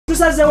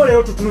tusazeewo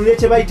leero tutunulire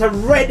kye bayita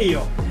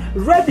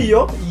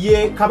radio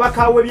ye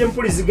kabaka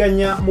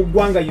w'ebyempuliziganya mu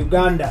ggwanga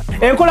Uganda.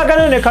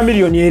 Enkolagana ne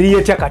Chameleone eri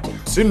etya kati?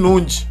 Si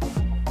nnungi.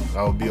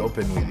 I'll be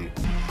open with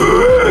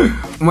you.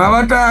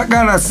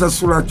 Mwabataagala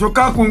sasula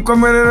kyokka ku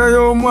nkomerero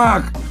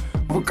y'omwaka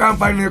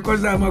bukampani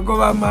ekoza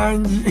amagoba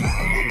mangi.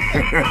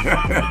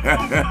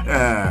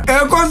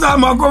 Ekoza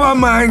amagoba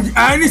mangi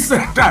ani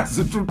senta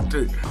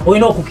situtte.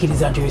 Oyina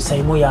okukkiriza nti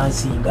Simon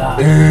yansinga.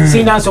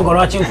 Sina nsonga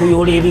lwaki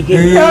nkuyoola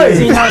ebigere.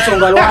 Sina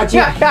nsonga lwaki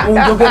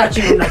unjogera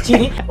kino na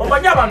kiri.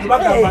 Omanyi abantu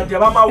bagamba nti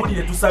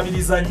abamawulire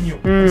tusabiriza nnyo.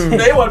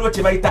 Naye waliwo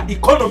kye bayita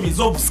economies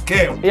of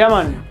scale. Yeah,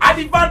 man.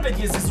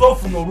 Advantages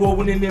z'ofuna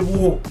olw'obunene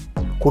bwo.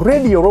 Ku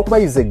radio olwokuba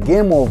is a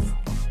game of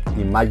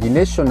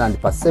imagination and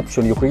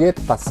perception. You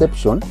create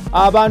perception.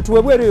 Abantu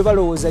webweru bwe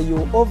balowooza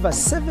you over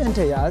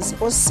 70 years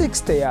or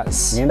 60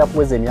 years. Ngenda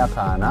kuweza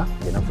emyaka 4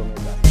 ngenda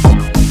kusomeza.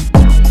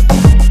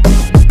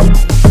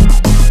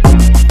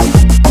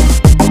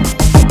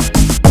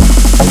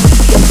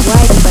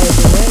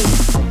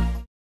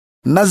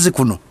 Nazzi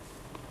kuno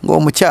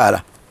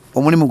ng'omukyala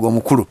omulimu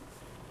gw'omukulu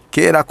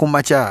keera ku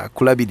makya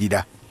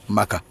kulabirira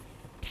maka.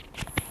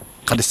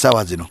 Kati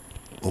ssaawa zino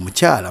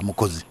omukyala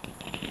mukozi,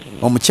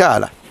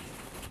 omukyala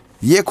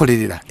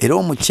yeekolerera era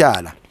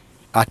omukyala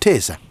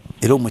ateesa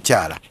era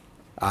omukyala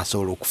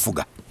asobola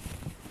okufuga.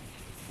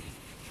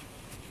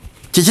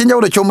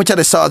 Kikinjawulo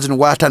ky'omukyala essaawa zino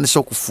w'atandise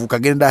okufuuka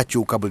genda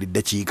akyuka buli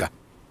ddakiika.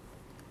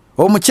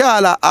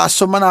 Omukyala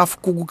asoma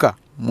n'afukuguka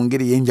mu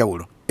ngeri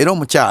y'enjawulo era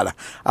omukyala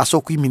asobola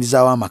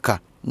okuyimirizaawo amaka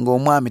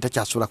ng'omwami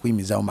takyasobola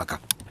kuyimirizaawo maka.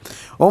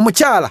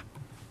 Omukyala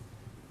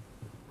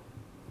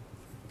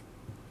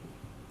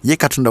ye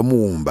Katonda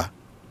muwumba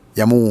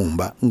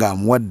yamuwumba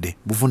ng'amuwadde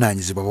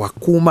buvunaanyizibwa bwa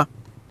kuuma.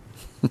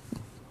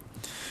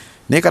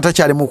 Naye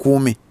katakyali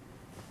mukuumi.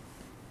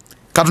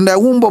 Katonda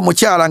yawumba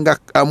omukyala nga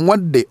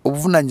amuwadde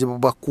obuvunaanyizibwa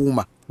bwa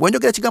kuuma.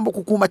 Bwenjogera ekigambo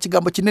kukuuma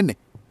kigambo kinene.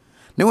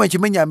 Naye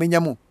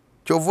wenkimenyamenyamu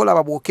kyova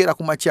olaba bw'okeera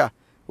ku makya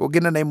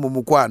ogenda naye mu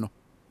mukwano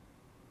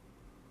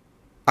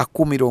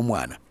akuumira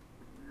omwana.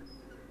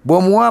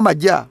 Bw'omuwa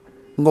amagya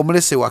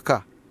ng'omulese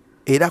waka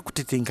era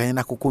akutetenkanya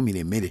nakukuumira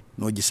emmere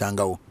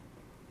n'ogisangawo.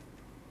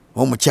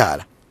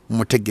 Omukyala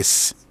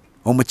mutegesi,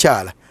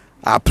 omukyala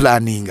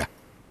aplaninga.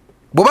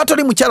 Bw'oba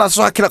toli mukyala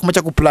asookera ku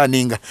makya ku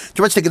planinga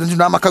kiba kitegeeza nti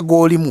n'amaka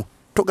g'olimu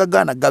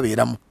togagaana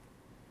gabeeramu.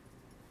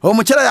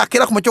 Omukyala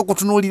yakeera ku makya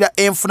okutunuulira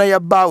enfuna ya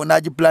bbaawe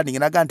n'agiplaninga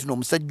n'agaa nti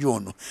n'omusajja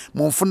ono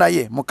mu nfuna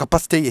ye mu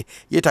kapasite ye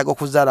yeetaaga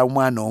okuzaala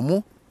omwana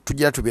omu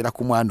tugira tubeera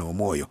ku mwana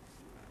omu oyo.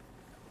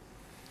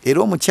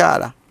 Era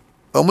omukyala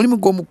omulimu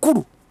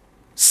gw'omukulu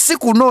si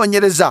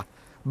kunoonyereza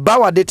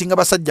bawadeetinga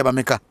basajja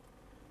bameka.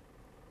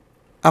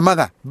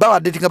 Amaga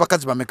bawadeetinga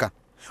bakazi bameka.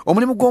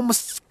 Omulimu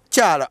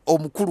gw'omukyala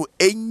omukulu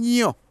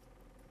ennyo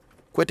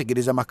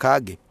kwetegereza maka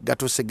ge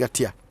gatuuse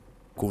gatya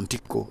ku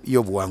ntikko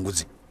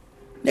y'obuwanguzi.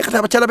 Naye kati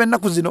abakyala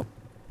b'ennaku zino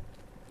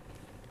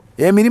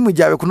emirimu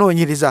gyabwe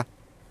kunoonyereza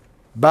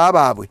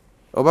baabaabwe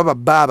oba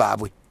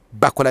babaabaabwe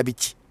bakola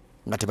biki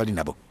nga tebali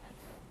nabo.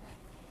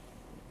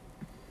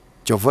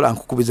 Kyova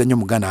nkukubiza nnyo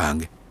muganda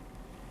wange.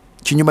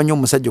 Kinyuma nnyo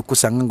omusajja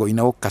okusanga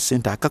ng'olinawo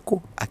kasente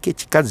akako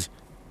ak'ekikazi.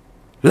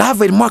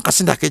 Laava erimu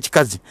akasente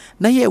ak'ekikazi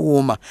naye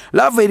ewooma.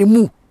 Laava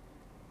erimu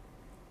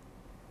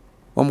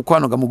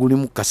omukwano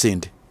gamugulimu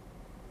kasente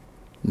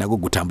nago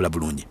gutambula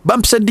bulungi.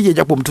 Bampisa DJ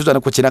ejja omutuuza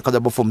nako kiraka za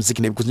bofo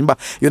muziki nebikuzimba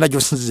yona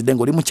gyosinzidde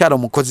ng'oli mukyala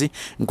omukozi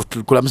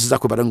nkulamusiza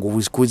kwebala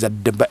ng'okuiza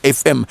Demba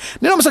FM.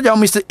 Nina omusajja wa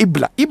Mr.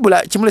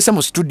 IBRAH kimulese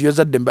mu studio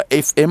za Demba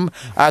FM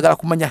agala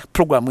kumanya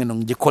programu eno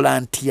ngikola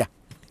ntya.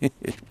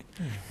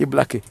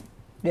 IBRAH.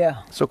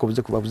 Yeah. Soko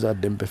buze kubabuza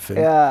Demba FM.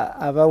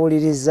 Yeah,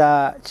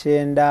 abawuliriza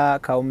kyenda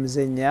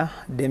kawumuzenya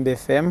Demba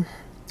FM.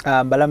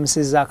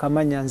 Mbalamusiza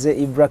akamanya nze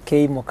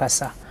IBRAH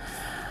Mukasa.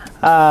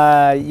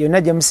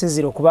 Yonna gye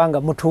musinzira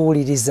okubanga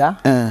mutuwuliriza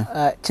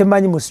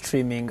kyemanyi mu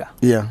streaminga.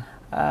 Yeah.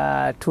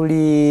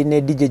 Tuli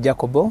ne DJ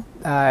Jacobo.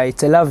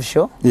 It's a love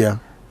show. Yeah.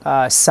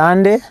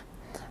 Sunday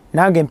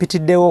nange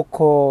mpitiddewo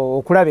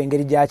okulaba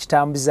engeri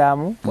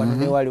gyakitambuzaamu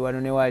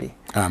wano ne wali.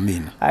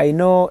 Amen. I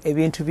know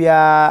ebintu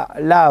bya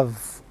love.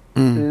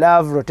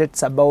 Love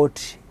rotates about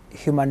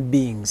human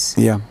beings.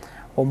 Yeah.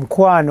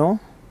 Omukwano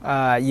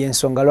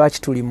yensonga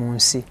lwaki tuli mu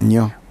nsi.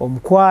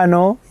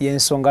 Omukwano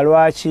yensonga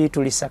lwaki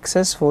tuli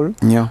successful.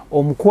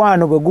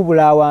 Omukwano bwe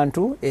gubula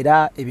abantu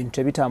era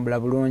ebintu ebitambula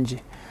bulungi.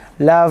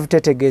 Love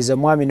tetegeeza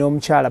mwami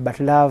n'omukyala, but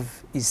love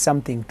is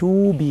something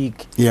too big.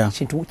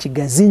 Kintu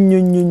kigazi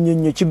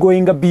nnyo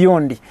kigoyinga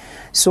beyond.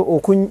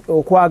 So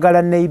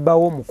okwagala neighbor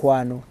wo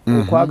mukwano,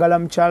 okwagala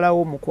mukyala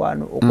wo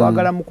mukwano,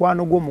 okwagala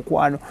mukwano gwo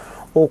mukwano,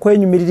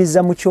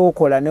 okwenyumiririza mu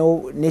kyokola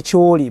ne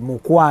kyoli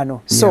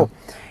mukwano. So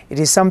it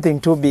is something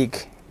too big.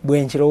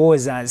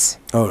 bwenkirowooza nsi.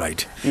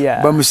 Alright.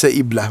 Bamuse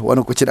IBRAH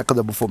wano ku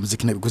kirakaza bufo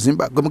muziki ne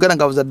bikuzimba. Gomugana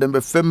nga wazadde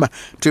Dembe FM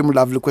tuli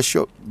Lovely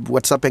Question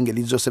WhatsApp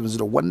engelizo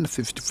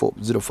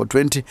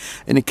 701540420.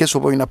 In case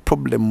of a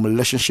problem mu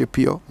relationship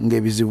yo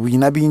ngebizibu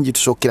bina bingi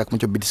tusokera ku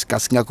mukyo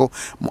discussing yako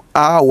mu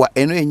hour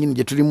eno yenyini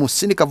je tuli mu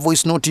sinika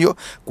voice note yo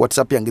ku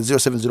WhatsApp yange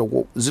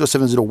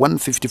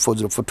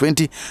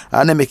 0701540420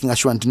 ana making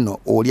sure ntino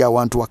oli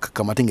awantu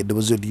wakakamatenge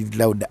dobozo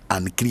loud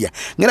and clear.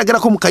 Ngera gara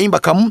ko mukayimba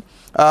kamu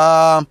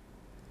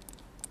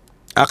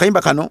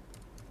akayimba kano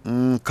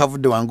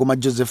kavude wangoma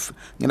Joseph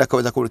ngenda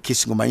kaweza ku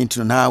kiss ngoma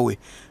yintino nawe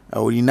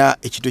olina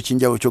ekintu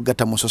kinjawo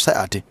kyogata mu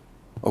society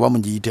oba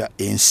mungiyita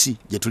ensi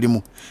je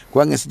tulimu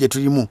kubanga ensi je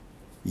tulimu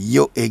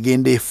yo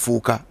egende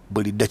efuuka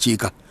buli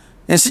dakiika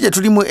ensi je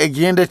tulimu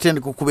egende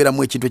tende kukubera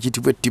mu ekintu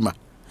ekitibwa ettima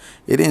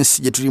era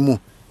ensi je tulimu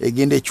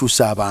egende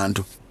ekyusa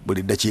abantu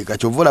buli dakiika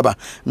kyovulaba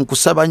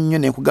nkusaba nnyo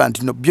ne kugaa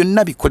nti no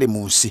byonna bikole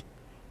mu nsi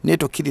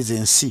netokiriza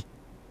ensi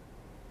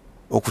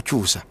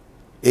okukyusa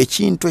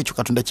ekintu ekyo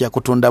Katonda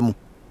kyakutondamu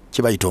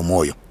kibayita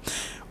omwoyo.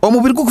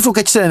 Omubiri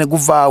gukutuuka ekiseera ne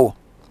guvaawo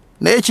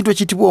naye ekintu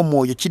ekitibwa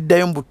omwoyo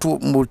kiddayo mu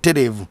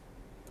butereevu.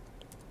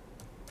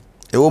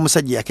 Ewo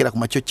omusajja yakera ku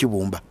makyo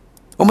kibumba.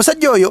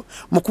 Omusajja oyo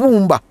mu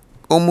kubumba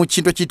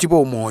kintu ekitibwa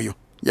omwoyo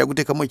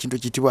yaguteekamu ekintu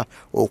ekitibwa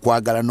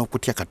okwagala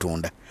n'okutya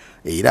Katonda.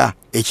 Era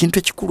ekintu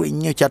ekikulu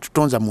ennyo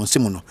kyatutonza mu nsi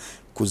muno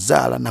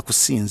kuzaala na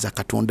kusinza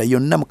Katonda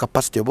yonna mu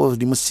capacity oba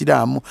oli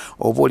musiraamu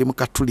oba oli mu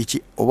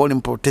katuliki oba oli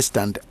mu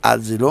protestant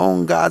as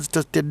long as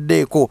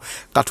toteddeeko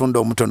Katonda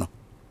omutono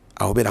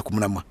awobera ku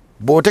mulamwa.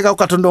 Bw'oteekako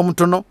Katonda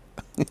omutono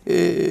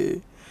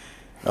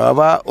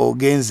aba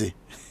ogenze.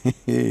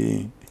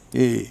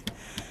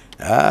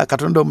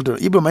 Katonda omutono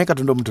Ibrahim ayi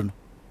Katonda omutono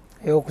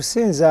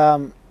okusinza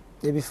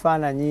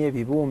ebifaananyi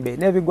ebibumbe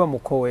n'ebigwa mu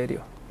kkowe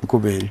eryo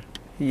nkubeeri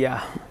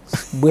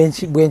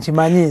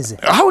bwenkimanyize.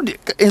 How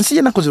ensi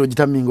yenako ziro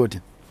gitaminga oti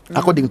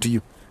according to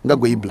you nga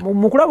gwe IBRAH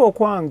mu kulaba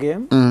okwange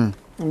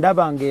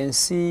ndaba nga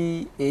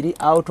ensi eri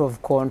out of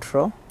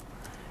control.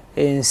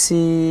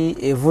 Ensi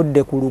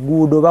evudde ku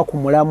luguudo oba ku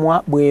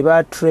mulamwa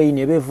bweba train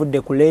eba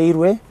evudde ku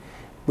railway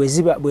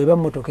bweba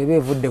motoka eba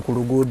evudde ku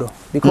luguudo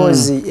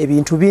because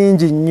ebintu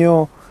bingi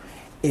nnyo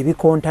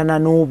ebikontana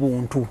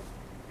n'obuntu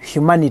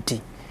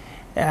humanity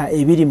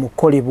ebiri mu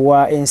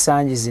kukolebwa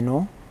ensangi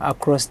zino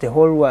across the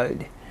whole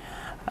world.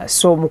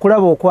 So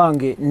mukulaba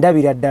okwange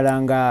ndabira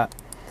ddala nga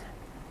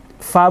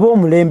faaba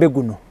omulembe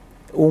guno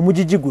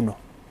omujiji guno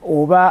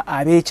oba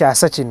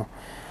ab'ekyasa kino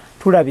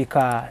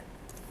tulabika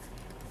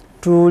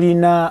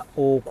tulina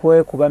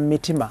okwekuba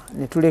mitima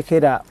ne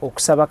tulekera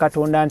okusaba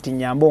Katonda nti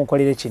nyamba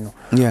onkolere kino.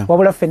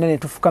 Wabula ffenna ne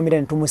tufukamira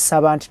ne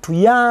tumusaba nti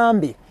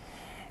tuyambe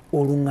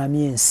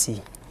oluŋŋamye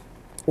ensi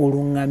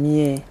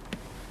oluŋŋamye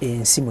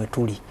ensi mwe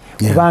tuli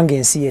kubanga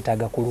ensi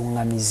yeetaaga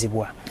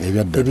kuluŋŋamizibwa.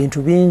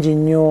 Ebintu bingi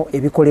nnyo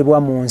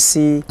ebikolebwa mu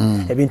nsi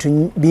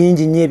ebintu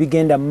bingi nnyo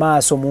ebigenda mu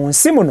maaso mu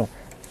nsi muno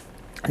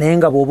naye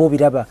nga bw'oba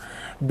obiraba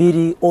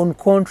biri on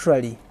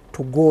contrary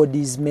to God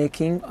is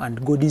making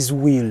and God is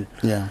will.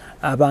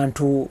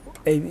 Abantu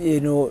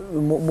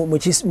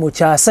mu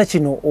kyasa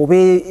kino oba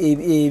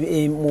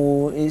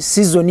mu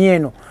sizoni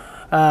eno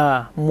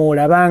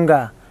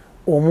mwolabanga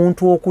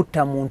omuntu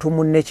okutta muntu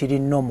munne kiri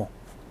nnomo,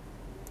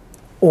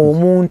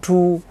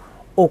 omuntu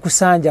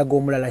okusanjaga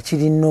omulala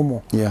kiri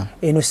nnomo.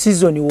 Eno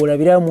sizoni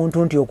woolabirayo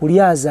omuntu nti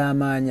okulyaza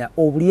amaanya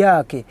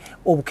obulyake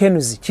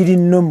obukenuzi kiri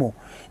nnomo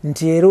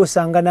nti era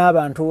osanga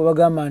n'abantu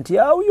bagamba nti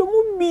oyo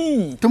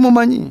mubbi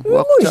tumumanyi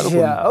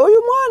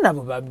oyo mwana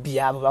bo babbi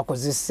abo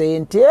bakoze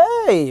ssente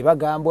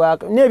bagambwa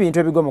n'ebintu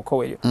ebigwa mu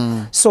kkowe eryo.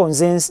 So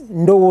nze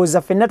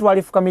ndowooza ffenna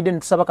twalifukamidde ne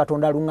tusaba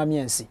Katonda aluŋŋamye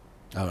ensi.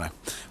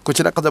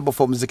 Kuchirakaza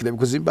bofo muziki ne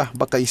bikuzimba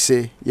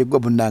bakayise yegwa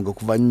bunanga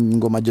okuva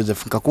ngoma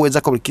Joseph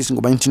nkakuweza ko kisi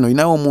ngoma ntino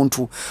inawo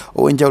omuntu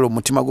owenjawulo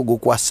mutima gwo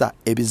kwasa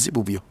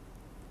ebizibu byo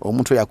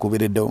omuntu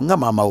yakuberedde nga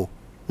mama wo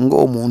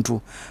ngo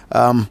omuntu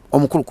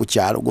omukulu ku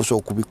kyalo goso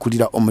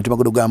okubikulira omutima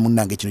gwo gwa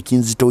munanga kino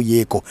kinzito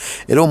yeko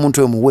era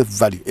omuntu oyo muwe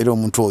value era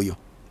omuntu oyo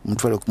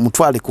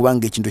mutwale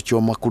kubanga ekintu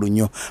ky'omakulu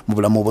nnyo mu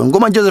bulamu bwo.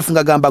 Ngoma Joseph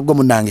ngagamba gwo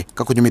munange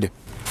kakunyumire.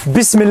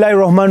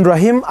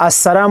 Bismillahirrahmanirrahim.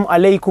 Assalamu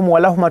alaikum wa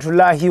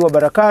rahmatullahi wa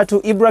barakatuh.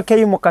 IBRAH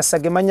K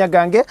mukasage manya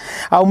gange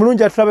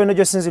omulungi atulaba eno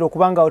gyosinzira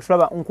okubanga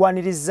otulaba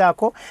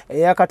nkwanirizaako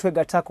eyakatwe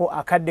gatako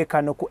akadde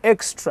kano ku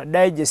extra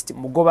digest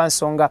mugoba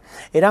nsonga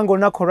era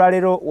ng'olunaku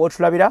olwaleero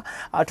wotulabira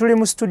tuli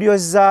mu studio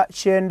za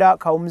 9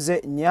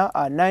 kawumuze nya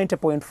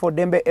 90.4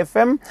 Dembe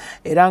FM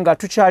era nga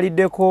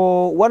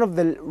tukyaliddeko one of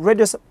the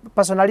radio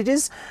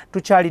personalities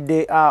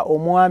tukyalidde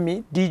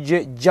omwami DJ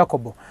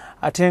Jacobo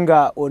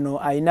atenga ono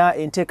aina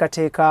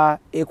enteekateeka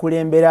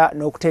ekulembera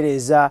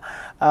n'okutereeza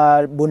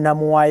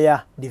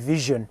Bunamuwaya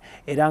division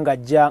era nga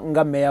ajja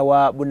nga meya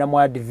wa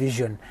Bunamuwaya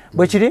division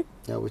bwe kiri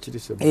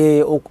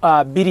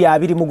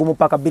 2 mugumu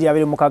paka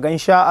 2 mukaga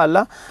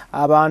inshallah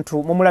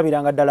abantu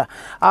mumulabiranga ddala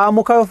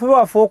mukayofu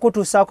waffe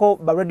okutuusako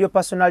ba radio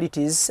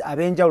personalities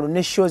abenjawulo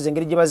ne shows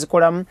engeri gye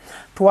bazikolamu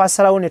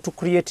twasalawo ne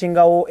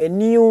tucreatingawo a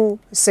new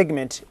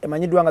segment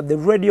emanyiddwa nga the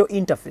radio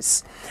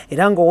interface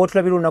era nga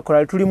wotulabira olunaku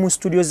lwali tuli mu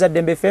studio za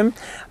Dembe FM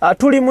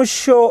tuli mu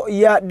show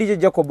ya DJ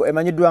Jacob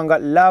emanyiddwa nga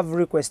Love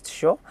Request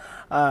Show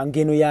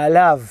ngeno ya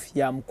love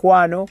ya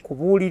mkwano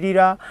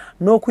kubuulirira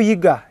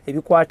n'okuyiga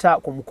ebikwata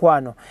ku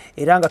mkwano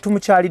era nga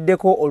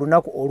tumukyaliddeko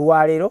olunaku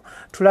olwaleero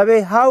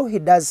tulabe how he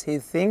does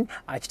his thing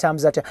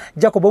akitambuza atya.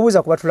 Jacob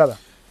obuuza kuba tulaba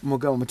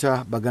mugabo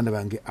muta baganda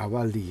bange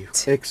abali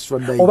extra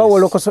days oba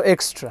wolokoso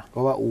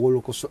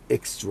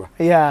extra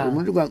yeah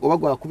omuntu gwange oba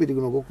gwakubiri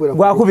guno gokubera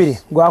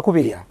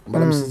gwakubiri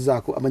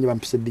balamusizaako amanye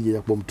bampise DJ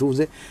Jacob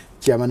OMUTUUZE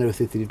chairman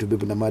of 32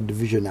 bebe na mad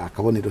division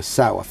akabonero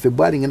sawa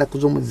February ngenda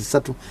kuzomuzi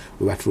 3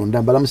 we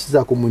batulonda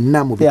balamusizaako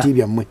munnamu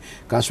bitibya mmwe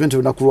kanswente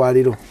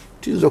unakulwaliro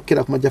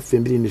tuzokera ku majaffe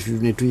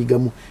 2 ne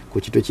tuyigamu ku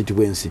kitwe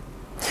kitibwensi.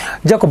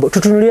 Jacob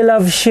tutunulye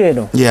love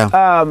sheno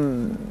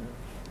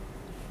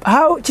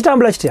how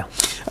chitambula kitya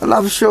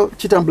love show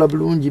chitambula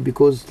bulungi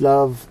because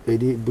love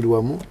eri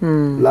buliwamu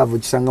love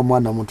kisanga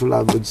mwana muntu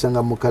love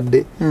kisanga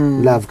mukadde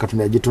love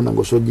katumya jitona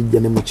ngoso jijja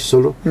ne mu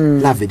kisolo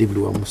love eri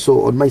buliwamu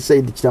so on my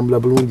side chitambula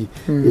bulungi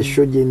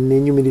yeshoje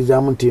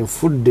nenyumiriza muntu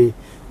enfudde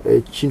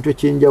kintu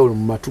ekyenjawulo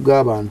mu matu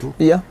g'abantu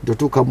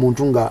totuuka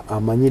muntu nga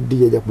amanyidde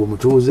Jacob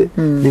OMUTUUZE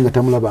nenga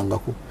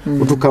tamulabangako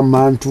otuuka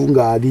mantu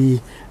nga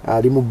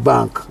ali mu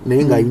bank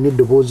naye nga ayina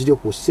eddoboozi lyo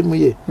ku ssimu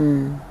ye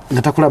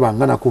nga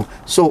takulabanga nako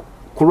so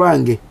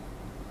kulwange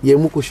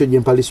yemu kushoje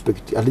mpa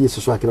respect ate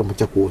yeso akira mu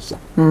kyakuosa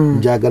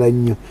njagala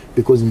nnyo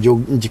because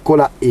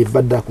njikola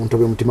evadda ku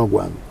ntobe mutima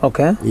gwange.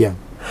 Okay, yeah.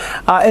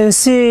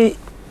 Ensi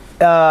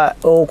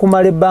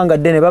okumala ebbanga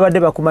ddene babadde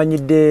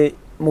bakumanyidde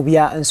mu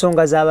bya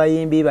ensonga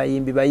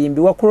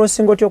z'abayimbi wa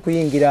crossing otyo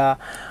kuyingira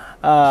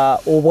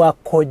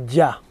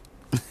obwakojja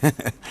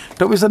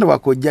tobisana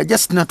bwakojja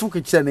just natuuka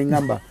ekisa ne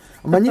ngamba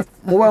omanyi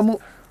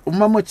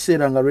mubamu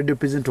ekiseera nga radio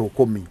presenter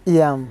okomi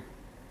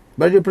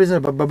radio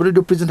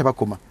presenter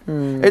bakoma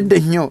edde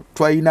nnyo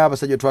twalina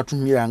abasajja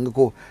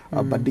twatumirangako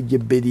ba DJ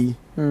Berry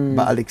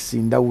ba Alex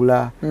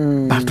Ndawula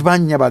bantu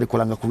banya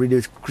balikolanga ku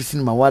radio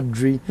Christine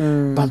Mawadri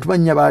bantu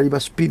banya bali ba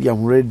Superior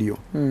mu radio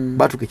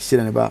batuka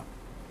ekisera ne ba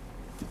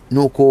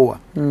nokowa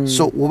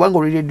so ubanga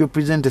radio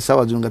presenter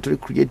sawa zunga tuli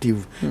creative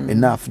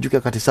enough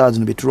juka kati sawa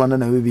zunga betulwana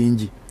na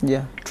bingi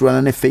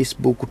tulwana ne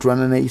Facebook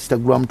tulwana ne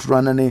Instagram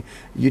tulwana ne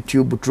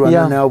YouTube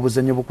tulwana na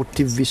obuzanyo ku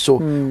TV so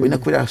wina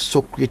kwera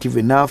so creative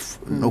enough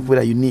no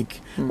kwera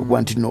unique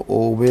okwanti no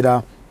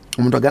obera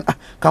omuntu agana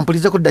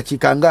kampuliza ko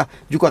dakika nga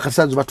juka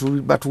kasazo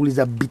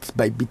batuliza bits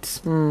by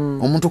bits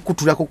omuntu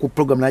kutulako ku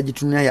program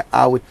najitunya ya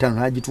awe 5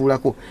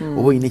 najitulako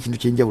obo ine kintu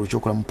kyenjawulo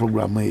kyokola mu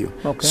program eyo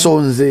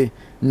so nze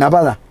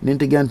nabala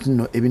nentegera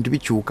ntino ebintu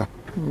bikyuka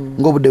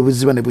ngobudde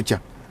buziba ne bucha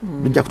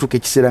bijja kutuka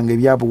ekiseera nga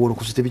ebyabo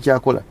WOLOKOSO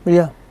tebikyakola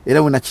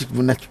era wona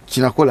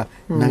kinakola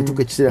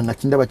nantuka ekiseera nga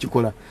kindaba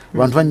kikola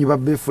abantu banyi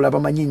babefula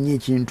bamanyi nnyo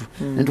ekintu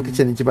nentuka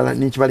ekiseera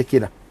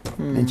n'ekibalekera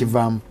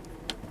n'ekivaamu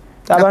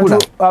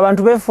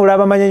abantu befuula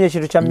bamanyi nnyo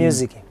ekintu kya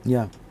music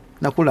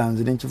nakula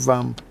nze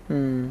n'ekivaamu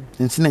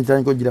ensina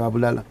nkitanyi kogira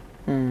babulala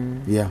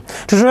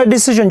tutuna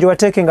decision you were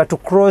taking to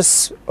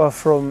cross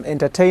from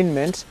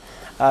entertainment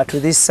to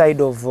this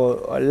side of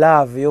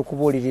love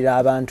yokubuulirira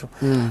abantu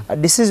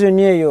decision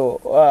eyo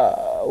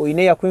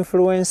oyina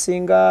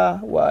yakuinfluencinga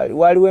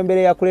waliwo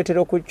embeera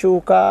yakuleetera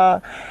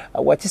okukyuka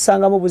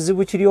wakisangamu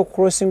buzibu kiri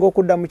okucrossing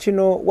okudda mu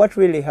kino what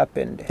really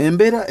happened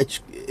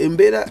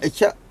embeera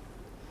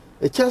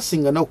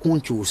ekyasinga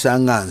n'okunkyusa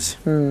nga nze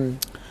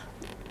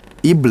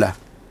IBRAH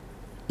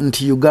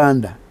nti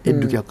Uganda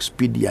eddukira ku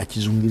speed ya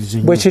kizungirizi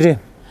nnyo bwekiri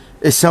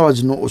essaawa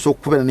zino osobola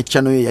okubeera ne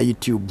channel ya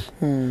YouTube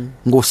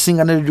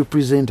ng'osinga ne radio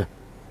presenter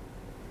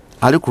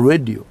ali ku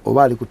radio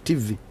oba ali ku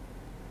TV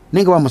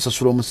nenga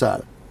bamusasula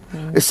omusaala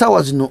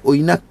essaawa zino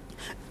oyina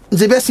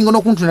nze besinga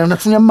n'okuntuna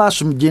natunya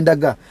maaso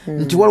mugyendaga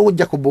nti waliwo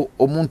Jacob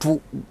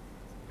omuntu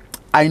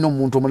ayina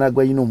omuntu omulala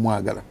gwayina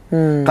omwagala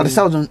kati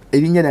essaawa zino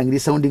erinnya lyange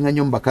lisoundinga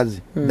nnyo mu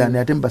bakazi dani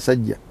ate mu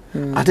basajja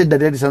ate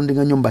eddala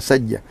lisoundinga nnyo mu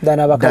basajja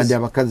dandi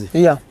abakazi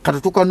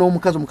katutuuka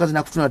n'omukazi omukazi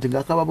nakutuna ati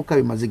ngaakababuka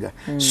bimaziga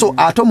so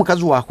ate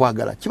omukazi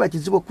wakwagala kiba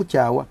kizibu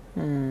okukukyawa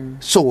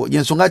so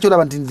yensonga ki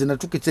olaba nti nze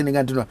natuuka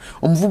ekisenenga nti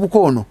omuvubuka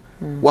ono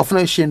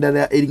wafunayo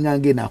shendala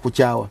eringange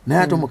enakukyawa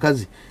naye ate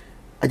omukazi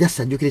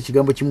ajasa ajjukira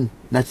ekigambo kimu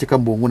nakiteeka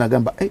mu bwongo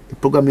nagamba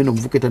program eno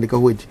omuvubuka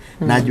etandikawo eti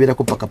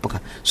nagibeerako pakapaka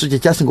so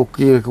kyekyasinga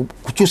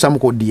kukyusamu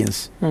ku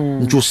audience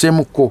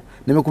nkyuseemuko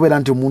nemekubeera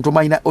nti omuntu omu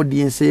alina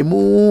audience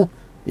emu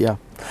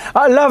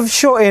love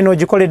show eno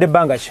gikoledde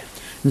ebbanga ki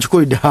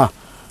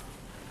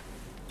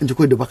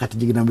njikoledde pakati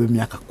giginamba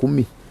emyaka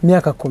 10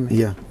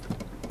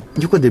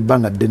 njikoledde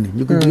ebbanga ddene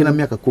njigina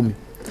myaka 10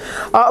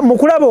 mu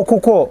kulaba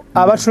okuko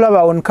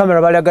abatulaba on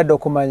camera balagadde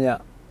okumanya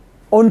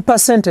on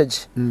percentage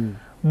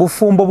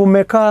bufumbo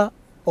bumeka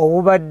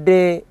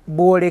obubadde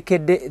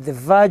bwolekedde the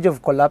verge of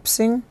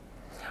collapsing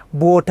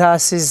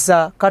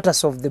bw'otaasizza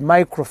cutters of the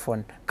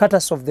microphone,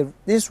 cutters of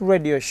this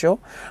radio show,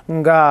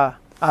 nga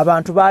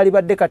abantu baali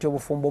badde kati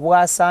obufumbo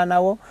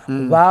bwasaanawo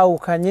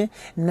baawukanye,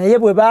 naye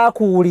bwe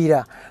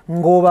baakuwulira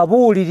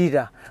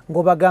ng'obabuulirira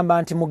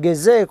ng'obagamba nti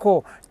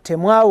mugezeeko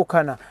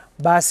temwawukana,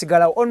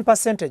 baasigalawo on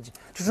percentage.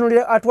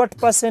 Tutunulire at what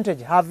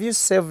percentage have you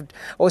saved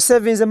or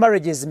savings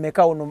marriages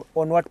meka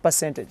on what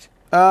percentage?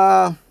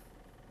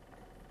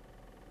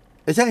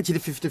 Ekyange kiri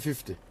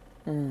 50-50.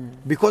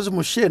 Because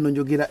mushe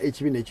njogera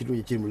ekibi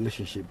n'ekirungi kiri mu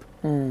relationship.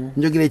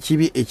 Njogera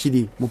ekibi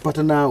ekiri mu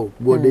partner wo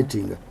go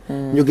dating.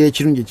 Njogera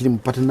ekirungi ekiri mu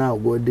partner wo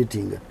go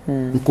dating.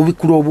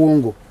 Nkubikula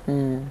obwongo.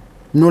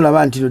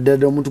 Nolaba nti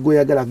ddala omuntu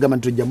gweyagala agamba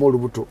nti ojjamu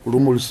olubuto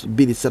olumu 2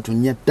 3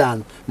 4 5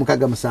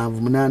 mukaga 7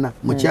 8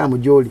 mukyamu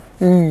gyoli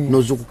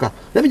nozukuka.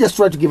 Let me just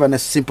try to give a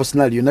simple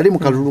scenario. Nali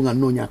mukalulu nga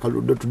nnoonya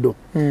akalulu do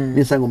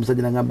ninsanga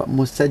omusajja nagamba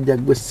musajja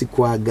gwe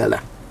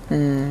sikwagala.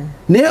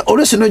 Naye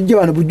olwesi nojja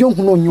bano bujjo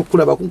nkunoonya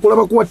okulaba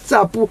ku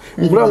WhatsApp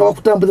nkulaba nga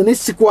bakutambuza naye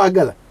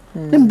sikwagala.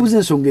 Ne mbuuza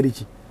ensonga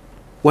eriki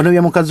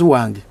wanobya mukazi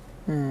wange.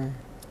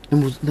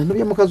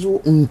 Nanobya mukazi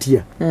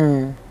ntya.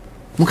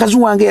 Mukazi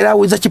wange era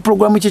awiza ki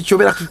program kye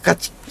kyobera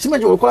kati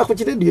simanyi okola ko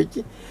kiredio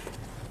ki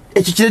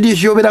ekyo kiredio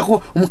kyobera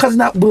ko omukazi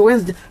na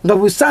bwenzi nga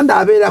busanda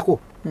abeera ko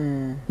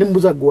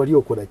nimbuza gwe wali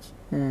okola ki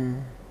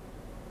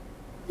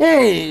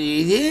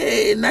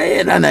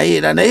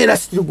naye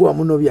sitigwa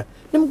munobya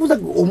nimbuza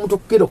omuntu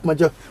okukera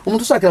okumaja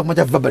omuntu sakira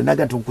kumaja verbal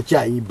naga nti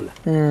nkukya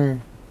IBRAH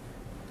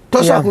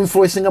tosa ku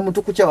influence nga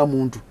muntu kukya wa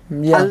muntu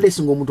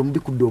unless ngo omuntu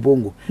mbikudde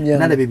obongo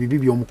nalabe bibi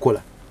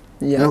byomukola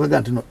nakaga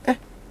nti no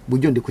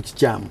bujjo ndi ku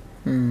kikyamu.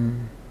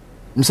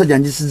 Musajja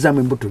njisizzamu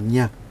embuto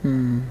nnya.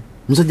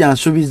 Musajja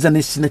ansuubiza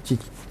ne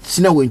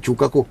sina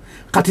wenkyukako.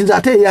 Kati nze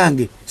ate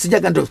yange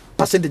sijaga ndo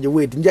percentage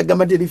weight njaga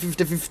madeli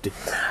 50-50.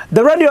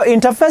 The radio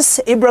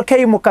interface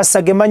IBRAH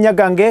Mukasa gemanya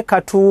gange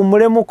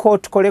katumulemu ko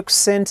tukole ku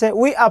sente.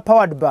 We are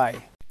powered by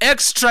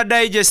Extra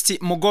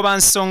Digest mugoba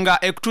nsonga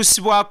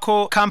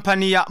ekutusibwako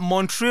company ya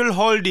Montreal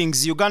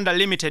Holdings Uganda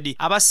Limited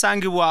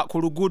abasangibwa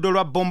ku luguudo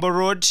lwa Bombo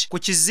Road ku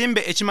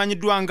kizimbe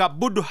ekimanyiddwa nga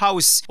Bud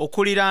House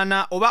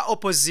okuliraana oba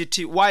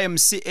opposite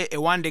YMCA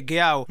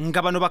ewandegeawo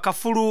nga bano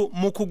bakafulu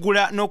mu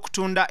kugula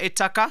n'okutunda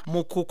ettaka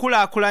mu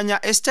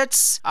kukulaakulanya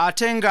estates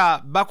ate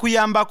nga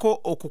bakuyambako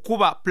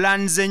okukuba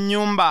plan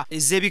z'ennyumba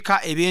ez'ebika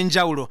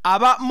ebyenjawulo.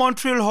 Aba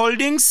Montreal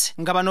Holdings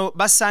nga bano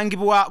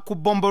basangibwa ku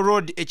Bombo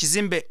Road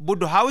ekizimbe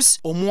Bud House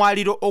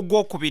omwaliro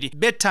ogwokubiri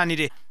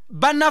bettanire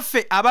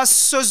Banaffe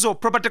abasozo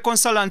Property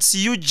Consultants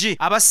UG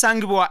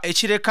abasangibwa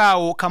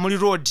ekirekaawo Kamuli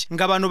Road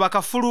nga bano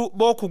bakafulu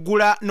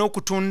b'okugula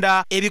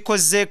n'okutunda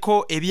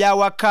ebikozeeko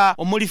ebyawaka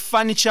omuli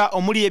furniture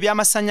omuli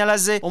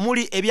ebyamasanyalaze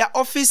omuli ebya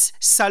office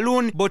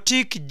saloon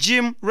boutique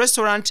gym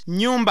restaurant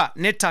nyumba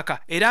n'ettaka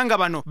era nga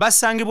bano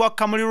basangibwa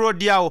Kamuli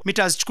Road yawo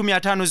meters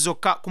 15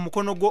 zokka ku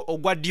mukono gwo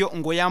ogwa ddyo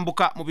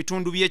ng'oyambuka mu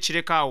bitundu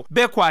by'ekirekaawo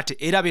bekwate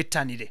era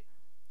bettanire.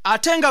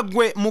 Atenga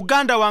gwe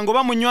muganda wange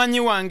oba munywanyi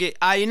wange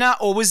ayina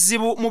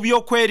obuzibu mu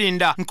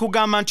byokwerinda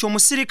nkugamba nti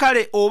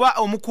omusirikale oba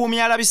omukuumi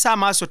alabisa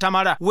amaaso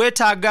tamala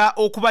weetaaga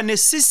okuba ne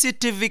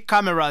CCTV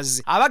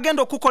cameras.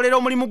 Abagenda okukolera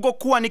omulimu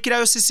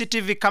gw'okuwanikirayo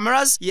CCTV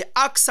cameras ye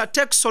AXA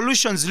Tech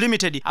Solutions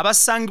Limited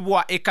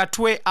abasangibwa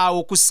ekatwe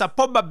awo ku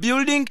Sapoba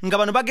Building nga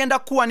bano bagenda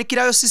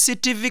kuwanikirayo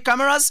CCTV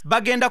cameras,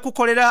 bagenda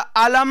kukolera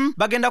alarm,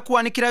 bagenda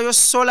kuwanikirayo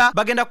solar,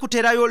 bagenda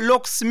kuterayo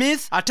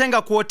locksmith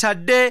atenga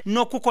kwotadde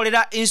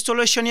n'okukolera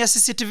installation ya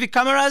CCTV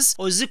cameras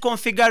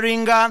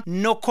ozikonfiguringa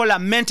nokola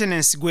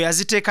maintenance gwe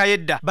yaziteeka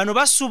yedda. Bano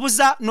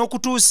basuubuza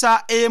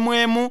n'okutuusa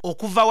emwemu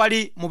okuva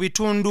wali mu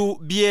bitundu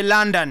by'e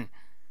London.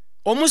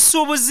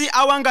 Omusuubuzi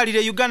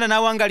awangalire Uganda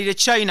n'awangalire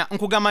China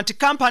nkugamba nti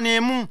kampani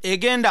emu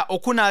egenda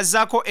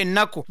okunaazaako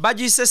ennaku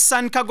bagiyise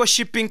Sun Cargo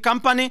Shipping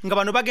Company nga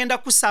bano bagenda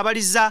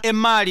kusaabaliza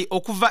emaali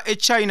okuva e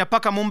China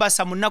paka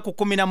Mombasa mu nnaku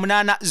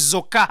 18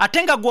 zokka.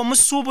 Ate nga gwe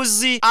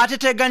omusuubuzi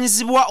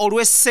ateteganyizibwa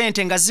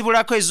olw'essente nga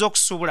zibulako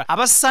ez'okusuubula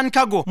aba Sun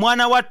Cargo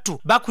mwana wattu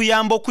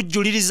bakuyamba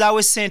okujjulirizaawo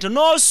essente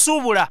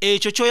n'osuubula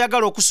ekyo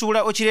ky'oyagala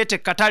okusuubula okireete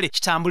katale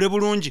kitambule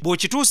bulungi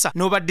bw'okituusa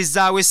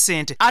n'obaddizaawo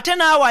essente. Ate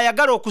naawe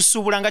ayagala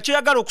okusuubula nga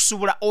ky'oyagala okusuubula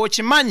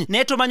okimanyi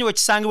naye tomanyi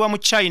wekisangibwa mu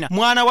China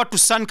mwana wattu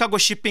Sun Cargo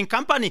Shipping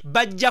Company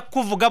bajja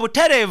kuvuga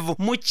butereevu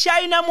mu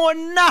China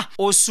mwonna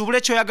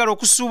osuubule ky'oyagala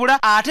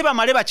okusuubula ate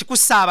bamale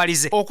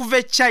bakikusaabalize okuva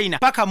e China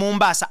paka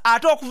Mombasa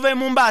ate okuva e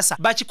Mombasa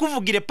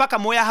bakikuvugire paka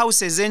mu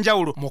warehouse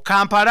ez'enjawulo mu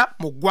Kampala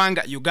mu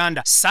ggwanga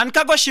Uganda. Sun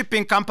Cargo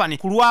Shipping Company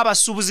ku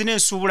lw'abasuubuzi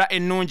n'ensuubula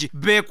ennungi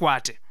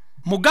beekwate.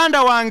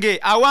 Muganda wange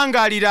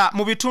awangalira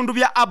mu bitundu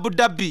bya Abu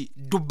Dhabi,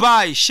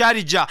 Dubai,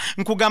 Sharjah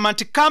nkugamba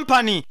nti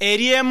company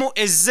eriemu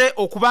ezze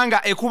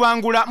okubanga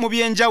ekubangula mu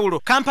byenjawulo.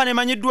 Company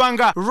emanyiddwa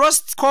nga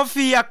Roast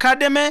Coffee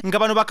Academy nga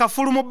bano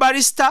bakafulu mu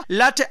barista,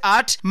 latte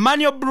art,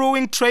 manual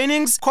brewing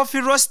trainings,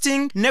 coffee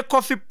roasting ne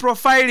coffee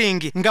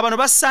profiling nga bano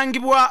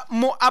basangibwa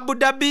mu Abu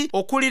Dhabi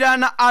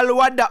okuliraana Al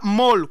Wada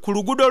Mall ku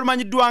luguudo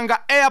olumanyiddwa nga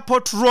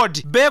Airport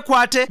Road.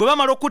 Beekwate bwe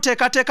bamala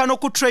okuteekateeka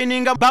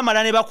n'okutraininga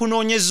bamala ne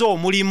bakunoonyeza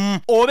omulimu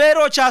obe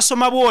olwaleero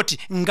okyasoma bwoti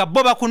nga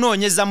bo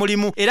bakunoonyeza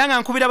mulimu era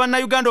nga nkubira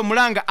bannayuganda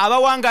omulanga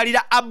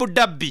abawangalira Abu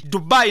Dhabi,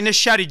 Dubai ne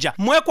Sharjah.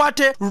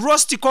 Mwekwate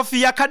Roast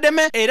Coffee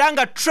Academy era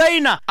nga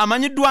trainer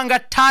amanyiddwa nga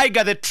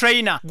Tiger the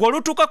Trainer.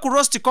 Gwolutuka ku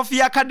Roast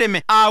Coffee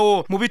Academy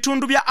awo mu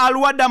bitundu bya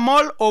Alwada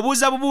Mall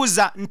obuuza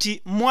bubuuza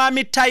nti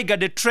mwami Tiger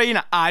the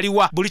Trainer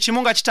aliwa. Buli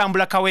kimu nga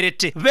kitambula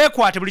kawerete.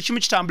 Beekwate buli kimu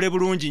kitambule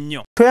bulungi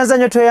nnyo.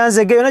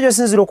 Tweyanze ge yona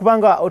gyosinzira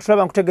okubanga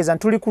otulaba nkutegeeza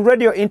tuli ku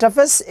radio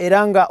interface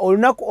era nga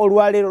olunaku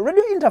olwaleero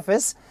radio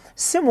interface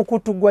si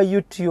mukutu gwa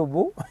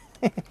YouTube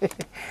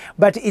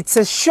but it's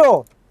a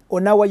show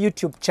on our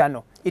YouTube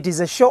channel. It is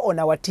a show on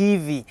our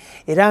TV.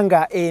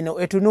 Eranga eno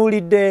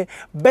etunulide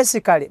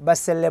basically by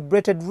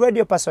celebrated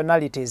radio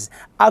personalities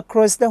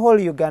across the whole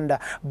Uganda,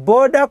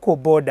 border ko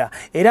border.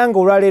 Eranga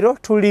olwaleero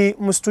tuli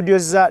mu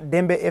studios za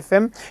Dembe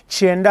FM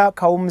Chienda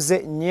Kaumze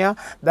Nya,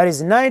 that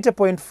is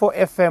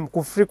 90.4 FM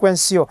ku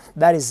frequency yo,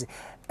 that is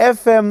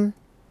FM,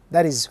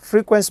 that is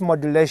frequency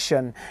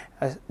modulation.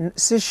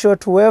 Si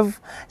short wave,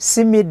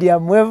 si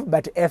medium wave,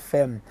 but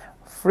FM.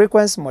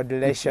 Frequency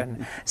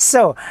modulation.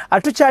 So,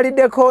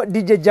 atuchalideko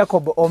DJ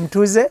Jacob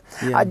OMUTUUZE.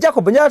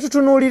 Jacob, njala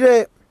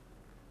tutunulire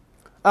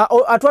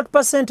at what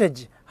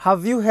percentage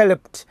have you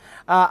helped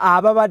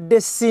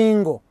ababadde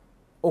single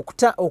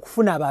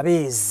okufuna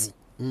ababeezi?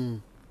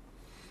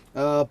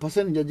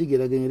 Percentage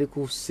agigeraganyire ku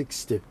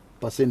 60%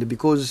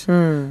 because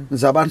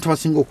nze abantu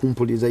basinga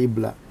okumpuliza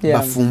IBRAH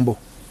bafumbo.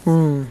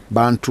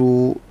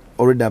 Bantu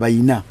already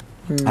abayina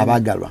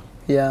abagalwa.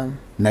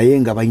 Naye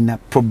nga balina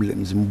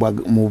problems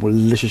mu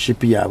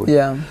relationship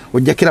yaabwe.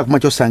 Ojjakira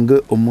kumacho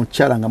osange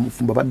omukyala nga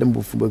mufumba badde mu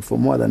bufumbo for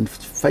more than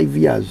 5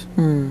 years.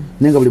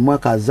 Nenga buli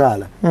mwaka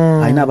azaala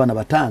alina abaana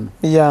bataano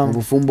mu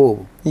bufumbo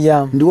obwo.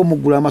 Ndiwo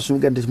mugula amasomo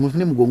gante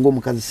mufune mugongo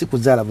omukazi si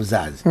kuzaala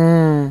buzaazi.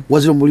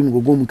 Waziro muri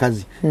mugongo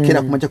omukazi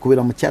kera kumacho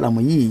kubera mukyala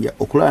muyiya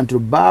okulala nti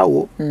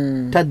baawo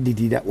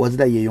taddirira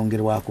wazira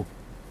yeeyongerwako.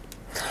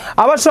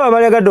 Abantu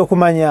abalegadde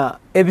okumanya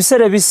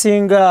ebiseera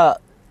bisinga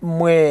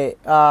mwe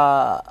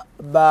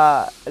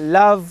ba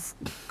love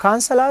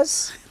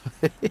counselors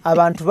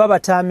abantu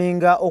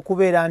babataminga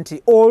okubeera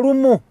nti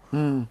olumu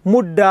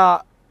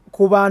mudda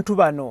ku bantu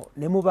bano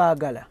ne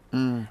mubaagala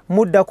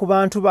mudda ku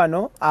bantu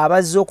bano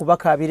abazze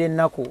okubakabira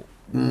ennaku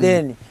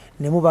then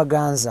ne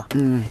mubaganza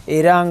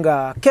era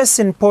nga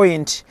case in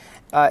point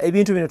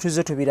ebintu bino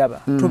tuzze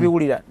tubiraba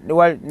tubiwulira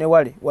ne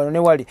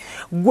wali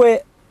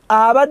gwe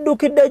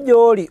abaddukidde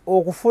gy'oli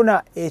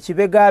okufuna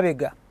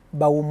ekibegabega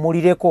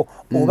bawumulireko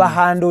oba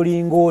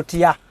handling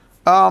otya?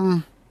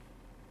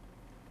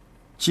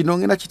 Kino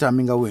ngenda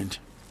kitaminga wente.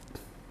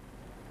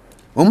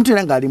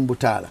 Omuntu nga ali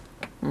mbutaala.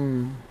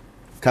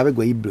 Kabe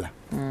gwe IBRAH.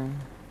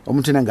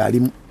 Omuntu nga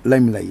ali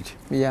limelight.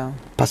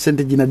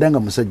 Percentage nadanga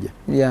musajja.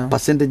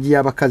 Percentage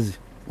y'abakazi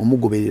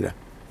omugoberera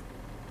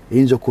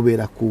eyinza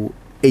okubeera ku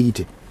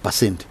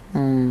 80%.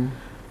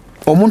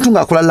 Omuntu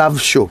nga akola love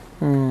show.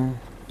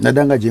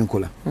 Nadanga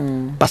jenkola.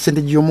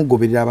 Percentage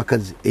y'omugoberera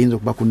abakazi eyinza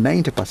okuba ku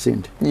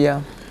 90%.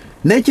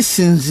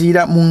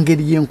 Nekisinziira mu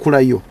ngeri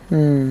y'enkulayo.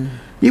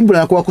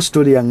 IBRAH akuwa ku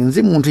story yange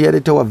nzi muntu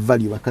yaleta wa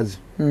value bakazi.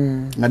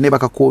 Nga ne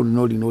bakakolo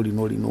noli.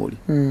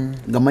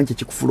 Nga manche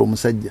kikufula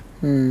omusajja.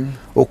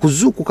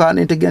 Okuzuukuka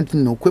n'entegera nti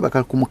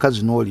n'okwebaka ku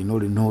mukazi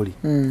noli.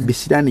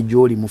 Bisirani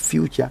gy'oli mu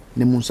future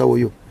ne mu nsawo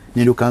yo.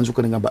 Nero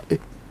kanzuka ngamba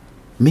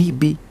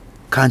maybe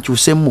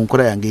kankyusemu mu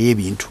nkola yange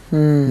y'ebintu.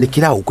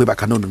 Nekirawo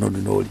okwebaka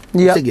noli.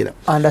 Yeah,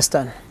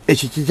 understand.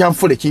 Ekyo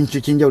kyamfule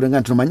kinjawulo nga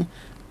ntumanyi.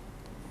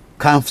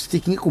 Can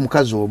sticking ku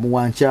mukazi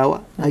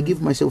omuwanchawa. I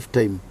give myself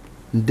time.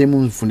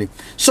 Ndemunfune.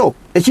 So,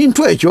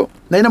 ekintu ekyo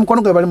nalina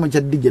mukono gwe bali mu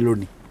kya DJ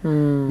Loni.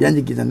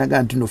 Yanjigiza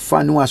naga ntino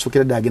fani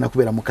wasokera dagena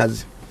kubeera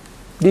mukazi.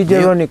 DJ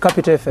Loni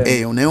Capital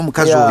FM. Onayo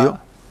omukazi oyo.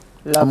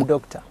 Love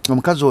doctor.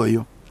 Omukazi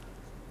oyo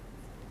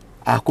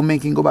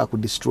akumaking oba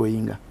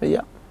akudestroyinga.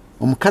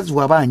 Omukazi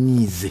waba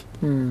anyize.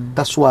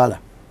 Taswala.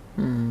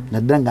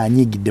 Nadanga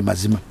anyigidde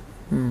mazima.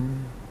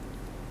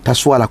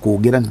 Taswala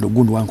kwogera nti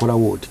nogundu wankola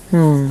woti.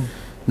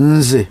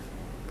 Nze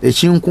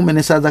ekinkume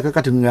nesaza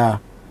kakati nga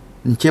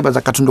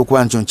nchebaza katundu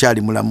okuba nti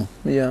onkyali mulamu.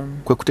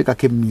 Kwe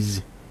kuteekako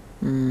emizi.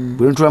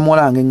 Bwe ntula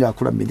muwalange nga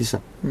akula Melissa.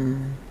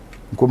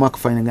 Nkoma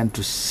akufaanira nga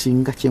nti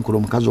singa kyenkola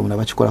omukazi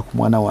omulala bakikola ku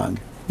mwana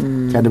wange.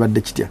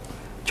 Kyandibadde kitya.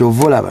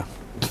 Kyova olaba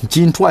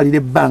kintwalira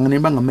ebbanga ne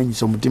mba nga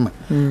mmenyisa omutima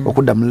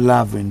okudda mu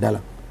love endala.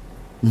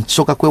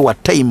 Nkisoka kwewa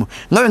time.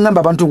 Ngawe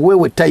ngamba abantu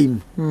wewe time.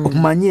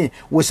 Okumanye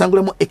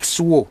wesangulemu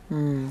ex-wo.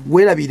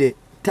 Weerabire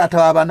taata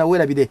w'abaana,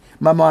 weerabire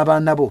mama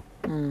w'abaana bo.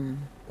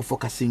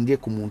 Ofokasinge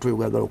ku muntu oyo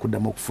gwagala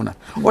okuddamu okufuna.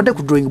 Ode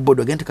ku drawing board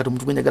agente kati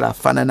omuntu gwenjagala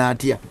afaanana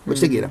atya.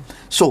 Okitegeera.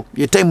 So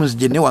ye times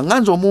gye ne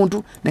wanganza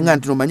omuntu nenga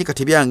nti nomanyi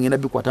kati byange ngenda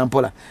bikwata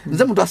mpola.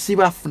 Nze muntu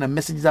asiba afuna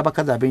messages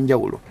z'abakazi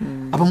ab'enjawulo.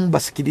 Abamu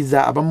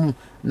basikiriza, abamu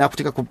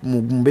nakuteeka ku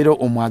mbeera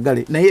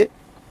omwagale. Naye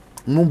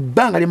mu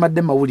bbanga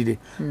limadde mawulire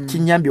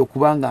kinyambye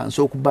okubanga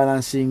nso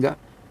okubalansinga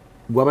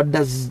gwabadde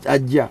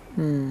ajja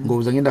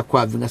ng'obuza ngenda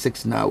kwavinga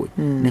sex naawe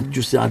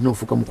nekukyusa alina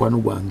ofuuka mukwano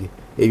gwange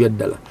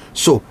ebyaddala.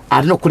 So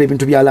alina okukola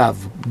ebintu bya love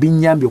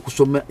binyambye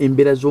okusoma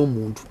embeera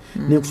z'omuntu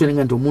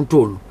nekusolenga nti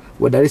omuntu ono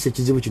wadde alesa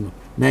ekizibu kino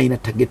naye alina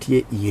target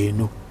ye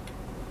yeeno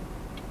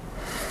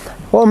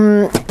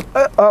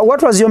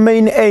What was your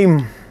main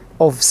aim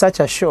of such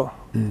a show?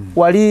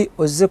 Wali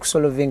ozze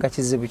kusolvinga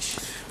kizibu ki?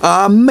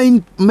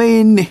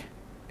 Main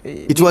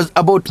it was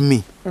about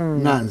me.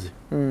 Nanze.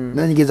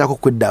 Nanyigeza ko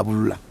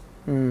kwedabulula.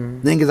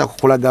 Nengeza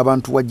kukulaga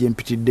abantu wajje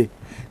mpitidde.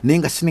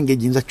 Nenga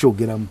sinengejinza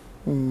kyogeramu.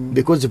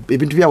 Because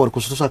ebintu bya wali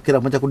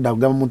kusosakera manja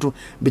kudaga muntu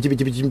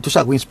bichi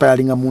tusa ku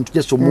inspiring muntu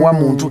just omuwa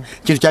muntu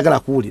kintu kyagala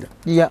kuwulira.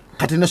 Yeah.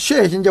 Kati na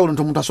share kinjawulo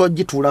muntu aso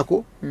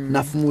gitulako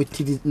na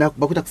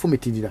bakuta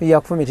kufumitirira.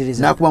 Yeah,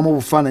 kufumitiriza. Na kuba mu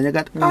bufana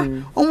nyagata.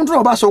 Omuntu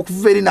obasa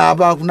okuveri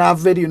na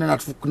veri yona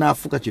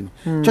nafuka kino.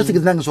 Kyo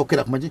kigizanga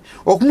sokera kumaji.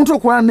 Okumuntu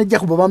okwana nejja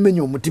kuba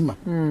bamenyo omutima.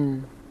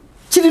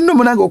 Kiri no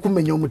munanga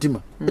okumenya omutima.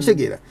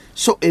 Ekitegeera.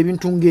 So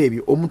ebintu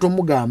ngebyo omuntu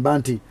omugamba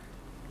nti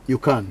you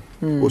can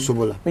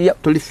osobola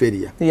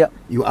toliferia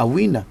you are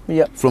winner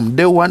from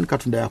day one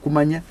katunda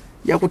yakumanya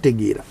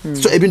yakutegeera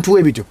so ebintu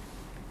ebityo.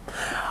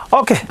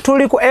 Okay,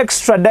 tuli ku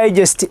extra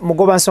digest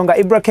mugoba nsonga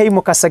IBRAH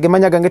Mukasage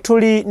manya gange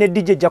tuli ne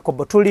DJ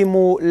Jacobo tuli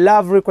mu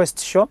Love Request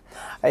Show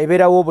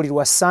ebera wo buli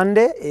wa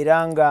Sunday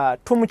eranga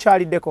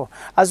tumukyaliddeko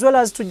as well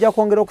as tujja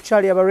kwongera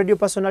okukyali aba radio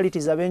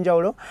personalities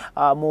abenjawulo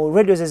mu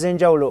radios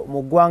ezenjawulo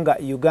mu gwanga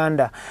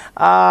Uganda.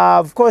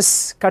 Of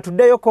course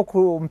katuddeyo ko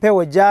ku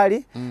mpewo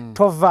jali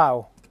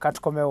tovao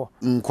katukomewo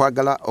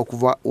nkwagala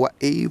okuva wa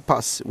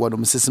A-Pass wano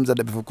musisimuza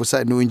da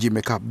bifukusa nuinji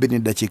meka bini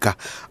dakika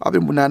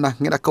abimbunana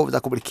ngera kawuza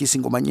ko buli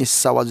kisingo manye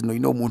sawa zino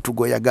ino omuntu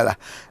goyagala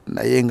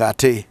naye nga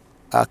ate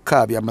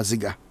akabya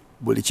amaziga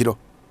buli kiro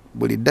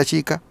buli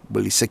dakika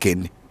buli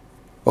second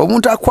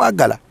omuntu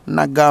akwagala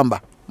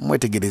nagamba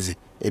mwetegereze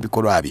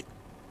ebikolwa bye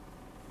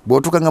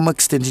bwotuka nga mu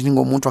extending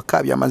omuntu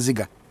akabya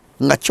amaziga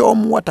nga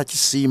kyomuwa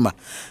takisiima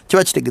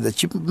kiba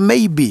kitegeza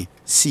maybe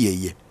si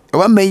yeye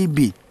oba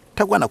maybe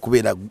tagwana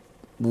kubeera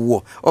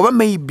wo oba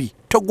maybe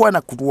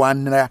togwana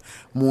kulwanira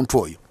muntu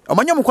oyo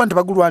amanyo omukwano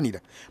bagulwanira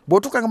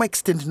bwotuka nga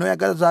extend no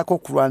yagala zaako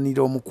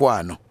kulwanira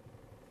omukwano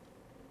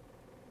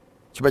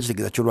kiba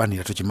kitegeza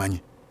kyolwanira tokimanye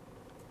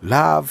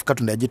love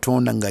katonda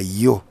yagitonda nga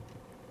yo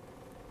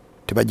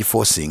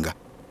tebagiforcinga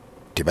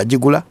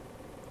tebagigula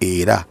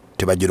era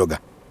tebagiroga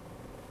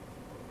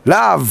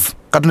love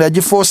katonda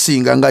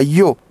yagiforcinga nga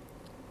yo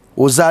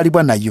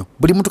ozaalibwa nayo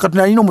buli muntu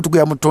katonda alina omuntu gwe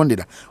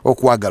yamutondera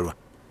okwagalwa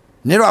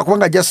nero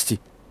akubanga just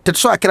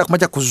tetusobola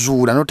kumaja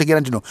kuzuula notegeera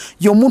nti no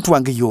yo omuntu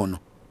wange yono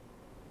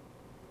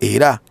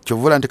era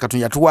kyovula nti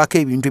katonda yatuwaako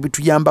ebintu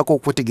ebituyambako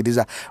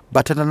okwetegereza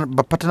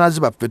bapatanazi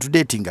baffe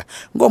tudatinga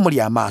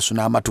ng'omuli amaaso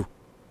n'amatu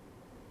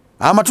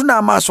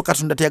n'amaaso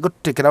katonda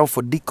teyagatuteekerawo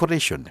for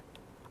decoration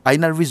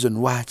ayina reason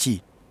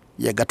lwaki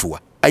yagatuwa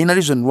ayina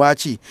reason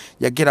lwaki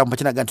yagera mu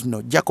pakinaga nti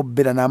no jja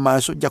kubeera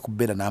n'amaaso jja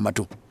kubeera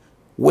n'amatu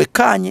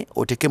wekanye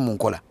oteke mu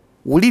nkola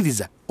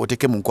wuliriza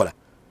oteke mu nkola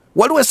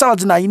waliwo essaawa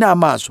zino ayina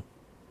amaaso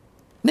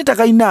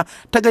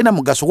tagaina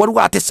mugaso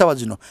waliwo ate essaawa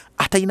zino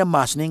atayina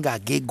maaso naye nga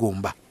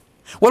ageegomba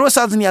waliwo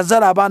essaawa zino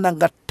yazaala abaana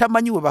nga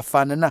tamanyi we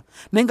bafaanana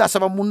naye nga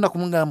asaba munnaku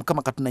nga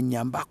mukama katonda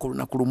nnyambaako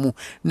olunaku lumu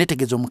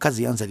netegeeza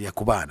omukazi yanzalira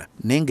ku baana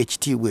naye nga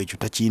ekitiibwa ekyo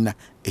takiina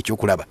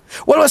ekyokulaba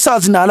waliwo essaawa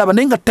zino alaba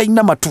naye nga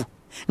talina matu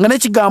nga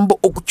n'ekigambo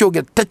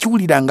okukyogera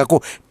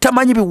takiwulirangako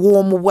tamanyi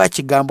biwoomu bwa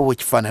kigambo bwe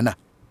kifaanana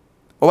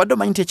obadde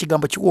omanyi nti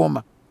ekigambo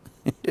kiwooma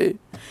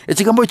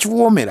ekigambo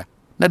kiwoomera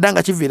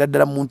naddanga kiviira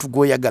ddala muntu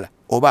gw'oyagala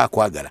oba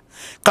akwagala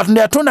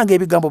katonda yatondanga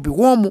ebigambo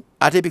biwoomu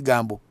ate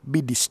ebigambo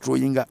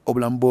bidestroyinga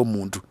obulamu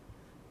bw'omuntu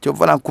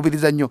kyova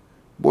nkubiriza nnyo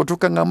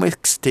bw'otuuka nga mu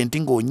extent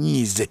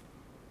ng'onyiize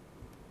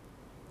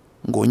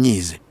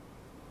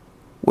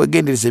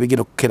wegendereza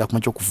ebigenda okukeera ku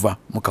makya okuva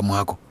mu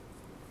kamwako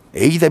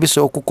eyita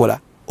bisobola okukola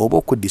oba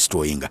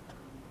okudestroyinga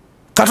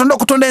katonda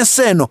okutonda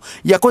ensi eno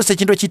yakozesa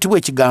ekintu ekiyitibwa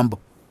ekigambo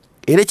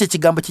era ekyo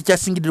ekigambo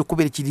kikyasingirira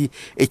okubeera kiri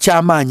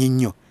eky'amaanyi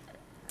nnyo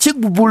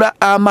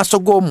kigubula amaaso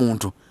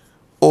g'omuntu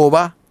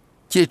oba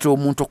kireetera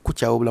omuntu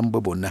okukukyawa obulamu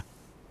bwe bwonna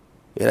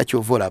era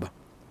kyova olaba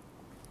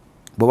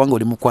bw'oba nga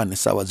oli mukwana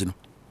essaawa zino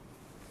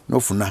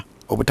n'ofuna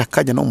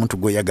obutakkaanya n'omuntu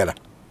gw'oyagala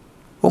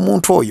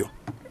omuntu oyo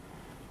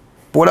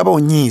bw'olaba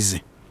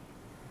onyiize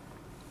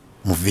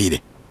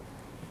muviire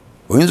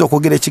oyinza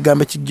okwogera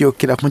ekigambo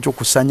ekijjokera ku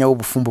ky'okusaanyawo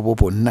obufumbo bwo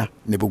bwonna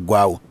ne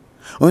buggwawo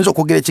oyinza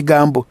okwogera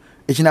ekigambo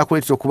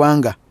ekinaakuleetera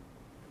okubanga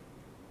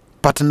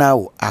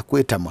patanaawo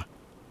akwetamwa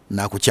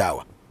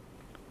n'akukyawa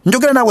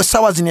njogera naawe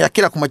essaawa zino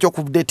yakira ku makya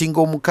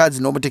okudatinga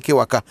omukazi n'omuteeka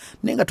ewaka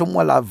naye nga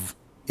tomuwa love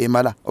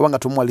emala oba nga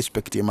tomuwa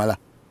respect emala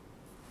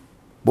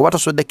bw'oba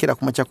tosobodde kkira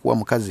ku makya kuwa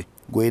mukazi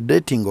gwe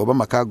dating oba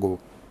makaago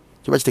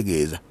kiba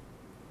kitegeeza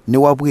ne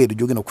wabweru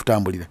gyogenda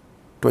okutambulira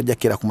tojja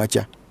kkira ku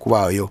makya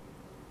kubaayo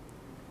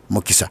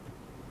mukisa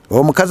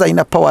omukazi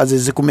alina powers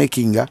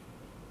ezikumakinga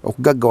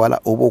okugaggawala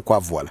oba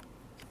okwavuwala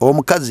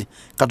omukazi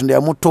katonda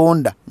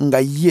yamutonda nga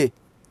ye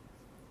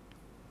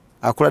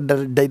akola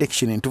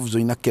direction entuufu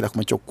zolina kkira ku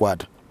makya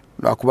okukwata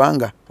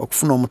lwakubanga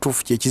okufuna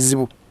omutuufu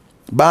kyekizibu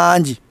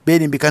bangi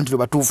beerimbika nti lwe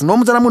batuufu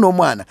n'omuzalamu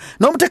n'omwana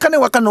n'omuteeka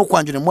newaka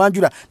n'okwanjula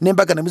nemwanjula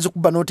n'embaga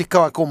nemizikuba n'oteeka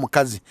waka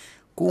omukazi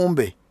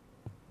kumbe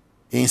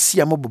ensi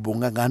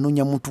yamubobonga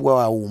ng'anoonya muntu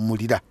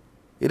wawuumulira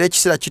era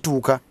ekiseera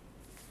kituuka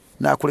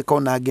n'akulekawo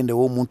n'agenda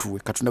ew'omuntu we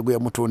katonda gwe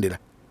yamutondera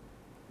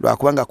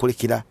lwakubanga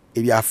akulekera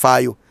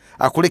ebyafaayo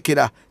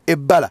akulekera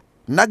ebbala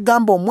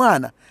nagamba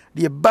omwana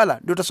lyebbala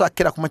lyotasobola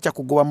kera kumakya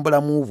kugoba mu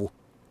bulamu bwo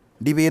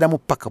libeera mu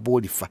paka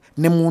bwolifa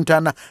ne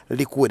muntana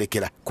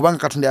likuwerekera kubanga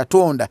Katonda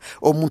yatonda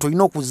omuntu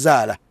olina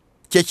okuzaala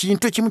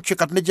kyekintu ekimu kye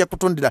Katonda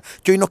kyakutondera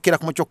kyolina okukera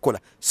kumakya okukola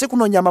si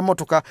kunoonya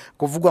amamotoka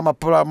kuvuga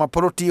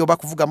amapoloti oba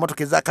kuvuga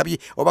motoka ezakabi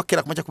oba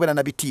kera kumakya kubeera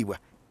na bitiibwa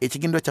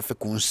ekigendero kyaffe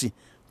ku nsi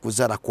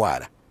kuzaala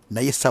kwala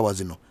naye essaawa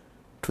zino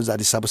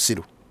tuzaalisa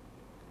busiru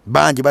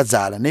bangi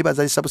bazaala naye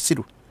bazaalisa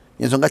busiru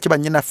ensonga ki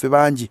bannyinaffe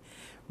bangi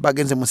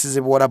bagenze mu nsi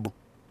z'Ebuwarabu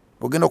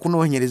ogenda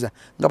okunoonyereza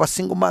nga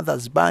basingle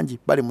mothers bangi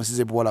bali mu nsi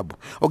z'Ebuwarabu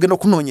ogenda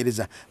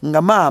okunoonyereza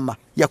nga maama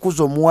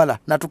yakuza omuwala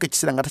n'atuuka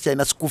ekiseera nga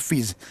takyalina school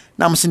fees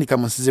n'amusindika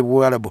mu nsi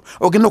z'Ebuwarabu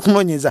ogenda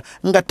okunoonyereza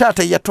nga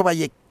taata yatoba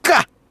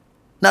yekka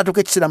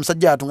n'atuuka ekiseera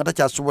musajja atu nga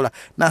takyasobola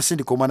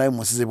n'asindika omwana we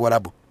mu nsi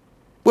z'Ebuwarabu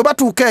bwe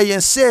batuuka eyo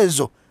ensi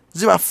ezo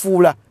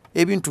zibafuula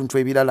ebintuntu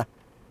ebirala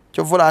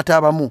kyovula ate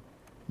abamu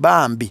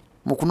bambi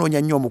mu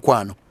kunoonya nnyo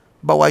omukwano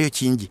bawaayo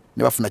kingi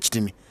ne bafuna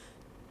kitini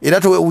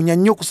era towewuunya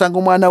nnyo okusanga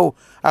omwana wo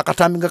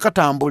akatambi nga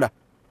katambula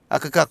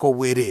akakaaka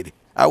obwereere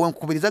awo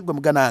nkukubiriza gwe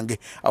muganange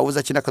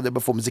awuza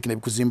kinakazebafo omuziki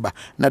nebikuzimba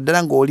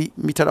naddala ng'oli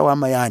mitala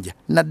w'amayanja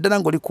naddala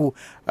ng'oli ku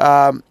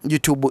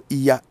YouTube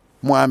ya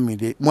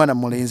mwana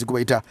mulenzi gwe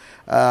bayita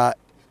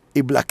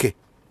IBRAH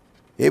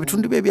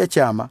ebitundu bye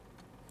ebyakyama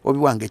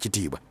obiwanga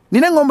ekitiibwa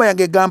nina engombo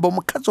yange egamba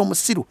omukazi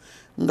omusiru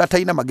nga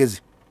talina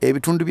magezi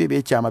ebitundu bye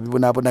ebyekyama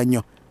bibonaabona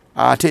nnyo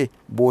ate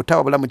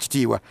bw'otaba bulamu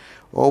kitiibwa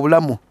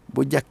obulamu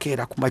bujja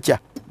keera ku makya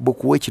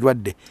bukuwa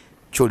ekirwadde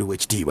kyoliwa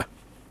ekitiibwa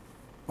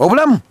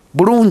obulamu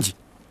bulungi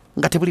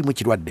nga tebulimu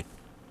ekirwadde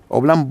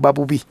obulamu buba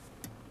bubi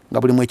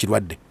nga bulimu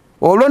ekirwadde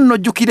olwo nno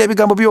ojjukira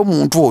ebigambo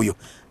by'omuntu oyo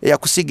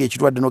eyakusiiga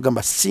ekirwadde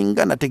n'ogamba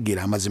singa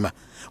nategeera amazima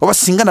oba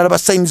singa nalaba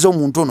sayini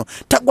z'omuntu ono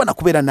tagwa na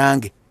kubeera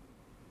nange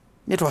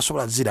naye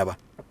tewasobola ziraba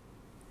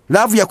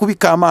laavu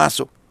yakubika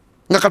amaaso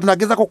nga Katonda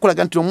agezako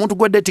okulaga nti omuntu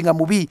gw'eddeeti nga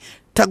mubi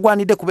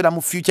tagwanidde kubeera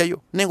mu future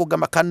yo naye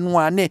ng'ogamba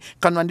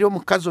kanwanire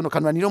omukazi ono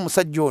kanwanire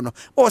omusajja ono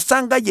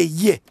osanga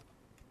yeye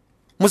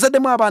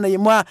muzaddemu abaana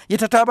ye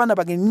tata abaana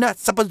bange nina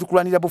supposed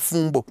kulwanira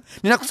bufumbo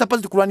nina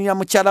supposed kulwanira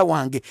mukyala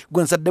wange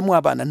gwe nzaddemu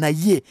abaana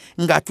naye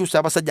ng'akyusa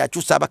abasajja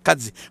akyusa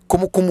abakazi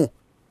kumukumu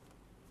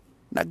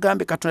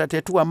nagambe Katonda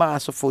tetuwa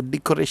maaso for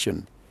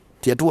decoration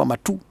tetuwa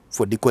matu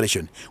for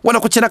decoration wana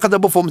kuchena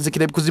kazabo for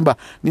muzikira bikuzimba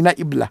nina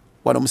IBRAH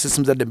wana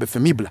musisi mzadde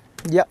FM IBRAH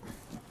yeah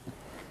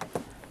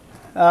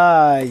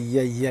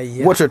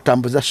yeah what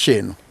tambuza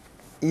sheno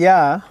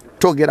yeah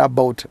talking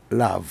about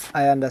love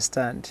I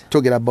understand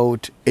talking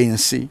about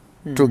NC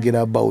talking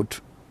about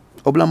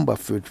obulamu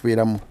bwaffe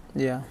tubeeramu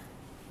yeah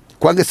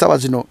kwange sawa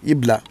zino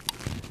IBRAH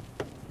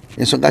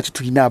ensonga ki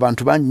tulina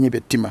abantu bangi nnyo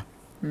bettima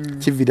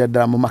kiviira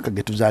ddala mu maka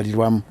ge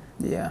tuzaalirwamu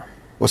yeah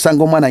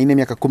osanga omwana alina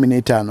emyaka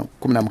 15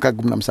 16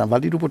 17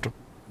 ali lubuto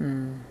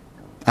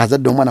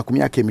azadde omwana ku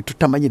myaka emitu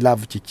tamanyi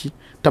love kiki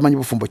tamanyi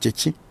bufumbo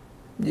kiki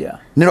yeah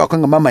nero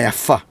akanga mama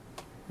yafa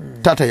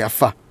tata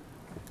yafa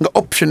nga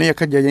option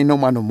yakajja yina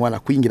omwana omuwala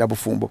kuyingira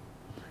bufumbo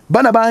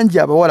bana bangi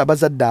abawala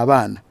bazadde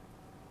abaana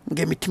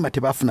ng'emitima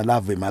tebafuna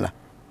love emala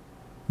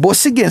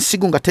bw'osiga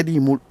ensigo nga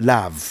teriimu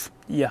love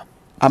yeah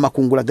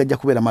amakungula gajja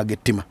kubeera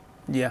magettima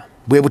yeah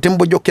bwe butemu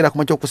bw'ojjokera ku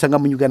makya okusanga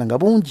mu Uganda nga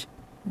bungi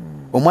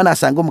omwana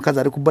asanga omukazi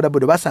ali ku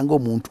bodaboda basanga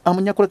omuntu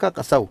amunya kuleka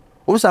akasawo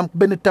olusa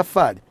mukube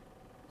n'ettaffaali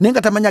naye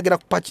nga tamanya agera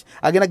ku paki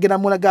agenda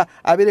mulaga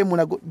abeere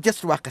mulago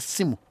just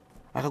lwakasimu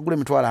akagula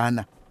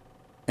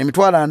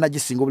emitwalo 4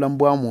 gisinga obulamu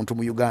bwa muntu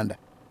mu Uganda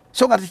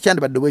so nga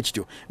tekyandibadde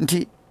bwekityo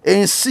nti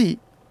ensi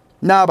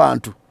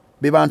n'abantu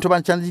be bantu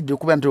bankyanidde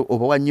okuba nti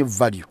obawa nnyo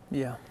value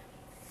yeah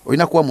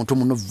olina kuwa muntu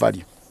muno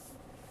value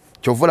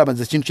kyova olaba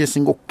nze ekintu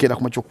kyesinga okukeera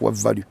ku makya okuwa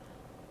value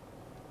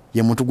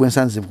ye muntu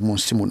gwensanze mu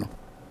nsi muno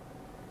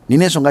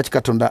nina ensonga ki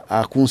Katonda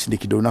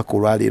akunsindikidde olunaku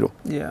olwaleero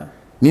yeah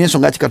nina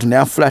ensonga ki Katonda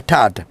yanfula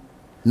taata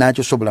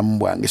n'akyosa obulamu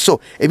bwange so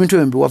ebintu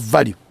ebyo mbiwa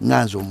value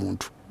nganze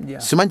omuntu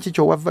yeah simanyi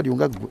kiki owa value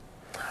nga gwe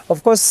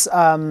of course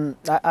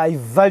I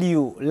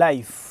value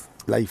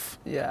life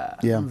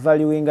yeah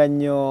valuing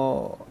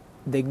nnyo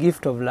the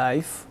gift of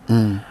life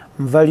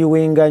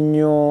valuing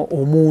nnyo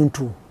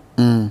omuntu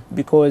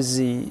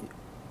because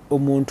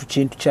omuntu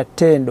kintu kya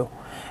ttendo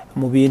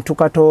mu bintu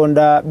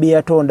Katonda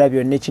byatonda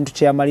byonna ekintu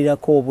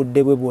kyamalirako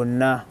obudde bwe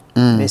bwonna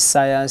ne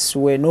science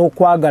we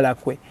n'okwagala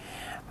kwe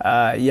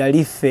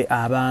yalife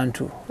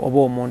abantu oba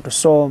omuntu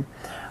so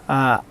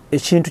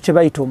ekintu kye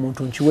bayita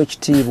omuntu nkiwa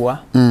ekitiibwa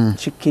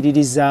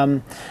kikkiririza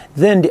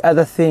then the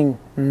other thing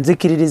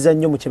nzikiririza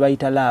nnyo mu kye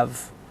bayita love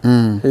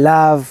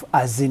love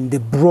as in the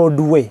broad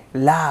way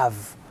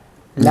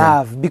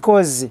love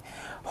because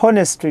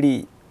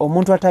honestly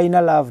omuntu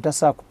atalina love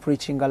tasobola ku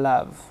preachinga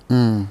love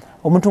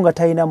omuntu nga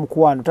talina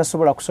mukwano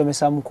tasobola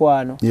kusomesa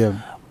mukwano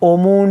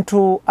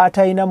omuntu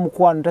atalina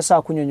mukwano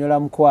tasobola kunnyonnyola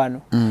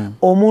mukwano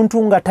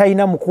omuntu nga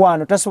talina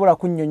mukwano tasobola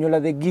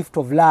kunnyonnyola the gift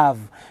of love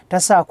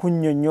tasobola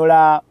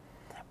kunnyonnyola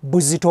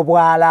buzito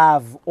bwa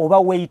love oba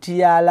weight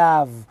ya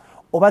love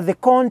oba the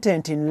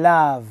content in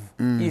love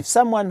if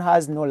someone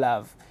has no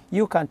love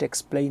you can't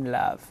explain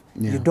love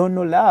you don't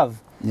know love.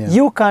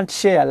 You can't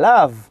share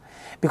love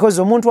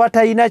because omuntu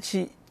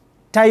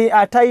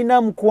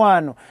ataina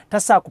mukwano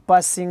tasa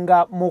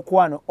kupasinga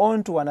mukwano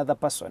on to another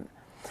person.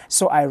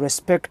 So I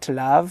respect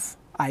love,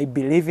 I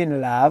believe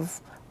in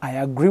love, I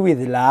agree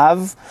with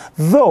love,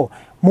 though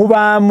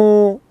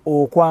mubamu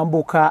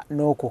okwambuka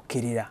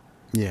n'okukkirira.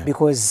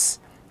 Because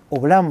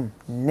obulamu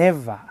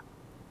never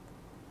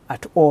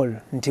at all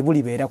nti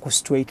bulibeera ku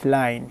straight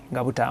line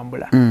nga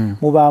butambula.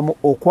 Mubamu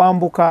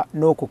okwambuka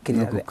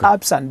n'okukkirira, the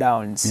ups and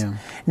downs.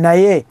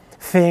 Naye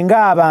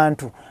fenga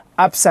abantu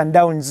ups and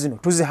downs zino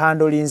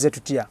tuzihandolinze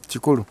tutya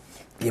kikulu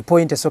ye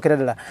point esokera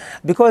ddala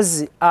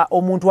because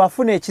omuntu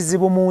afuna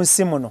ekizibu mu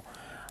nsi muno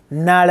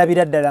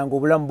n'alabira ddala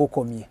ng'obulamu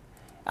bukomye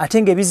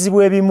ate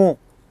ng'ebizibu ebimu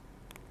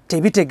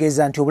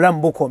tebitegeeza nti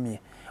obulamu bukomye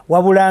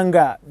wabula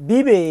nga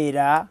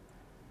bibeera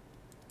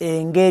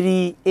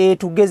engeri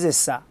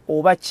etugezesa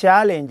oba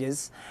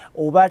challenges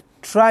oba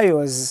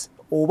trials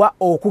oba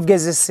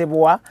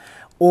okugezesebwa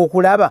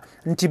okulaba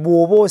nti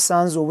bw'oba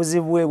osanze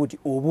obuzibu bwe buti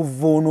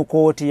obuvuunuka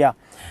otya.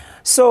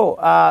 So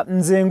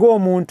nze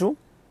ng'omuntu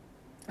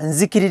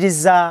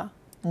nzikiririza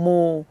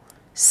mu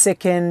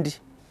second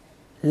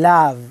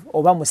love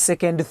oba mu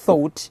second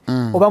thought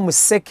oba mu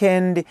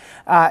second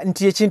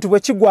nti ekintu bwe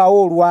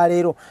kigwawo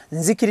olwaleero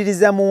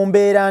nzikiririza mu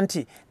mbeera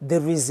nti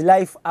there is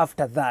life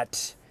after that,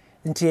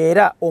 nti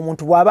era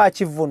omuntu bw'aba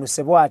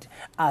akivvuunusebwa ati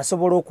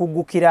asobola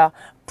okuggukira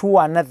to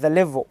another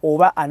level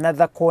oba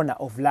another corner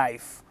of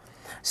life.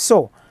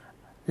 So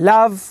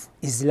love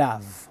is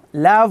love.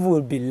 Love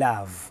will be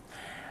love.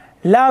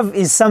 Love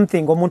is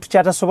something omuntu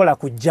kyatasobola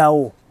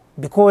kujjawo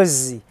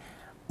because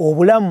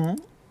obulamu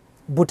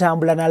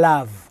butambula na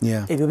love.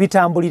 Ebyo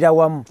bitambulira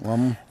wamu.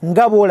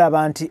 Nga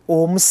bw'olaba nti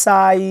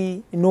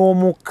omusaayi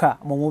n'omukka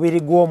mu mubiri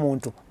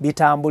gw'omuntu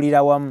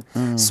bitambulira wamu.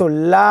 So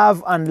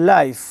love and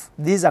life,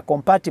 these are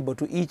compatible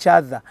to each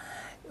other.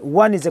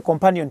 One is a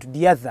companion to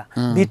the other.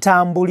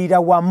 Bitambulira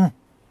wamu.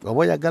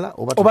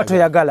 Oba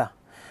toyagala.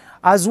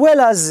 As well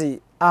as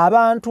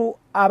abantu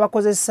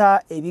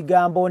abakozesa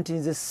ebigambo nti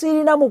nze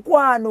sirina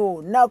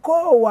mukwano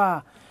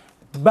nakoowa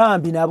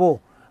bambi nabo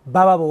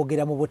baba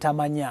boogera mu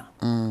butamanya.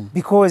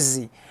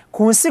 Because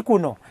ku nsi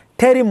kuno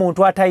teri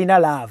muntu atalina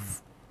love.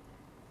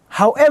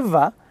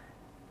 However,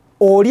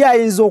 oli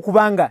ayinza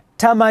okubanga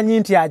tamanyi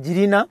nti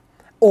agirina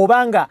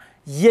obanga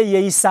ye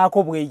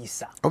yeeyisaako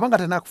bweyisa obanga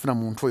tanakufuna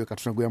muntu oyo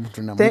Katonda gwe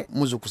yamutunda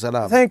muzukusa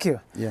love. Thank you.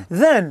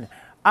 Then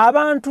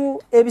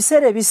abantu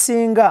ebiseera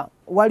ebisinga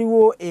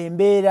waliwo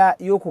embeera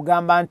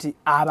y'okugamba nti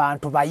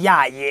abantu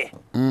bayaaye.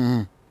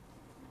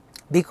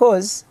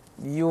 Because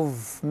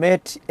you've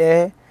met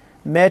A,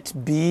 met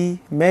B,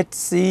 met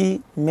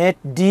C, met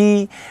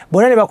D,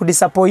 bonna ne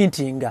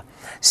bakudisappointinga.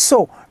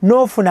 So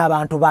n'ofuna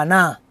abantu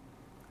bana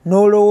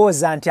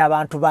n'olowooza nti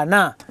abantu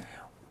bana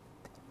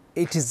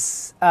it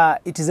is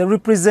a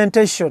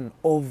representation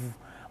of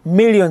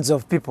millions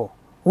of people,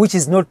 which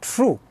is not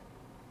true.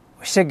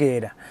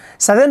 Oshegeera.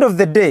 So at the end of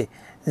the day,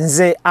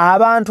 nze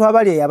abantu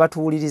abali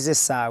abatuwuliriza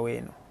essaawa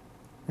eno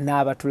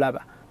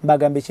n'abatulaba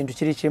mbagamba ekintu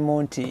kiri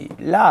kimu nti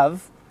love,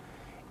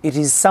 it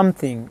is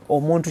something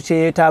omuntu kye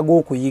yeetaaga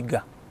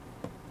okuyiga.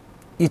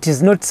 It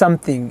is not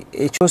something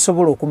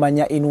ekyosobola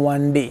okumanya in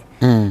one day.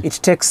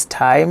 It takes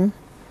time.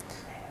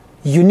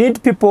 You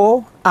need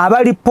people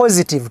abali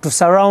positive to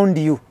surround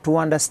you to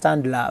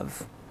understand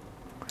love.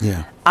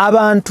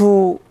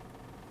 Abantu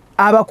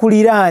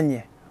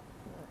abakuliraanye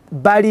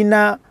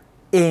balina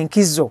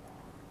enkizo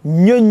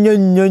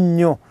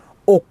nnyo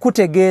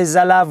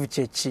okutegeeza love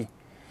kyeki.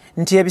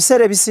 Nti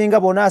ebiseera ebisinga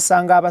bona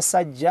asanga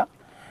abasajja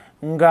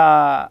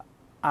nga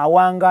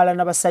awangaala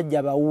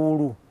n'abasajja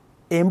bawuulu.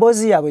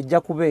 Emboozi yaabwe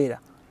ejja kubeera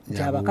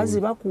nti abakazi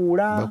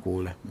bakuula.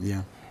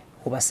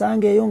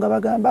 Obasanga eyo nga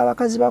bagamba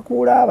abakazi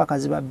bakuula,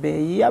 abakazi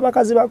babbeeyi,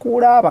 abakazi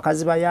bakuula,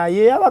 abakazi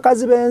bayaaye,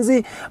 abakazi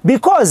benzi.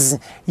 Because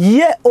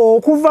ye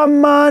okuva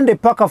Monday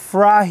paka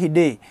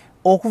Friday,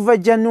 okuva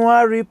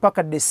January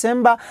paka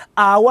December,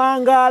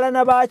 awangaala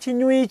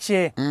n'abakinywi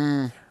kye.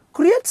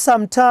 Create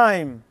some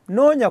time.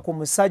 Noonya ku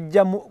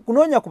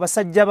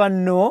basajja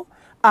banno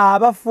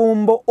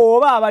abafumbo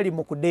oba abali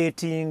mu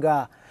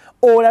kudeetinga.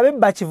 Olabe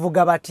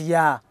bakivuga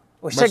batya.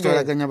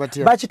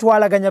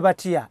 Bakitwalaganya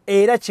batya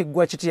era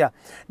kiggwa kitya.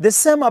 The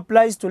same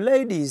applies to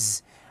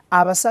ladies.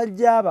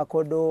 Abasajja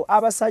abakodo,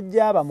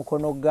 abasajja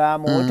abamukono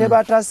gamu,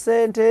 tebata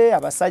ssente,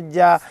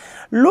 abasajja.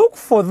 Look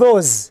for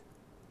those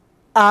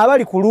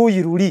abali ku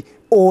luuyi luli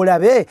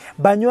olabe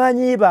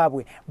banywanyi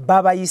baabwe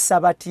babayisa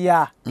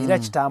batya era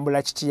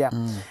kitambula kitya.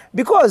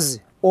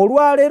 Because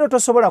olwaleero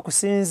tosobola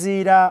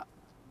kusinziira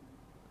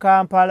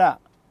Kampala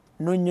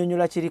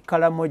n'onnyonnyola kiri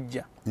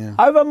Kalamojja.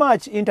 However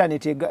much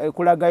internet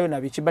ekulagayo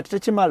na biki but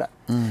tekimala.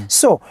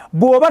 So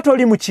bw'oba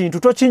toli mu kintu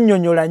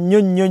tokinnyonnyola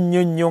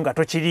nnyo nga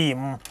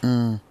tokiriimu.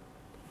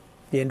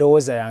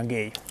 Yendowooza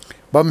yange eyo.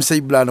 Bamusa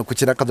IBRAH ku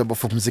kirakazo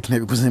bafu muziki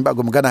n'ebiguzi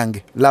mbago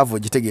muganange love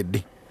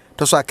ogitegedde.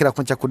 Tosakira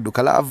kuncha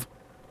kudduka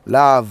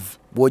love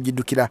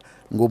bw'ogiddukira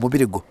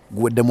ng'omubiri gwo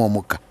guweddemu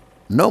omukka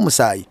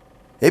n'omusaayi.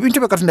 Ebintu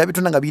bye Katonda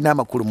yabitonda nga birina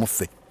amakulu mu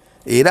ffe.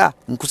 Era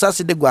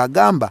nkusaasidde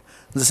gwagamba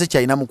nze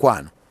sikyalina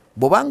mukwano.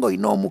 bw'obanga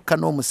olina omukka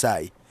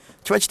n'omusaayi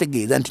kiba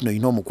kitegeeza nti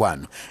olina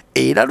omukwano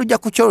era lujja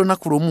kukyala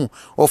olunaku lumu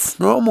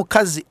ofunire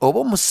omukazi oba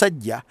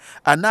omusajja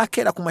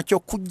anaakeera ku makya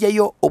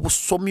okuggyayo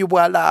obusomi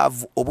bwa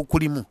laavu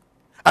obukulimu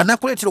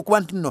anakuleetera okuba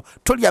nti nno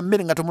tolya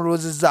mmere nga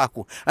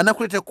tomulowoozezaako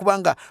anakuleetera okuba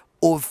nga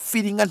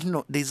ofiiringa nti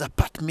nno there is a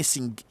part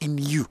missing in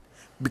you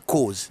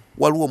because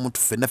waliwo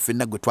omuntu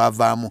ffenna gwe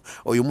twavaamu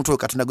oyo omuntu oyo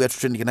Katonda gwe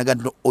yatutendeka naga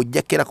nti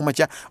ojja keera ku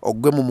makya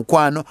ogwe mu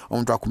mukwano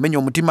omuntu akumenya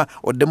omutima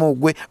oddemu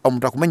ogwe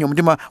omuntu akumenya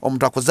omutima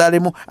omuntu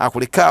akuzaalemu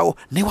akulekaawo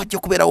naye wajja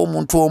kubeerawo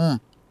omuntu omu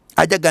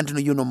ajaga nti no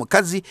yuno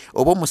omukazi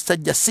oba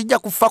omusajja sijja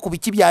kufa ku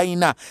biki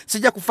by'alina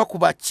sijja kufa ku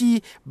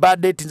baki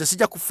badeetinze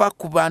sijja kufa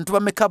ku bantu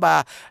bameka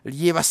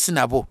balyebasi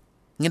nabo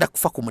ngenda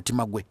kufa ku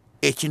mutima gwe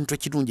ekintu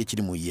ekirungi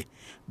ekiri mu ye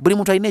buli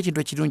muntu alina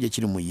ekintu ekirungi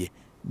ekiri mu ye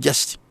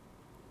just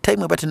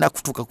time eba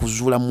tenakutuuka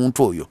kuzuula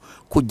muntu oyo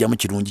kujjamu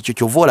kirungi kyo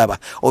kyova olaba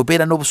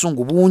obeera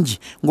n'obusungu bungi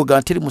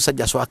ng'ogamba teri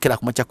musajja aswakira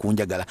ku makya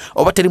kunjagala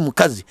oba teri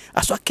mukazi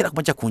aswakira ku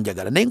makya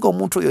kunjagala naye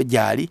ng'omuntu oyo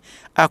gy'ali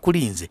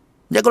akulinze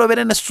njagala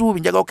obeere n'essuubi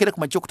njagala okere ku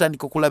makya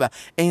okutandika okulaba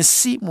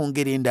ensi mu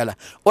ngeri endala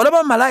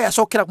olaba malaaya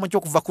asookera ku makya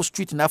okuva ku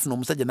street n'afuna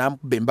omusajja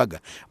n'amukuba embaga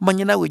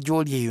manye nawe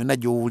gy'oli eyo yonna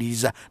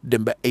gy'owuliriza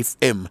Demba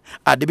FM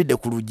adibidde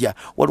ku lujja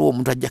waliwo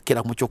omuntu ajja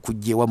kukera ku makya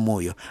okujja ewa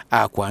mwoyo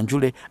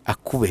akwanjule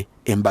akube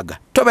embaga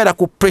tobeera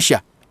ku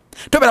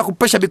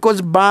pressure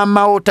because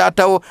bamawo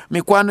taatawo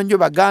mikwano njo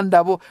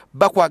baganda bo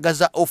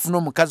bakwagaza ofuna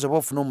omukazi oba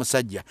ofuna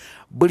omusajja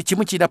buli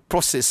kimu kirina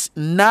process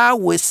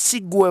naawe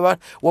sigwe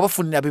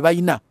wabafunira bye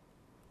balina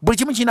buli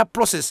kimu kirina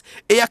process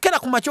eyakera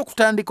ku makya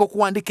okutandika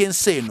okuwandika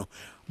ensi eno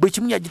buli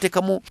kimu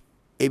yagiteekamu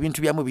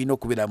ebintu byamu birina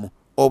okubeeramu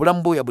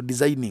obulamu bwe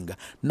yabudesigninga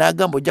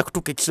n'agamba ojja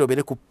kutuuka ekiseera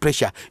obeere ku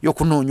pressure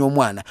y'okunoonya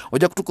omwana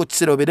ojja kutuuka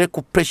ekiseera obeere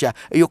ku pressure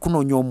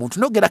ey'okunoonya omuntu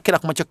nogera kera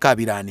ku makya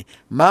kabiraani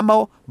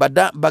maamawo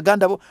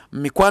baganda bo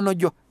mikwano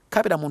gyo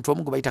kabira muntu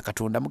omu gwe bayita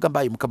Katonda mugamba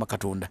ayi Mukama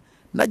Katonda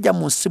najja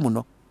mu nsi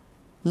muno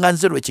nga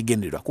nze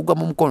lw'ekigendererwa kugwa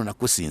mu mukono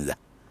nakusinza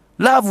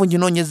laavu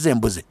nginoonyeza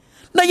embuze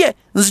naye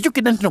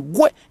nzijukidde nti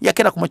gwe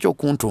yakera ku makya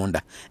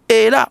okuntonda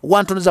era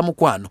wantoneza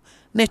mukwano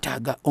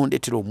neetaaga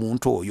ondeetera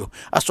omuntu oyo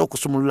asooka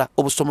okusumulula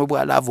obusomi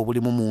bwa laavu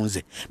obulimu mu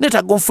nze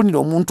neetaaga onfunira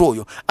omuntu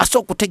oyo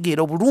asooka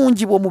okutegeera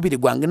obulungi bw'omubiri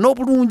gwange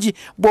n'obulungi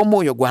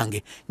bw'omwoyo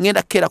gwange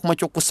ngenda keera ku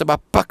makya okusaba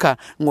paka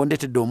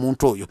ng'ondeetedde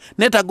omuntu oyo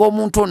neetaaga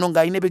omuntu ono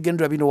ng'alina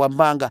ebigendererwa bino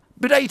wammanga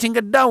writing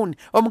it down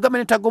omugambe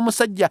neetaaga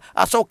omusajja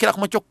asooka okukera ku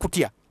makya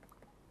okukutya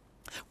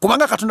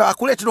kubanga Katonda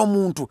akuleetera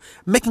omuntu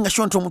making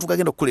sure nti omuntu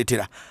gagenda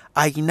okukuleetera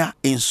ayina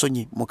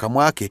ensonyi mu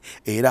kamwa ke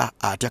era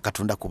atya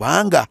Katonda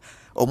kubanga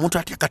omuntu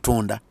atya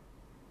Katonda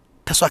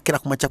taswakira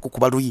ku makya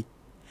kukuba luyi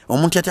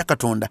omuntu atya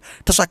Katonda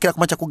taswakira ku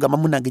makya kugamba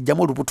munange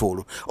jjamu olubuto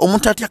olwo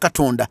omuntu atya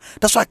Katonda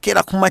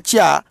taswakira ku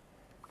makya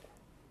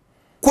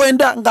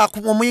kwenda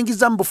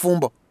ng'omuyingiza mu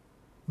bufumbo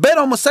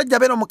beera omusajja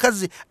beera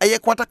omukazi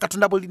eyeekwata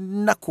Katonda buli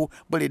nnaku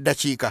buli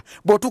ddakiika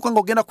bw'otuuka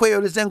ng'ogenda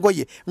kweyoleza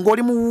engoye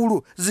ng'oli mu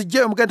wuulu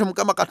zijjeyo mugende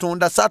Mukama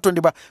Katonda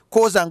saatondebwa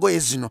kwoza ngoye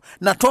zino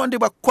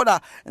natondebwa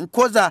kukola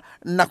nkoza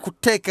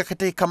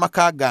nakuteekateeka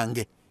maka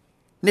gange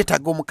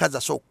neetaaga omukazi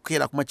asooka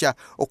okukeera ku makya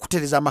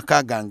okutereza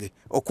amaka gange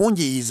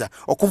okunjiyiza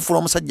okunfula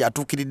omusajja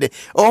atuukiridde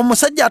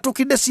omusajja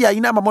atuukiridde si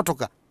yalina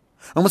amamotoka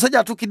omusajja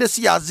atuukiridde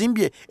si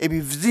yazimbye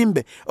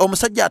ebizimbe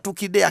omusajja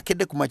atuukiridde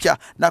yakedde ku makya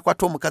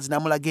n'akwata omukazi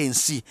n'amulaga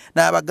ensi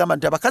n'abagamba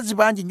nti abakazi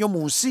bangi nnyo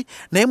mu nsi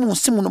naye mu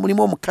nsi muno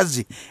mulimu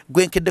omukazi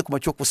gwenkedde ku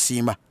makya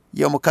okusiima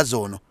ye omukazi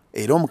ono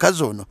era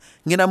omukazi ono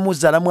ngenda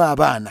muzaalamu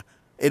abaana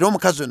era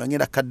omukazi ono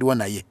ngenda kaddiwa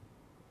naye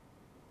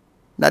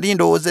nali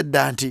ndowooza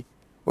edda nti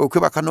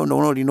okwebaka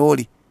noono olina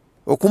oli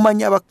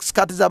okumanya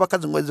abasikaati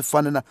z'abakazi ngo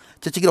ezifaanana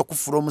kyekigira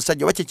okufula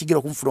omusajja oba kyekigira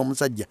okumufula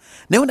omusajja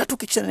naye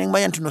natuuka ekiseera ne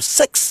mmanya nti no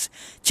sex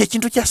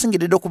kyekintu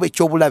kyasingiridde okuba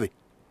ekyobulabe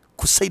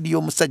ku sayidi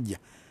y'omusajja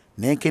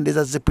naye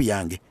nkendeza zipu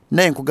yange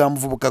naye nkugamba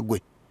muvubuka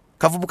gwe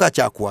kavubuka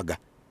kyakuwaga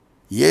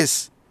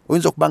yes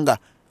oyinza okuba nga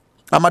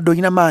amadde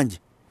olina mangi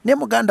naye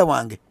muganda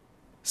wange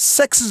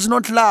sex is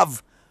not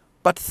love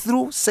but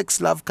through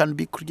sex love can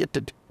be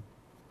created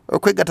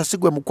okwegatta si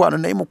gwe mukwano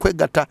naye mu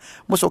kwegatta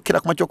musookera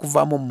ku makya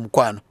okuvaamu mu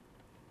mukwano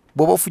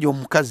bw'oba ofunye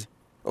omukazi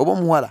oba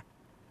omuwala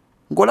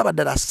ng'olaba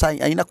ddala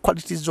alina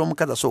qualities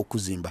z'omukazi asooka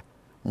okuzimba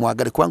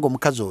mwagale kubanga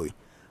omukazi oyo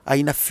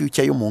alina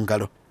future yo mu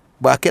ngalo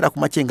bw'akeera ku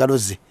makya engalo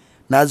ze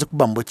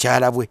n'azikuba mu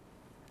bukyala bwe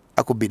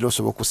akubbirira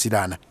osobola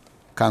okusiraana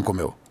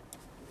kankomewo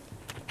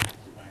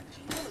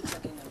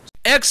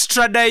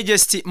Extra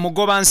Digest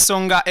mugoba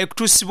nsonga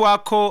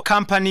ekutusibwako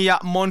kampani ya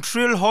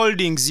Montreal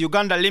Holdings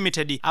Uganda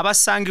Limited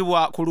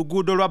abasangibwa ku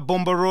luguudo lwa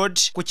Bombo Road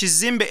ku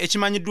kizimbe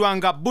ekimanyiddwa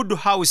nga Budu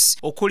House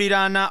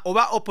okuliraana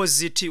oba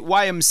opposite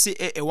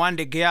YMCA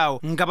ewandegeawo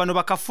nga bano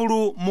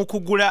bakafulu mu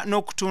kugula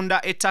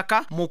n'okutunda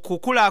ettaka mu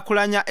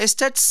kukulaakulanya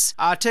estates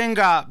ate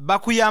nga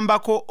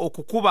bakuyambako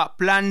okukuba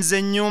plans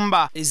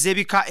ennyumba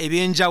ez'ebika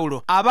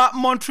ebyenjawulo aba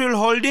Montreal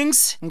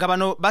Holdings nga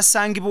bano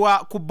basangibwa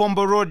ku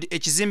Bombo Road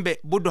ekizimbe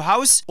Budu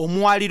House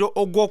omwaliro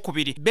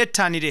ogwokubiri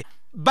bettanire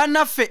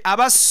Banaffe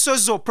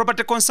abasozo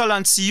Property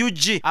Consultants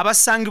UG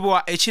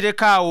abasangibwa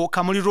ekirekaawo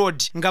Kamuli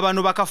Road nga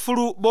bano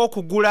bakafulu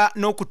b'okugula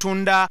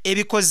n'okutunda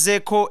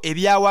ebikozeeko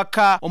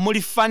ebyawaka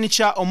omuli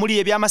furniture omuli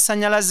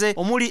ebyamasanyalaze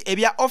omuli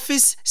ebya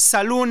office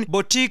saloon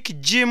boutique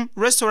gym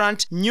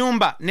restaurant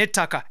nyumba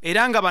n'ettaka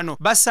era nga bano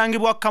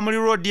basangibwa Kamuli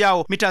Road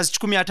yawo meters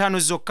 15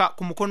 zokka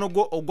ku mukono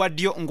gwo ogwa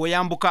ddyo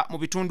ng'oyambuka mu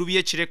bitundu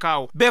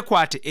by'ekirekaawo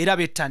bekwate era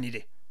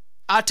bettanire.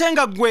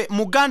 Atenga gwe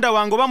muganda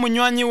wange oba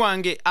munywanyi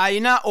wange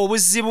ayina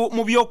obuzibu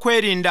mu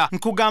byokwerinda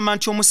nkugamba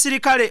nti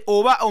omusirikale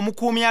oba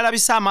omukuumi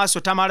alabisa amaaso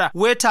tamala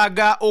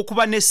weetaaga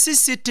okuba ne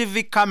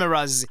CCTV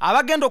cameras.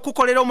 Abagenda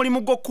okukolera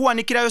omulimu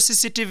gw'okuwanikirayo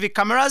CCTV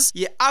cameras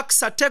ye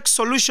AXA Tech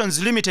Solutions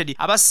Limited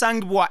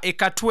abasangibwa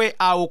ekatwe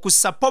awo ku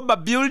Sapoba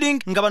Building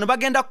nga bano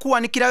bagenda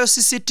kuwanikirayo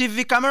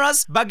CCTV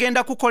cameras,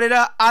 bagenda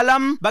kukolera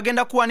alarm,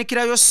 bagenda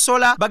kuwanikirayo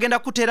solar, bagenda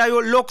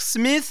kuterayo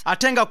locksmith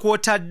atenga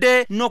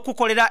kwotadde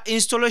n'okukolera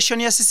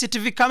installation ya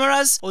CCTV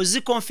cameras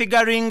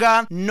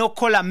ozikonfiguringa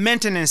nokola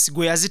maintenance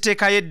gwe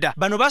yaziteeka yedda.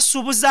 Bano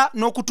basuubuza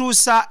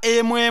n'okutuusa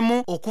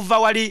emwemu okuva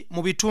wali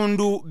mu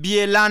bitundu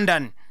by'e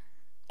London.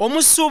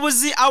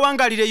 Omusuubuzi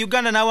awangalire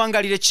Uganda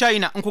n'awangalire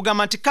China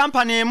nkugamba nti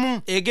kampani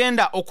emu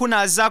egenda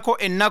okunaazaako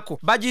ennaku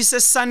bagiyise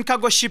Sun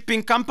Cargo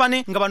Shipping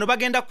Company nga bano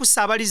bagenda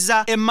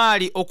kusaabaliza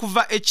emaali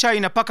okuva e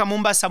China paka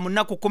Mombasa mu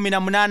nnaku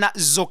 18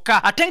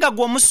 zokka. Ate nga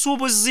gwe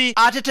omusuubuzi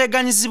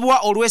ateteganyizibwa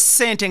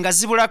olw'essente nga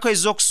zibulako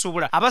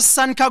ez'okusuubula aba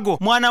Sun Cargo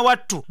mwana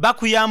wattu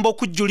bakuyamba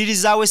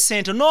okujjulirizaawo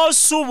essente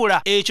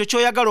n'osuubula ekyo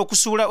ky'oyagala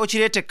okusuubula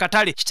okireete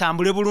katale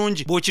kitambule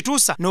bulungi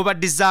bw'okituusa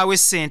n'obaddizaawo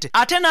essente.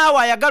 Ate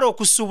naawe ayagala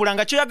okusuubula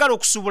nga ky'oyagala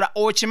okusuubula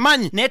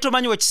okimanyi naye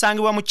tomanyi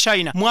wekisangibwa mu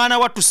China mwana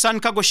wattu Sun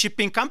Cargo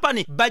Shipping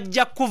Company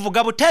bajja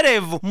kuvuga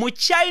butereevu mu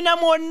China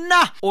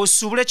mwonna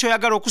osuubule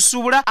ky'oyagala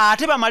okusuubula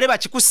ate bamale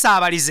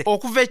bakikusaabalize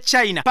okuva e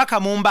China paka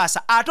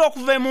Mombasa ate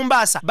okuva e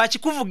Mombasa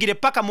bakikuvugire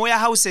paka mu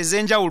warehouse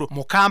ez'enjawulo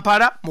mu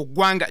Kampala mu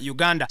ggwanga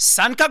Uganda.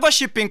 Sun Cargo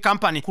Shipping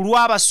Company ku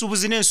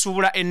lw'abasuubuzi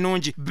n'ensuubula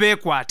ennungi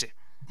beekwate.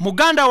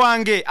 Muganda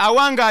wange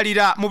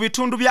awangalira mu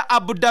bitundu bya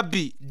Abu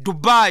Dhabi,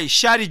 Dubai,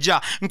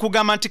 Sharjah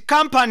nkugamba nti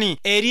company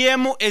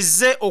eriemu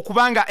ezze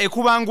okubanga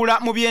ekubangula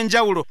mu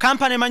byenjawulo.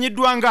 Company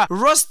manyiddwa nga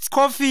Roast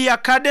Coffee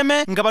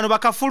Academy nga bano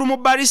bakafulu mu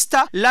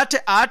barista,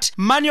 latte art,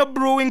 manual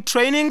brewing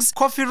trainings,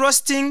 coffee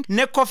roasting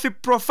ne coffee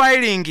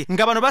profiling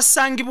nga bano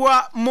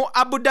basangibwa mu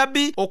Abu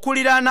Dhabi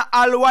okuliraana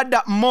Al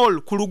Wada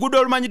Mall ku luguudo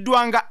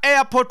olumanyiddwa nga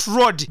Airport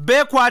Road.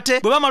 Beekwate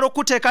bwe bamala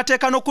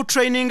okuteekateeka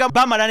n'okutraininga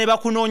bamala ne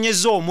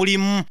bakunoonyeza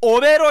omulimu.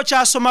 Obeera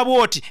okyasoma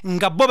bwoti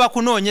nga bo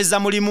bakunoonyeza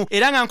mulimu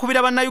era nga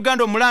nkubira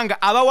bannayuganda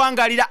omulanga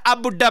abawangalira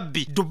Abu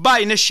Dhabi,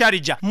 Dubai ne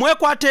Sharjah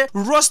mwekwate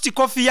Roast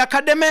Coffee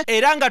Academy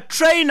era nga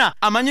trainer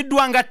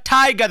amanyiddwa nga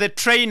Tiger the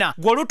Trainer.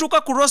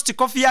 Gw'olutuuka ku Roast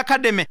Coffee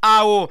Academy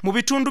awo mu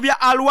bitundu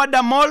bya Al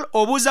Wada Mall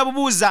obuuza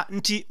bubuuza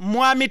nti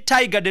mwami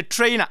Tiger the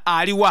Trainer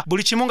aliwa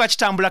buli kimu nga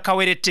kitambula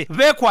kawerete.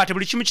 Beekwate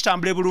buli kimu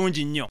kitambule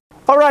bulungi nnyo.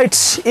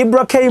 Alright,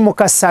 IBRAH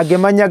Mukasa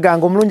gemanya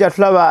gango mulungi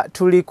atulaba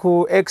tuli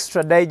ku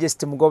Extra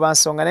Digest mugoba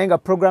nsonga naye nga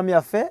program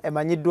yaffe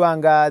emanyiddwa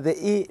nga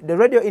the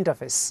radio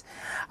interface.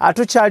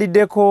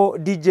 Atukyaliddeko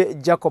DJ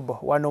Jacob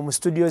wano mu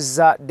studios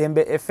za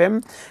Dembe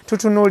FM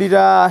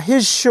tutunuulira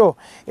his show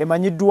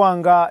emanyiddwa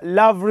nga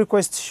Love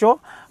Request Show.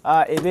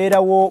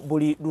 Ebeerawo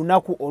buli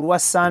lunaku olwa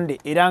Sunday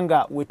era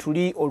nga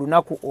wetuli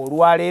olunaku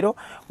olwaleero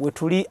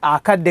wetuli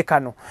akadde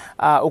kano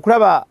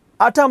okulaba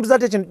atambuza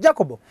ate kintu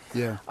Jacob.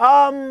 Yeah.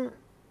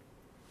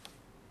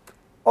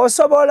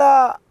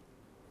 Osobola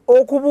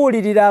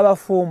okubuulirira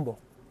abafumbo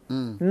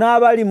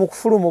n'abali mu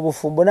kufuluma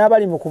obufumbo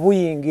n'abali mu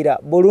kubuyingira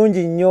bulungi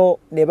nnyo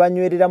ne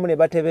banywereramu ne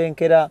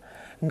batebenkera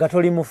nga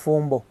toli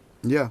mufumbo.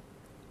 Yeah.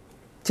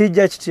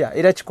 Kijja kitya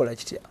era kikola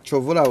kitya?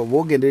 Kyovula abo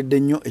boogenderedde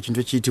nnyo ekintu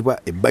ekiyitibwa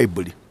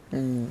ebayibuli.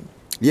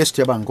 Yesu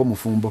tyabanga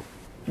omufumbo.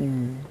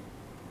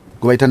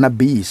 Gwe bayita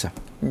Nabbi Isa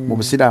mu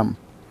Busiraamu.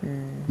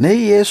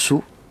 Naye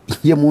Yesu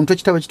ye muntu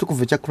ekitabo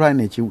ekitukuvu ekya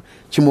Qur'an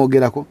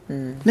kimwogerako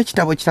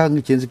n'ekitabo ekiranga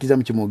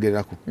ekyenzikizamu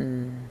kimwogerako.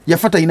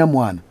 Yafa talina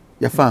mwana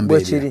yafa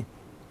mbeerera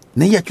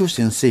naye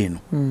yakyusa ensi eno.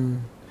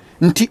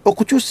 Nti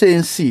okukyusa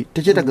ensi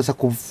tekyetagasa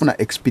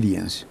kufuna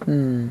experience.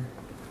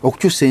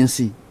 Okukyusa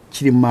ensi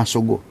kiri mu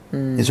maaso go.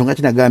 Ensonga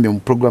kinagambye mu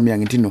program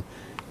yange ntino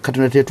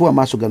Katonda tetuwa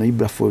amaaso gano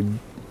IBRAH for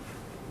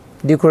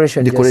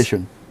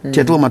decoration.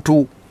 Tetuwa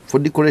matu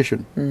for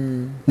decoration.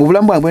 Mu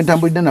bulamu bwange bwe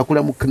ntambulidde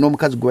nakula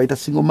n'omukazi gwe bayita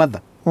single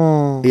mother.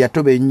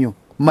 Eyatoba ennyo.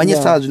 Manye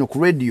saa zino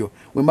ku radio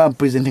we mba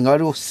presenting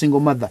waliwo single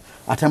mother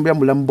atambulira mu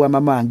bulamu bwa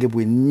mama wange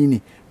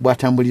bwennyini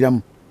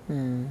bw'atambuliramu.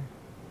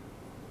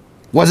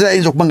 Wazira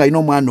ayinza okuba nga alina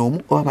omwana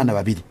omu oba abaana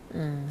babiri.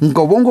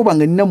 Nga obwongo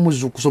bwange nina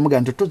muzuukusa omuga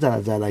nti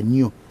tozaalazaala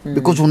nnyo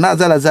because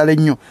onaazaalazaala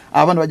ennyo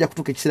abaana bajja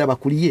kutuuka ekiseera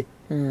bakuliye.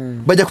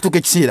 Bajja kutuuka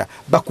ekiseera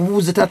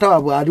bakubuuze taata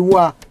waabwe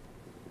aliwa.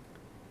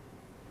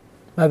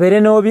 Babeere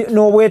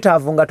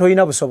n'obwetaavu nga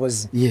tolina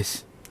busobozi.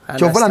 Yes.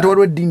 Kyovala nti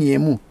waliwo eddiini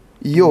emu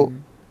yo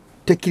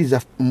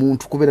tekkiriza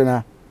muntu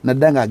kubeera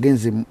naddanga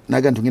agenze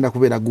naga nti ngenda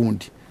kubeera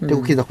gundi.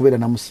 Tekukkiriza kubeera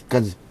na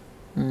musikazi.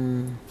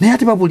 Naye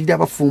ate babuulira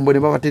abafumbo ne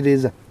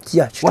babatereeza.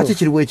 Waki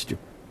kiriwo ekityo?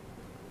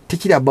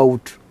 Tekiri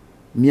about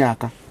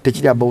myaka,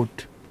 tekiri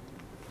about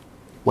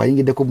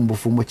wayingiddeko mu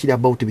bufumbo kiri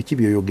about biki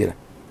byoyogera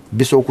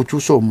biso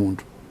okukyusa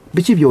omuntu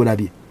biki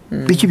byolabye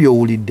biki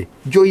byowulidde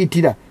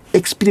gyoyitira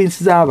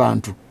experience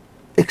z'abantu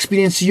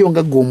experience yo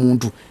nga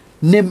g'omuntu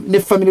ne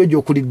family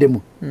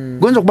gyokuliddemu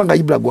gonza kubanga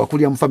IBRAH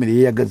gwakulira mu family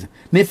yeyagaza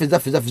nefe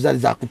zaffe zali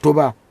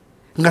zakutoba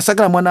nga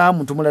sagala mwana wa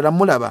muntu mulala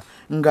mulaba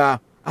nga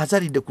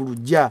azalidde ku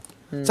lujja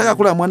sagala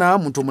kula mwana wa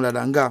muntu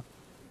mulala nga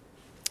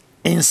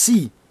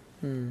ensi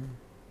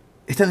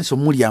etaniso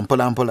muli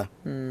ampola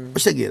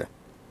oshegera.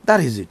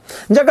 That is it.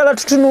 Njagala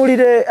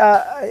tutunulire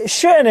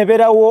shene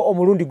berawo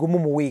omulundi gumu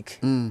mu week.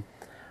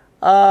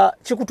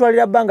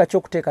 Chikutwalira banga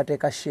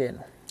chokuteekateeka sheno.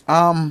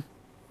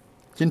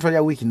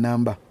 Chintwalira week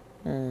number.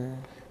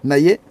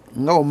 Naye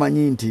nga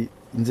omanyi nti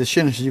nze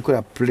sheno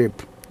chikola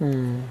prep.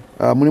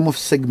 Mulimu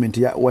segment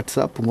ya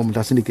WhatsApp ngo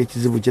mutasindika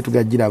ekizibu kyetu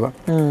gajiraba.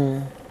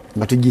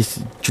 Nga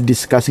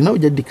tudiscussing na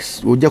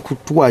ojja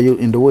kutwayo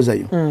endowooza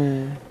yo.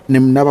 Ne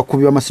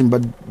n'abakubi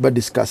b'amasimu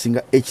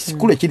badiscussinga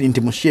ekikulu ekiri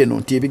nti mu sheno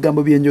nti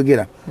ebigambo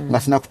byenjogera nga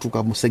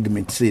sinakutuuka mu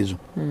segment seezo.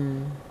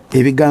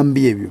 Ebigambo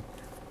ebyo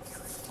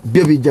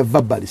byo bijja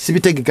verbally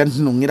sibitegeka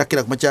nti no ngira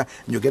kumacha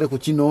njogere ku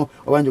kino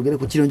oba njogere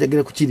ku kino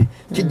njagere ku kiri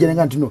kijjene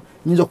nga nti no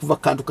nyinza kuva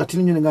kantu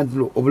katini nyone nga nti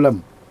no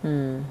obulamu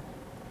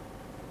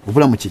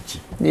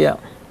kiki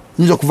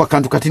nyinza kuva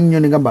kantu katini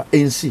nyone ngamba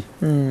NC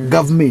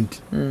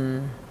government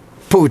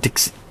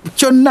politics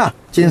kyonna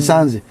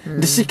kyensanze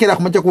ndisikira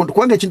kumacha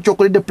kubanga ekintu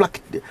kyokoledde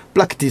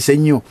practice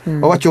ennyo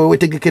oba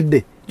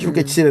kyowetegekedde kiruka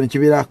ekiseera ne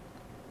kibeera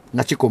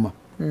nga kikoma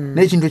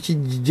naye ekintu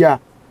ekijja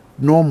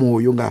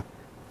n'omwoyo nga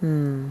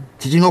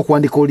kijinga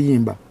okuwandika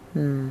oluyimba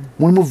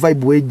mulimu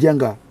vibe wejja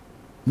nga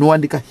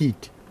nowandika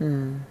hit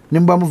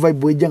nembamu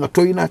vibe wejja nga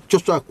toyina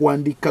kyosobola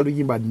kuwandika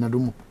luyimba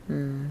adinalumu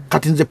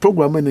kati nze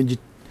programu eno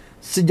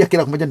sijja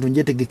kera kumacha nti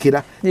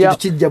njetegekera kintu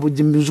kijja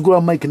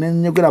buzigula mike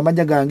nenyogera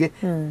amanya gange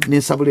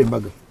nensabula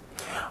embaga.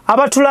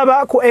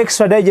 Abatulaba ku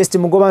Extra Digest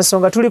mugoba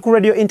nsonga tuli ku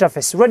radio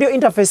interface. Radio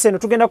interface eno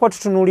tugenda kwa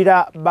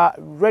tutunulira ba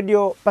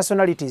radio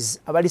personalities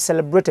abali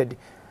celebrated.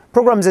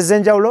 Programs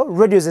ezenjawulo,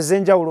 radios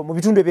ezenjawulo mu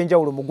bitundu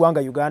ebyenjawulo mu ggwanga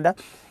Uganda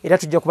era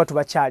tujja kuba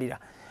tubakyalira.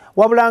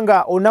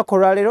 Wabulanga olunaku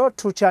olwaleero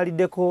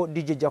tukyaliddeko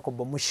DJ Jacob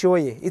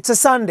Mushoye. It's a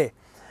Sunday.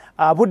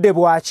 Budde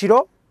bwa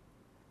kiro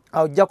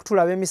ojja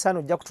kutulaba emisano,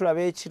 ojja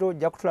kutulaba ekiro,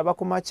 ojja kutulaba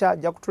ku makya,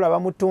 ojja kutulaba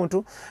mu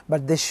ttuntu,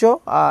 but the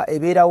show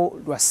ebeerawo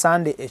lwa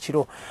Sunday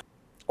ekiro.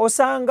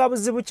 Osanga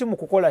buzibu ki mu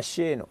kukola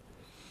sheno?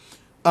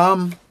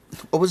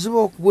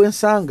 Obuzibu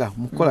bwensanga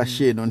mu kukola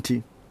sheno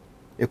nti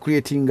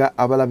ecreatinga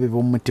abalabe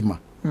b'omutima.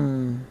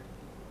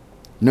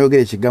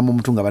 Noyogera ekigambo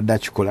omuntu nga badde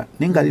akikola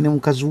naye nga ali ne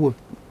mukazi we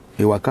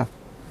ewaka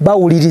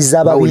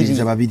bawuliriza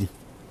babiri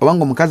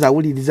obanga omukazi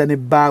awuliriza ne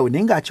bbaawe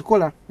naye nga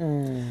akikola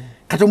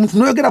kati omuntu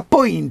noyogera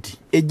point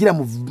ejjira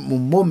mu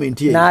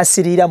moment ye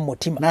n'asirira mu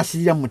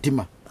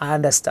mutima. I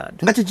understand.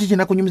 Nga kiki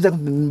kinakunyumiza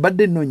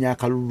mbadde nnoonya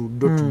akalulu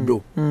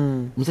ddo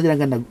musajja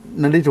nga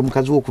naleeta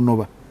omukazi we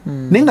okunoba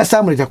naye nga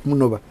saamuleeta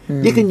kumunoba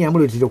ye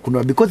kenyamuleetera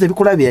okunoba because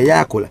ebikola bye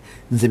yakola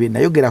nze bye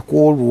nayogera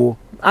ku olwo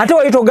ate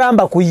wali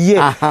togamba ku ye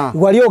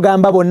wali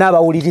ogamba bonna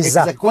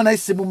abawuliriza kuba naye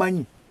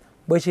simumanyi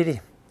bwe kiri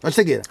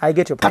okitegeera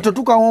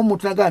katotukawo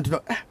omuntu nagaa nti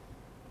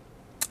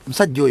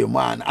musajja oyo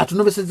mwana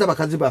atunobesezza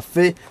bakazi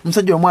baffe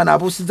musajja oyo mwana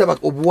abuusizza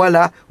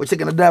obuwala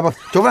okitegeera ddala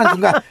kyobala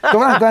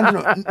nti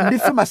ndi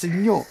famasi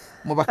nnyo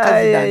mu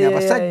bakazi nange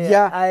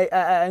abasajja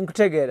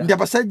nti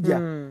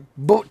abasajja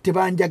bo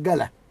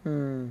tebanjagala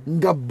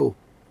nga bo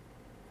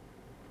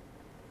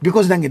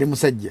because nange ndi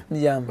musajja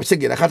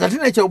okitegeera kati ate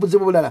nekyo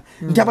obuzibu bulala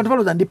nti abantu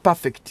balooza ndi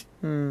perfect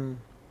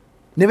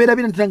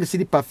nebeerabira nti nange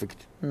siri perfect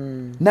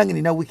nange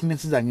nina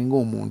weakness zange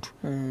ng'omuntu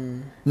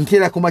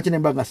nkeera kumakya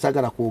nemba nga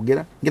saagala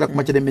kwogera ngera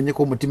kumakya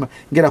nemenyeko omutima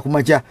ngera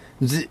kumakya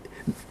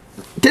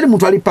teri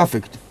muntu ali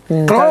perfect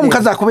kala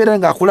omukazi akubeera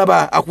nga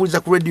akulaba akuwuliza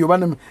ku radio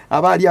bana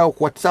abaali awo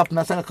ku WhatsApp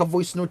nasanga ka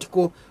voice note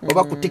ko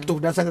oba ku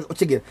TikTok nasanga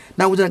okitegeera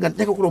nawuza nga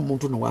njaka kulo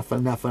omuntu no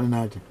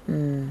wafaanana ate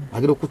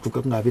agera okutuuka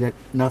ng'abeera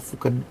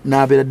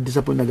n'abeera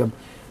disappointed agamba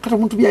kati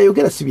omuntu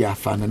byayogera si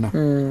byafaanana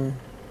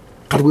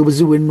kati bwe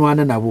buzibu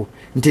ennwana nabo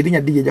nti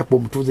erinnya DJ ejja kuba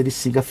omutuuze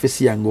lisinga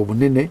fesi yange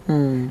obunene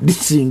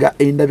lisinga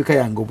endabika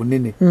yange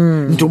obunene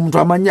nti omuntu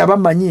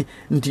abamanyi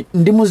nti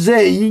ndi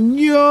muzeeyi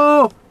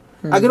nnyo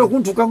agera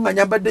okuntuuka nga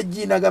nyambadde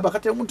jjiini agamba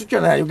kati omuntu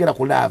kyona ayogera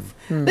ku laavu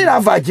naye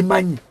laavu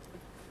agimanyi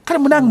kale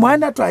munange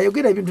mwana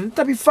twayogera ebintu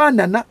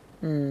nitabifaanana.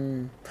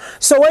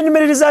 So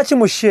wenyumiririza ki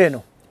mu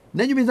sheno?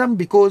 Nenyumirizamu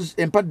because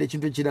empadde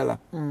ekintu ekirala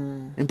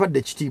empadde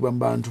ekitiibwa mu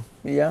bantu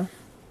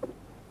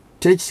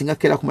teri kisinga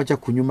keera kumakya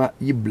kunyuma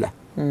IBRAH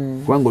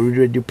kubanga oli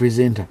radio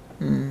presenter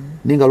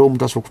naye nga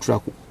lw'omuntu asobola okutula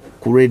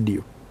ku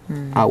radio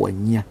awa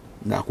nnya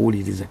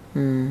ng'akuwuliriza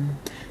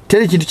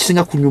teri kintu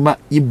kisinga kunyuma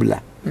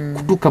IBRAH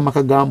kutuuka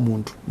maka ga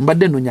muntu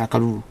mbadde nnoonya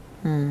akalulu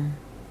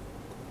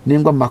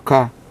nengwa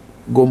maka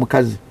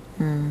g'omukazi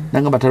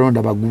nangamba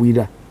talonda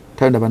bagwira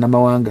talonda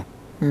bannamawanga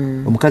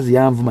omukazi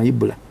yanvuma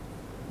IBRAH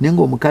naye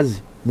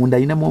ng'omukazi munda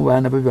ayinamu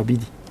abaana be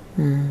babiri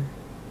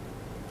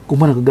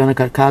omwana kagana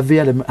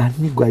kaveera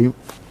anigwayo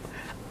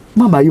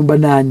mama ayumba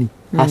naani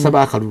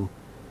asaba akalulu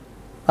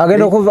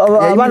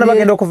Abaana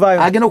bagenda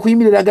okuvaayo. Agenda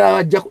okuyimirira agala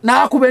bajja.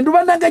 N'akuba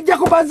enduba nange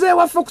ajjako baze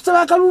waffe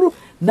okusaba akalulu.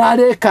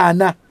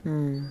 N'aleekaana.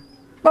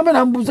 Mama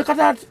nambuuza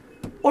kataati.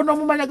 Ono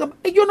mumanya gamba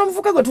ejo no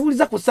mufuka gwe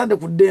tuwuliza ku Sunday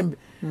ku ddembe.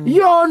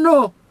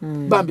 Yono.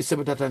 Bambi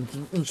sebe tata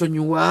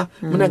nsonyiwa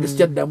munange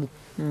sikyaddamu.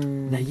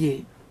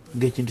 Naye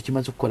ng'ekintu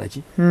kimaze okukola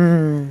ki?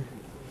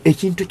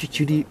 Ekintu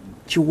kiri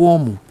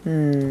kiwoomu.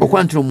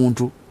 Okwantira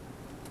omuntu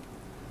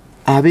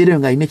abeereyo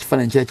ng'alina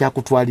ekifaananyi kirala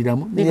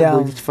kyakutwaliramu naye nga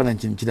bw'olina ekifaananyi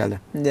kino kirala.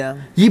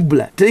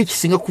 IBRAH teri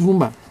kisinga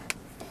kuluma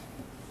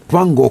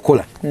kubanga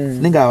okola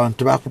naye ng'abantu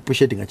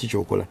tebakuappreciate nga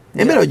kikyokola.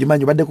 Embeera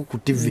ogimanyi obaddeko ku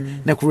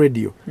TV ne ku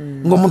radio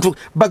ng'omuntu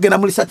bagenda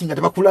mu research nga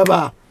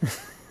tebakulaba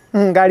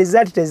nga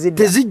result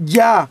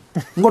tezijja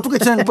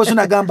ng'otuka nga poso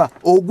nagamba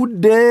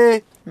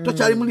ogudde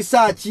tokyali mu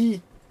research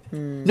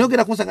naye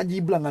ogenda kunsanga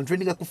IBRAH nga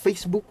ntrendinga ku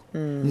Facebook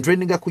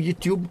ntrendinga ku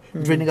YouTube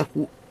ntrendinga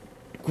ku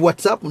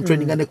WhatsApp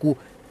ntrendinga ne ku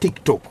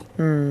TikTok.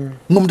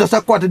 Ng'omuntu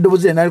asakwata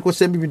eddoboozi lye n'aliko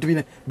sembi bintu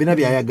bina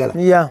by'ayagala.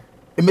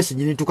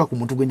 Emessage n'etuuka ku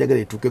muntu gwe njagala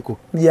etuukeko.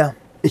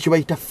 Ekyo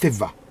bayita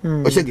favor.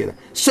 Okitegera.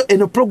 So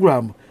eno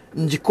program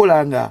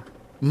ngikola nga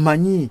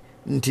mmanyi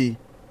nti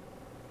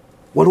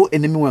waliwo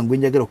enemy wange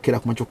njagala okukera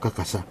ku makyo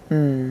okukakasa.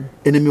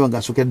 Enemy wange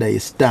asookera ddala ye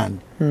stand.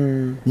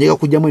 Njagala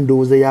kugyamu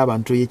endowooza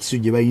y'abantu ey'ekisu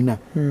gye balina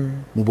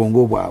mu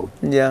bwongo bwabwe.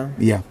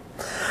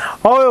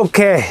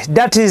 Okay,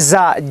 that is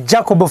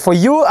Jacob for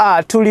you.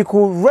 Tuli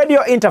ku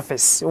radio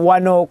interface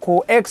wano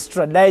ku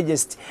extra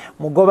digest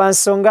mugoba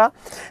nsonga.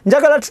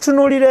 Njagala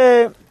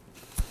tutunulire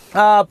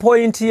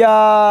point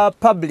ya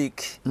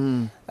public.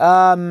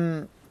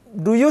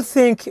 Do you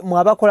think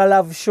mwabakola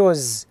love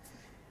shows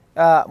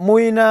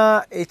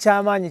muina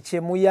ekyamaanyi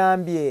kye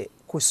muyambye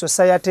ku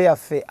society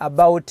yaffe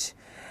about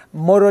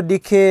moral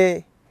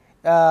decay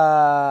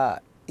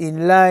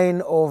in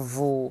line of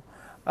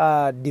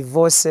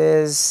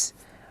divorces,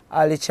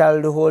 early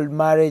childhood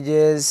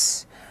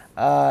marriages,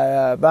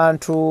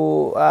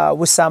 bantu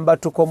busamba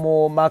tuko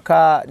mu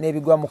maka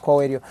n'ebigwa mu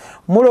koweryo.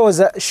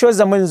 Mulowooza shows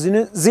zamwe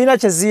zina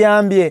kye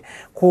ziyambye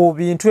ku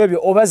bintu ebyo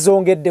oba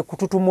zongedde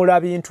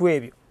kututumula bintu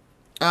ebyo?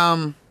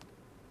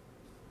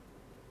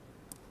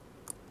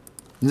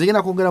 Nze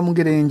ngenda kwogera mu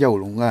ngeri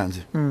ey'enjawulo nga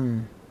nze.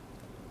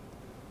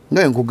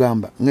 Nga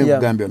nkugamba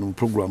wano mu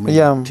program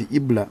nti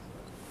IBRAH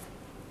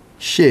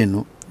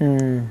sheno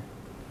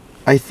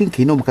I think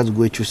ino omukazi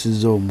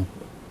gwekyusizza omu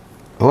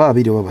oba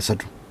babiri oba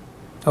basatu.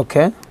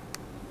 Okay.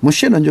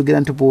 Musheno njogera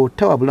nti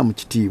bw'otawa bulamu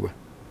kitiibwa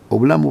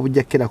obulamu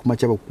bujja kera ku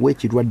makya bakuwa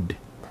ekirwadde.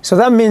 So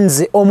that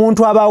means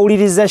omuntu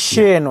abawuliriza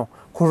sheno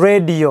ku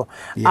radio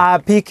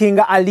picking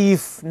a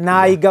leaf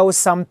n'ayigawo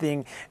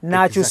something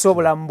n'akyusa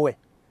obulamu bwe.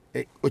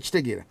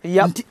 Okitegeera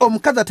nti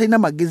omukazi atalina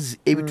magezi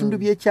ebitundu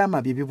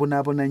by'ekyama bye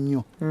bibonaabona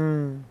nnyo.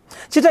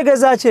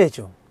 Kitegeeza ki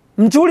ekyo?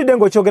 Nkiwulidde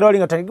ng'okyogera wali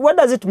nga what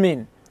does it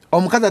mean?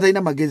 Omukazi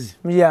atalina magezi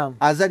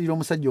azalira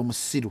omusajja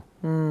omusiru.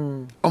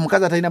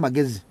 Omukazi atalina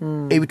magezi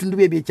ebitundu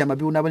bye ebyekyama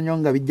bibonaabona nnyo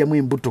nga bijjamu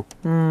embuto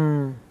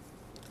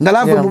nga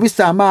laavu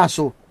emubisa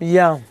amaaso.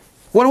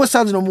 Waliwo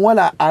esaawa zino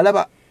omuwala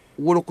alaba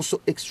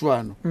wolokoso extra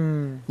ano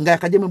nga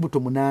yakajjamu embuto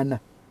 8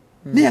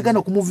 naye yagana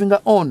okumuvinga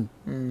on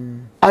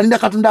alinda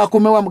katonda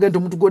akomewo amugenda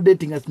omuntu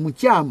godating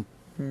mukyamu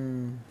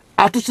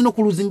atusina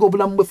okuluzinga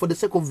obulamu bwe for the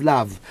sake of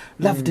love.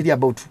 Love teri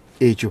about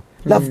ekyo.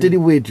 Love teri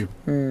wetyo.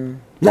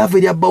 Love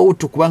eri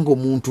about kubanga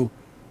omuntu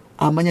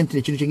amanya nti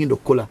ekintu kyengenda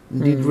okukola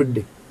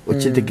ndidredde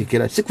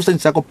okyetegekera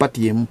sikusanyisako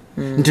pati yemu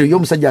nti yo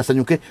omusajja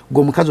asanyuke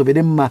ng'omukazi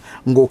obeere mma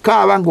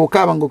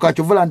ng'okaaba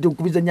kyovala nti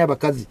nkubiza nnyo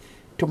abakazi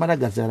tomala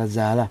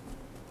gazaalazaala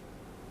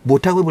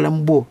bw'otaawe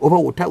bulamu bwo oba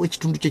otaawe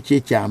ekitundu kye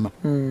kyekyama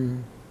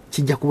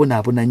kijja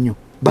kubonaabona nnyo.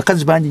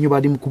 Bakazi bangi nnyo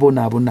bali mu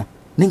kubonaabona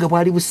naye nga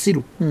bwali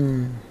busiru.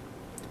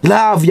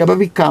 Laavu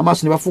yababikka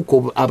amaaso ne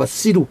bafuuka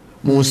abasiru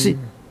mu nsi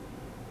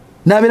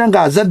n'abeera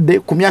ng'azadde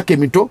ku myaka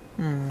emito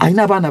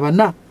alina abaana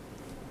 4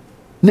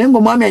 naye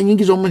ng'omwami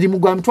anyingiza omulimu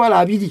gwa mitwalo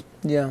 2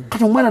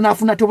 kati omwana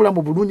n'afuna ate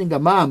obulamu bulungi nga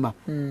maama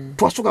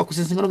twasooka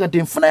kusensingano nga nti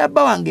enfuna ya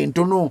bba wange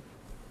ntono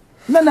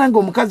nga nange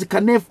omukazi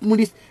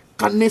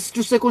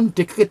kaneesituseko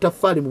ntekeko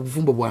ettaffaali mu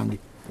buvumbo bwange.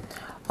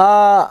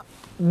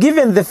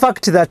 Given the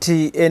fact that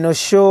eno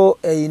show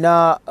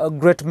ina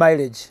great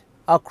mileage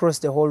across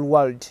the whole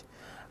world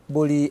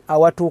buli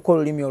awatuuka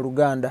olulimi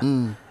Oluganda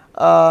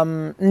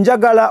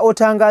njagala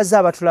otangaaza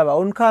abatulaba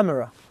on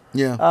camera.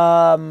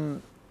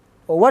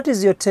 What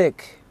is your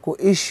take ku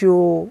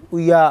issue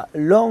ya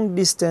long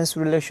distance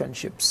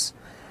relationships?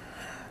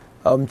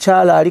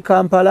 Omukyala ali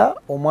Kampala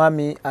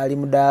omwami ali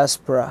mu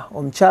diaspora.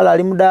 Omukyala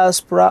ali mu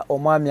diaspora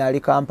omwami ali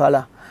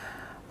Kampala.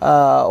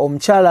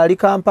 Omukyala ali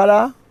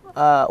Kampala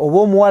oba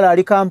omuwala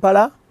ali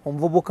Kampala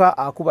omuvubuka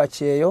akuba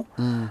kyeyo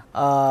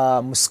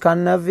mu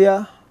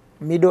Scandinavia,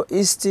 Middle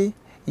East,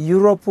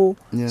 Europe,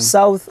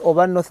 South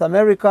oba North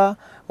America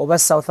oba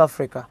South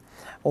Africa.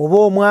 Oba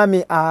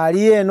omwami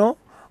ali eno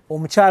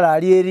omukyala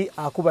ali eri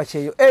akuba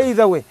kyeyo.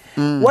 Either way,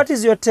 what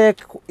is your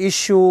take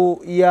issue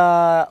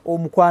ya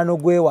omukwano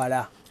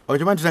gwewala?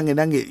 Okimanyi tutange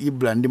nange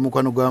IBRAH ndi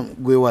mukwano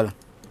gwewala.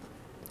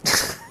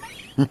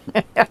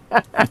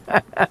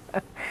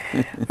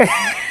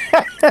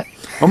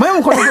 Omaye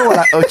mukono gwo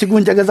wala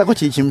okigunjagaza ko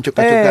kikimu kyo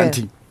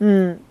kanti.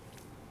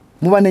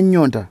 Muba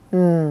n'ennyonta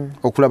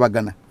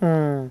okulabagana.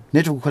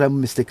 Naye tukukola mu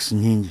mistakes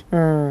nyingi.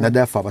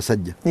 Naddala ffe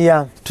abasajja.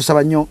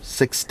 Tusaba nnyo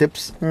sex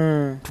steps.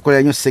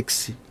 Tukola nnyo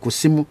sex ku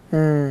simu.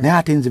 Naye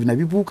ate nze bina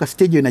bibuuka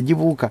stage yo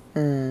nagibuuka.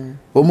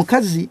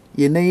 Omukazi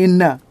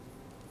yenna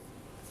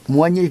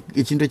muwanye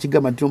ekintu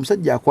ekigamba nti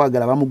omusajja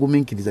akwagala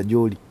bamugumiikiriza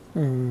gy'oli.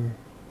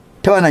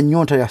 Tawa na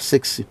nnyonta ya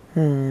sex.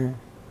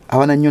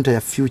 Abana nnyonta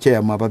ya future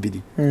ya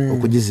mababiri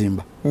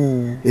okugizimba.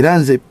 Era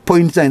nze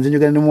point zange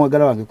njogera ne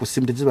muwagala wange ku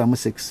simu teziba mu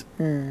sex.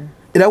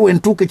 Era we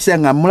ntuuka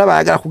ekisanga mulaba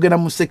ayagala kugenda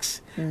mu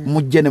sex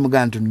mujje ne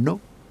muganda no.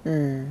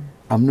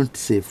 I'm not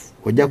safe.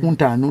 Ojja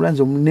kuntaanula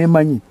nze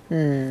neemanyi.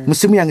 Mu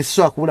simu yange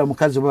sisobola kubula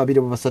mukazi oba babiri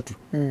oba basatu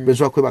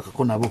besobola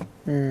kwebakako nabo.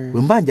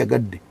 Bwe mba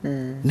njagadde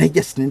naye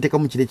just nenteka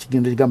mu kire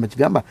ekigendo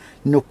kigamba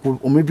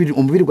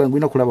omubiri gwange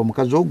gulina kulaba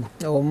mukazi ogwo.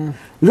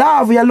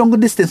 Love ya long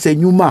distance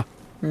enyuma.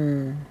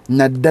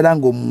 Naddala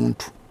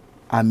ng'omuntu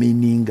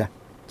amininga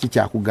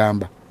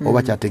kikyakugamba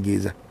oba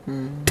kyategeeza.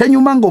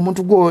 Tenyuma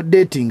ng'omuntu gwo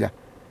datinga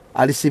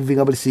ali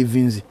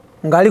receiving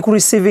ngali ku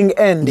receiving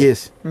end.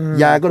 Yes.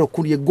 Yagala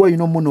okuliye gwo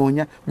ino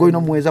munoonya gwo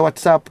ino muweza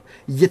WhatsApp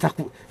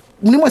yetaku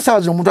nimwe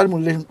sawa zo omuntu ali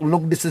mu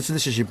long distance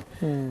relationship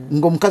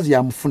ng'omukazi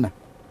yamufuna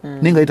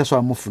ninga yitaso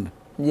amufuna.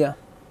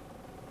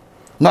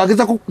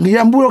 Ngageza ku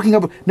yambulo kinga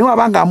ne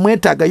wabanga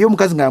amwetaga yo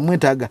mukazi nga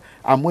amwetaga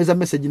amweza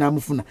message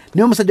namufuna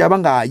niyo musajja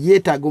abanga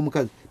yetaga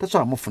omukazi taso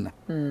amufuna.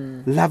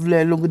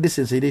 Lovely long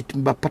distance ile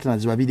timba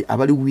partners babiri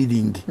abali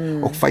willing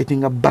of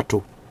fighting a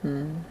battle.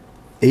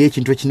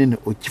 Ekintu ekinene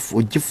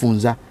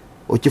okifunza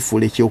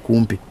okifule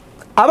ekyokumpi.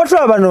 Abantu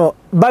abano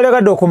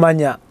balegadde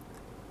okumanya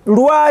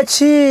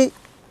lwaki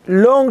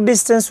long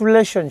distance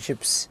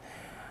relationships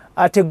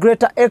at a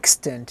greater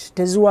extent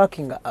is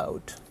working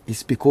out.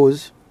 It's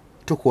because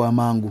tuko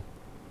amangu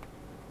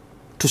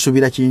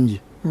tusubira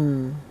kingi.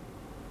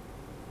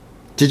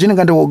 Kijini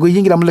ngande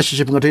wogoyingira mu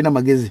relationship nga toyina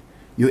magezi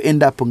you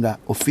end up nga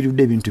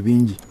ofiride ebintu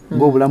bingi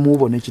ng'obulamu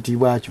bwo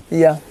n'ekitiibwa kyo.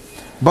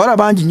 Bawala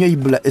bangi nnyo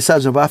IBRAH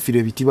esaazo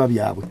bafiirwa ebitiibwa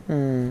byabwe.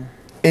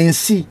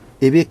 Ensi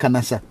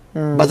ebeekanasa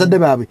bazadde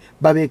baabwe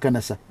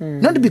babeekanasa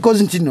not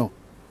because ntino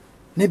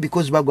ne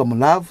because bagwa mu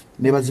love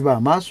ne baziba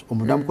amaaso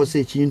omuntu amukosa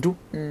ekintu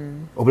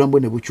obulamu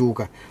bwe ne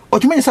bukyuka.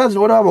 Okimanyi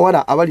esaazo waliwo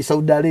abawala abali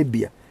Saudi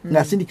Arabia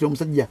ng'asindikira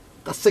omusajja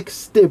ka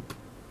sex step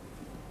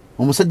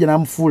omusajja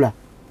n'amufuula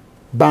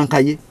banka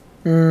ye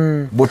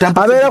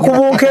abeera ku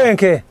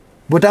bunkenke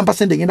bw'otampa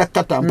sente ngenda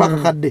kukata mpaka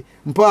kadde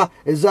mpa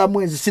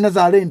ezamwezi sina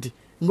za lenti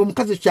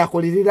ng'omukazi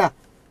kyakolerera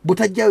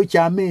butajjayo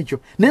kyama ekyo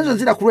nenzo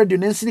nzira ku radio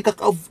nensirika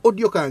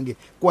audio kange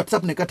ku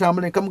WhatsApp ne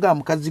katambula ne kamugamba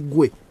mukazi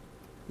gwe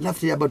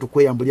love ya about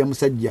kweyambulya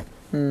musajja.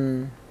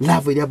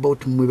 Love ya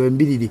about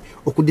mwebembiriri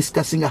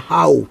okudiscussinga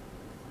how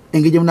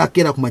engege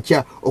munakera ku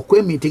macha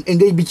okwemeeting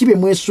engege bikibe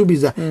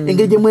mwesubiza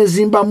engege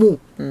mwezimbamu.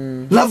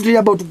 Love ya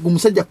about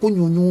kumusajja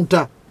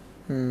kunyunyuta.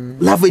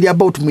 Love ya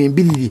about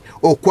mwembiriri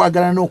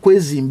okwagala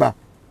n'okwezimba.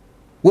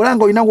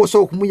 Wolanga olina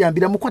gwosobola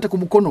okumuyambira mukwate ku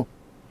mukono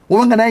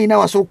wabanga naye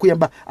inawe asobola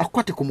okuyamba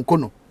akwate ku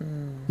mukono.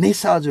 Naye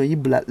saawa zo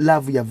IBRAH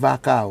love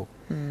yavaakaawo.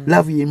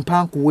 Love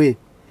yempankuwe.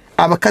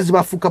 Abakazi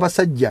bafuuka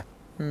basajja.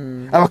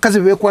 Abakazi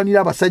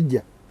beekwanira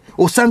abasajja.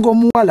 Osanga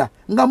omuwala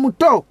nga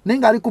muto naye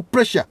ng'ali ku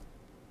pressure.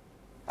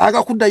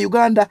 Agakudda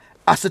Uganda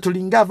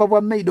asetulinga ava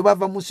bwa maido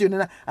bava munsi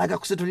yonna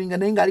agakusetulinga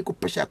naye ng'ali ku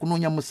pressure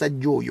akunoonya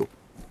musajja oyo.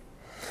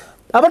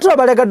 Abantu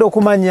abalegadde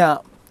okumanya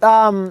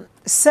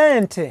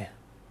sente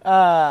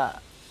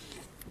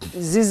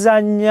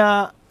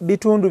zizanya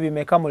bitundu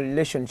bimeka mu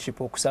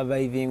relationship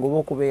okusurviving oba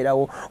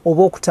okubeerawo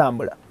oba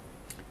okutambula.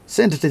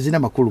 Sente tezina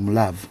makulu mu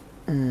love.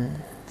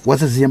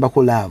 Waza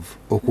ziyambako love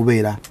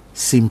okubeera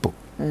simple.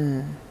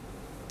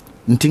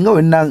 Nti nga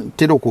wenna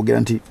tera okwogera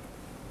nti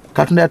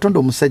Katonda yatonda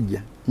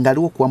omusajja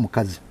ng'aliwo kuwa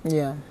mukazi.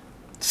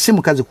 Si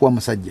mukazi kuwa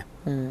musajja.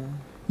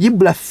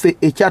 IBRAH ffe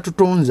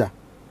ekyatutonza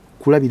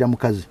kulabira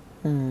mukazi.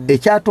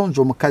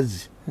 Ekyatonza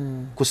omukazi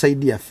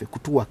kusaidi yaffe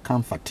kutuwa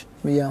comfort.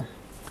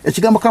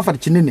 Ekigambo comfort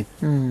kinene.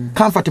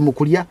 Comfort mu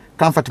kulya,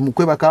 comfort mu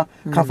kwebaka,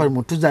 comfort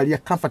mu tuzaalya,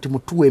 comfort mu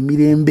tuwa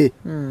emirembe.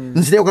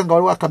 Nzireyo nga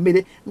waliwo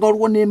akamere nga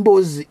waliwo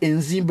n'emboozi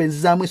enzimba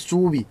ezizaamu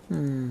essuubi.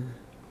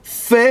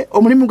 Ffe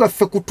omulimu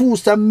gwaffe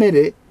kutuusa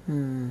mmere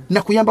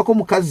na kuyambako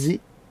omukazi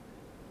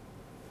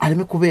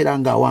aleme kubeera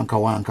nga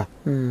awankawanka.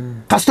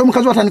 Kasita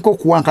omukazi watandika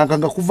okuwankanga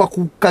nga kuva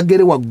ku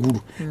kagere waggulu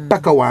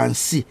paka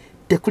wansi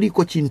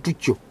tekuliko kintu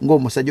kyo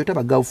ng'omusajja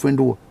otaba girlfriend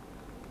wo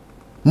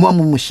muba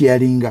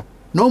mumusharinga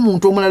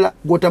n'omuntu omulala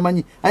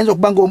gw'otamanyi ayinza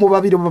okuba nga omu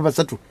babiri oba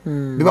basatu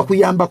be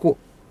bakuyambako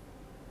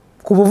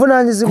ku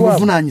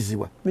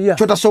buvunaanyizibwa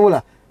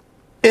kyotasobola.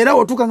 Era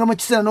otuuka nga mu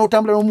kiseera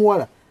n'otambula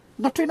n'omuwala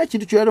nga tolina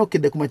kintu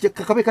kyolalokedde ku makye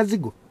kakabe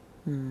kazigo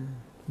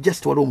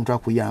just waliwo omuntu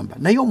akuyamba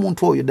naye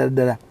omuntu oyo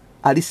ddala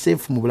ali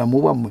safe mu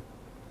bulamu bwammwe.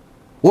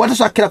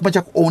 Watasobola ku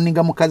makya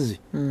owuninga mukazi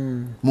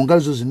mu ngalo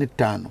zo zino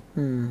 5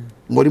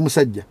 ng'oli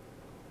musajja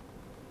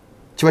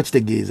kiba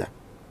kitegeeza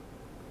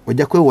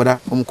ojja kwewola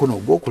omukono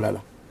ogw'okulala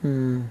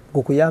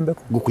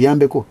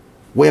gukuyambeko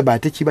weba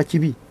ate kiba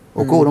kibi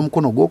okwewola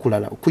omukono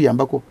ogw'okulala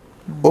okuyambako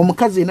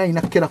omukazi ina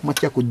ina kera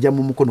kumakya kujja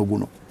mu mukono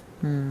guno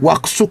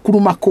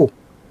wakusukulumako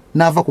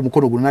nava ku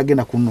mukono guno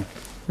nagenda kuno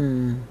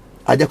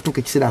aja kutuka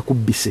ekisera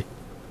akubbise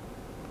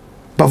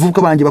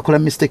bavubuka bangi bakola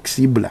mistakes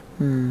IBRAH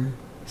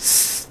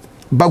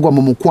bagwa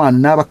mu mukwano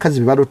n'abakazi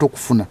be balota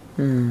okufuna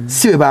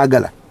si be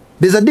baagala.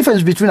 There's a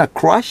difference between a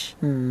crush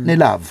ne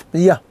love.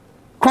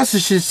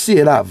 Crush is see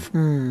a love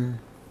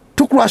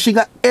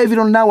tukrushinga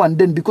every now and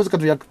then because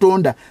katu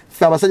yatutonda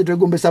fe abasajja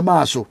twegombesa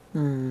maaso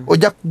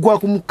ojja kugwa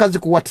ku mukazi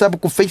ku WhatsApp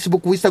ku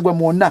Facebook ku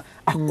Instagram wonna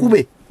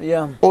akube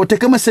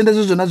otekema sente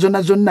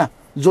zonna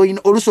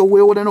zoyina oluso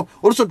weewolano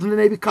oluso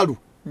tunene ebikalu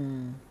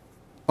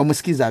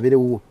omusikiza abere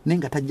wuwo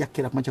ninga tajja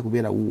kera kumacha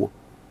kubeera wuwo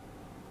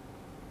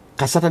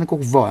kasata niko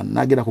kuva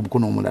nagera ku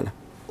mukono omulala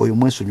oyo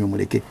mweso nyo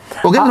muleke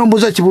ogenda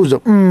nombuza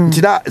kibuzo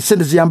ntira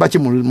sente ziyamba ki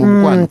mu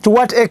mukwano. To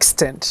what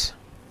extent?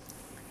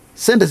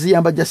 Sente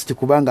ziyamba just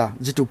kubanga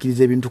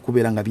zitukiriza ebintu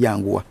kubeera nga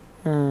byanguwa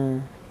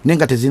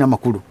nenga tezina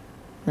makulu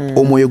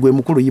omwoyo gwe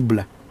mukulu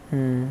IBRAH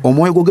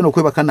omwoyo gogena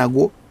okwebaka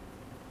nagwo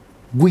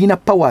gwina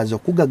powers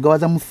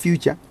okugaggawaza mu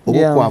future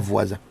oba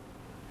okwavuwaza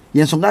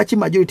yensonga ki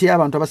majority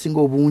y'abantu abasinga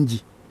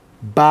obungi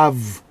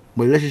bavu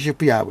mu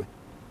relationship yaabwe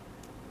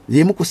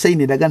yemu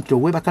kusayiniraga nti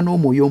owebaka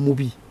n'omwoyo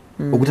omubi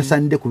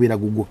ogutasaanidde kubeera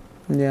gugwo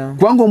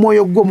kubanga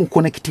omwoyo gwo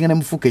muconnectinga ne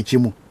mufuuka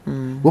ekimu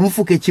bwe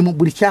mufuuka ekimu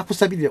buli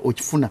kyakusabirira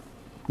okifuna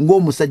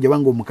ng'omusajja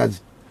wanga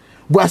omukazi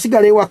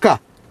bw'asigala ewaka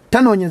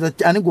tanoonyeza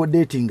ani gwo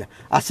datinga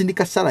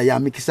asindika sala ya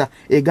mikisa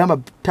egamba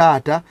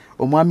taata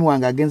omwami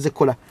wange agenze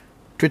kola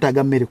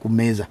twetaaga mmere ku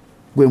mmeeza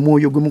gwe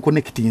mwoyo gwe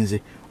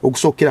muconnectinze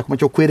okusookera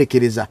kumakya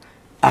okwerekereza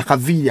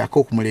akaviiri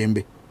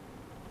ak'okumulembe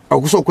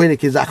okusobola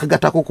okwerekeza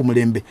akagatako ku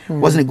mulembe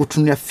wasn't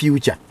gutunira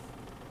future.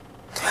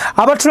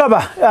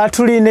 Abatulaba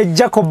tuli ne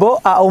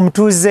Jacobo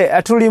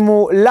OMUTUUZE tuli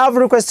mu Love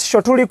Request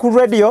Show tuli ku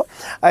radio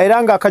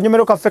era nga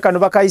akanyomero kaffe kano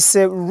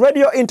bakayise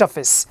radio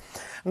interface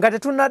nga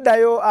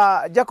tetunaddayo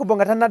Jacobo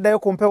nga tanaddayo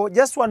ku mpewo.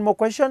 Just one more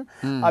question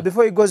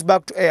before he goes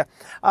back to air.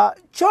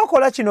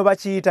 Kyokola kino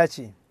bakiyita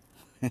ki?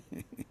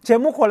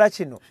 Kyemukola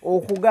kino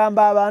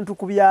okugamba abantu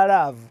ku bya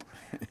love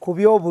ku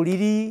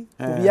byobuliri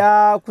ku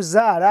bya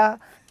kuzaala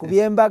ku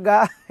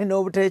byembaga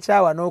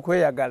n'obuteekyawa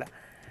n'okweyagala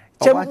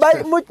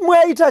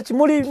mweyita ki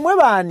muli mwe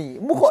baani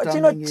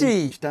kino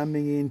ki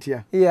kitamenga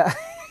ntya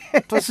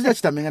tosijja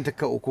kitamenga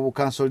nteka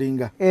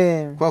okubukansolinga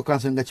kwa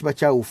kansolinga kiba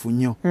kyawufu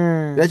nnyo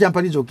era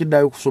kyampaliza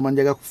okiddayo okusoma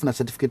njaga kufuna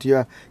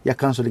certificate ya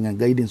counseling and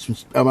guidance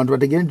abantu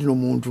bategere nti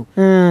n'omuntu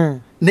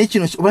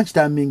nekino oba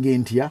kitamenga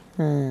ntya.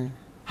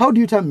 How do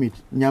you term it?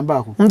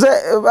 Nyambako.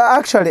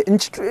 Actually,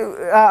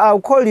 I'll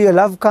call you a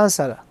love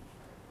counselor.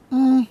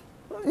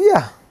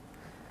 Yeah.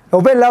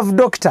 Obe love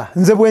doctor.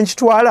 Nze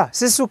bwenchitwala.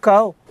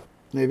 Sisukao.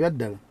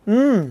 Nebyaddala.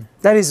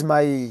 That is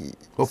my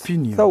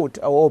opinion. Thought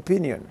or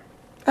opinion.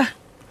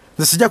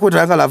 Sijja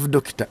kwetanga love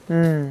doctor.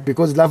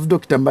 Because love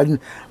doctor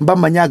mba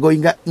manya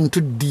going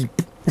into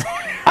deep.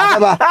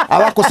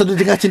 Abakosa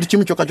dutinga kintu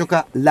kimu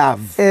kyokka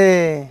love.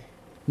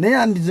 Naye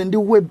andize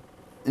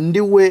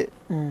ndiwe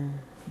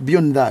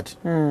beyond that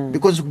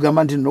because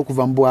kugamba nti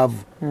nokuva mbwavu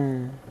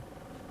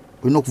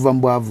unokuva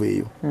mbwavu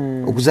eyo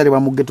okuzalibwa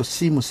mu ghetto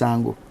si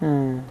musango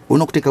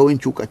onokuteka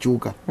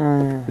wenchuka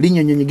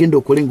linyonyo gendo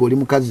okolenga oli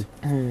mukazi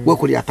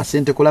wekuli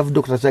akasente ko love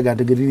doctor chaga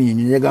tegeri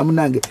linyonyo yaga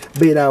munange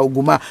beera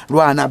oguma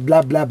lwana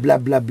bla bla bla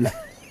bla bla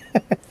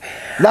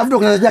love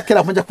doctor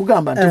ajakera kumanja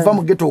kugamba nti va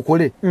mu ghetto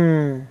okole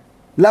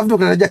love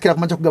doctor ajakera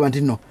kumanja kugamba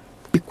nti no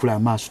pikula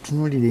amaso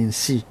tunulire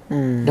ensi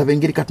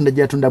ndabengeri katunda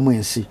jatunda mu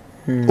ensi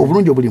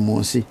obulungi obuli mu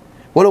nsi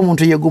wala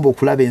omuntu yegomba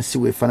okulaba ensi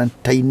weefana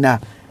taina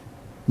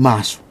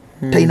maaso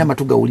taina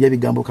matuga ulya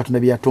bigambo katonda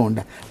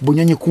byatonda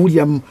bunyonyi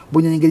kuulya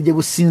bunyonyi ngeri gye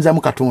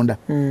businzamu katonda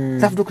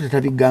tafuta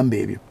okuteta bigambo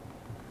ebyo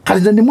kale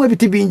nze ndimu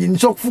ebiti bingi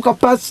nsobola okufuuka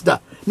pasita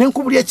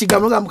nenkubulya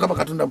ekigambo nga mukama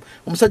katonda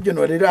omusajja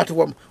ono leero ate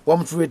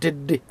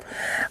wamutuleetedde.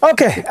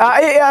 Okay,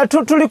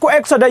 tuli ku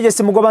Extra Digest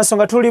mugoba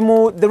nsonga tuli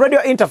mu the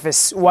radio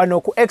interface wano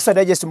ku Extra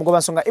Digest mugoba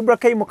nsonga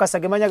IBRAH Mukasa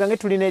gemanya gange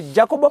tuli ne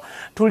Jacobo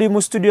tuli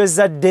mu studio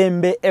za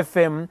Dembe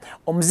FM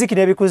omuziki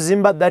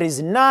nebikuzimba that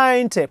is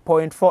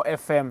 90.4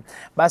 FM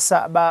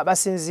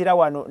basinzira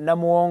wano na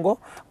muwongo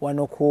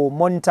wano ku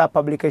Monitor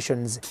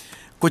Publications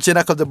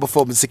kuchena ka the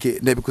performance ki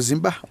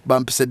nebikuzimba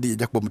bampise di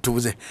Jacobo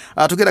OMUTUUZE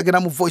tugeragena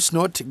mu voice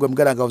note gwe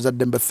mgaranga wa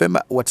Dembe FM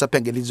WhatsApp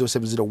yange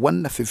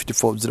 0701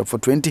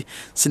 540420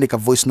 sinika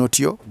voice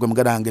note yo gwe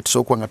mgaranga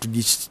tusokwa nga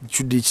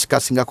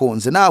tudiscussing ko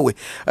nze nawe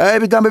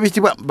ebigambo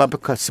bitibwa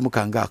bampeka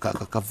simukanga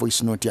ka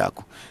voice note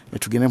yako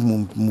tugene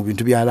mu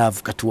bintu bya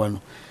love katuwano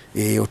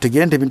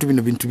otegende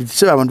bintu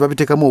bisaba abantu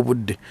babitekamu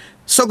obudde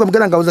so gwe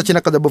mgaranga wa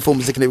chena ka the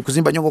performance ki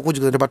nebikuzimba nyongo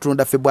kujuka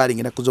patunda February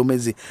ngena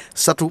kuzomezi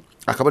 3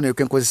 akabana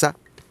yokenkozesa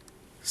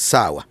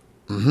sawa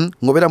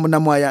ngobera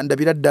munamwaya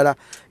ndabira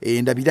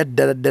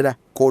ddala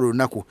kolo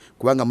naku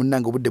kubanga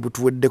munnanga obudde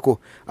butuweddeko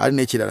ali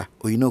n'ekirala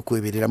oyina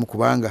okweberera mu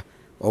kubanga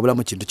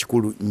obulamu kintu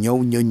kikulu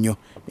nnyo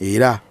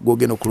era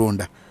gwogenda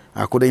okulonda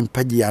akola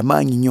empaji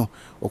y'amaanyi nnyo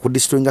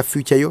okudisitringa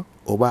future yo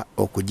oba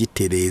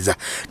okugitereeza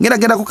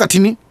ngendako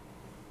katini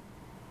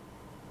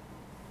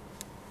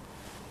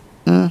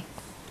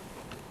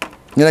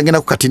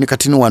ngenda ku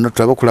katini wano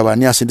tulaba kulaba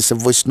ani asindise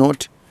voice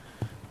note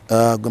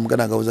gwe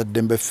mugana gawuza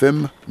Dembe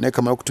FM naye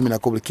kamala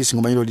okutumirako buli kisi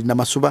ngomanyiro lina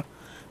masuba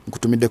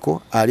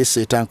nkutumiddeko ali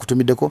seeta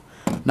nkutumiddeko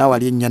nawe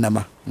ali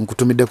enyanama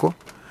nkutumiddeko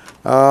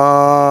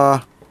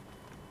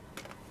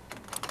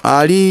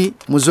ali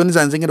mu zoni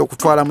zanze ngenda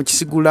okutwala mu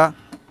Kisigula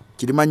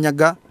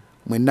Kirimanyaga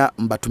mwena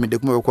mbatumide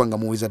kumwe kwanga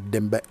muwiza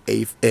Dembe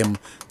FM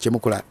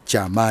chemukola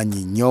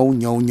kyamaanyi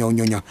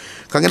nyo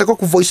kangenda ko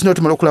ku voice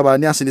note malo kulaba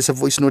ani asindise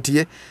voice note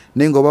ye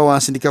nengo ba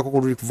wansindikako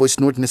ku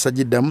voice note ne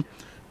sajiddamu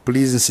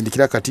please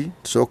nsindikira kati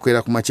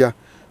tusokwera kumacha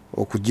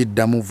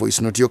okujiddamu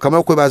voice note yo kama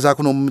okwebaza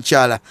kuno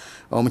omukyala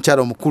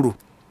omukulu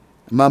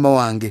mama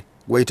wange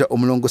waita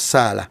omulongo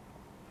Sala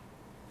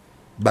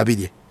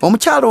Babirye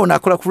omukyala ono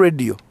akola ku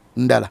radio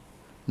ndala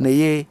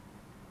naye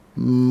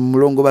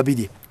mulongo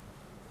Babirye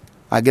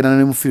agenda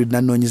ne mu field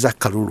nanonyiza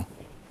kalulu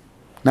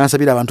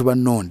nansabira abantu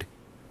bannonde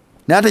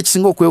naye ate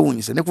kisinga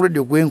okwewunyisa ne ku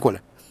radio gwenkola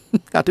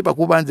ate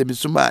bakubanze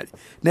misumali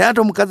naye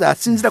ate omukazi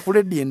asinzira ku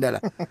radio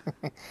endala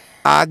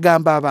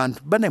agamba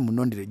abantu bane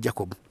munondere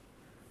Jacob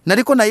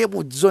naliko naye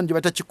mu zone gye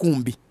bata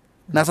Kikumbi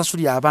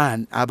nasasulya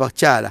abaana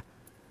abakyala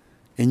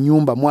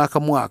ennyumba mwaka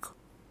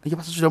naye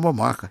basasulya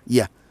mwaka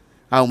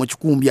awo mu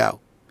Kikumbi awo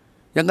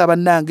yanga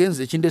bannange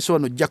nze kindeso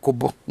wano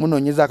Jacob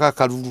munonyeza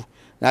akakalulu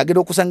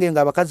nagenda okusanga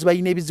nga abakazi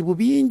balina ebizibu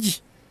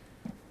bingi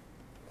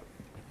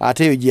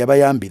ate yo gye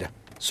yabayambira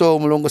so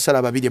mulongo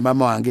Sala Babirye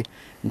mama wange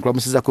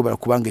nkulamusiza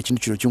kubanga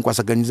ekintu kino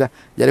kinkwasaganyiriza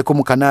yaleko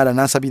mu Kanala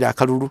nansabira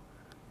akalulu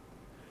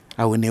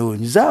awo newo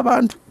nyiza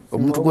abantu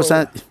omuntu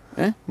gosa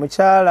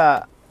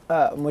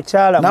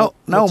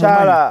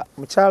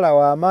mukyala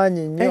wa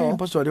maanyi nnyo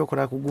mposo ali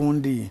okola ku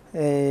gundi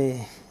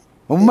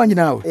omumanyi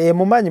nawe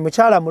mumanyi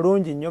mukyala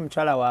mulungi nnyo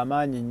mukyala wa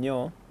maanyi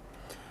nnyo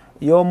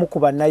y'omu ku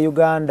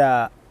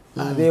bannayuganda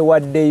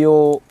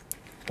abeewaddeyo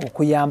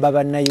okuyamba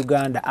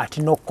bannayuganda at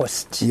no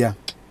cost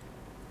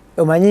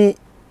omanyi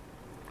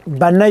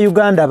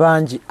bannayuganda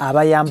bangi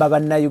abayamba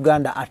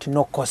bannayuganda at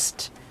no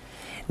cost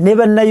ne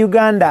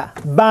bannayuganda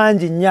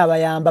bangi nnyo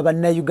abayamba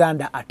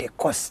bannayuganda at a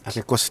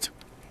cost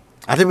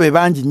ate be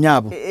bangi nnyo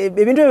abo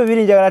ebintu ebyo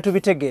biri njagala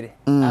tubitegere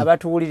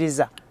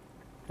abatuwuliriza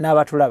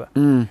n'abatulaba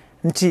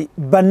nti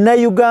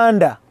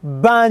bannayuganda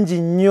bangi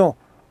nnyo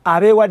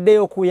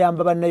abeewaddeyo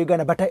okuyamba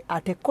bannayuganda but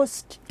at a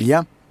cost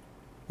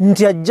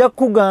nti ajja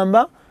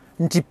kugamba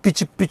nti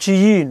pikipiki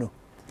yino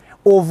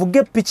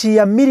ovuge piki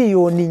ya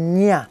miliyoni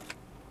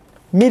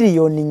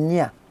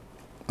 4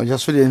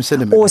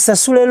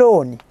 osasule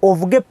looni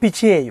ovuge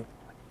piki eyo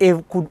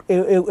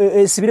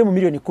esibire mu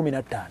miliyoni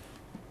 15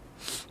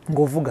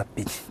 ng'ovuga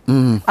piki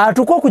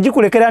atuuka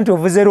okugikulekera nti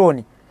ovuze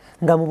looni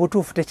nga mu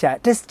butuufu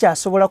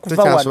tekyasobola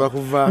kuva wano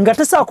nga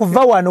tasobola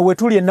kuva wano we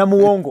tuli e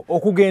Namuwongo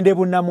okugenda e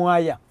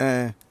Bunnamwaya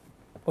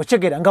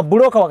okegera nga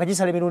buloka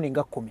wakagisala emirundi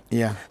nga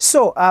 10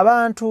 so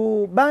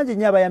abantu bangi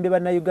nnyo abayambye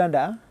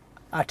bannayuganda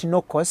at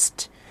no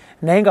cost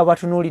naye nga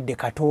batunuulidde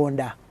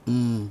Katonda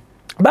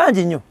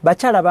bangi nnyo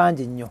bakyala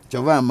bangi nnyo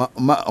kyova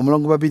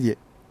omulongo Babirye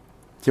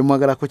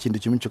kyemwagalako kintu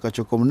kimu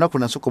kyokka olunaku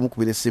nasooka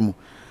omukubira essimu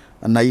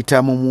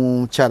nayita mu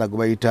mukyala gwe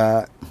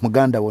bayita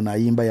muganda wo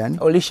nayimba yani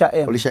Olisha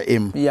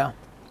M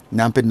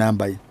nampe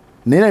namba ye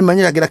naye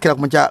namanyira agerakera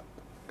ku mukya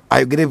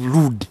ayogere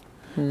rude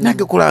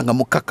nage kulanga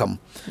mukakamu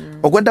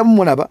ogwenda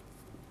mulaba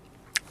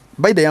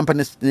baida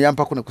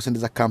yampako ne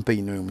kusendeza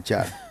campaign oyo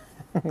mukyala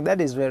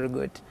that is very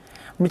good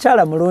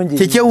mukyala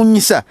mulungi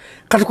kyewunyisa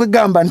kati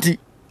kwegamba nti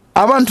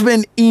abantu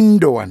ben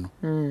indo wano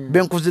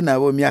benkuzi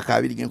nabo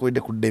emyaka 2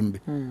 genkolede ku Dembe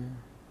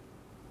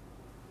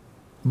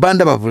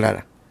banda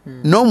babulala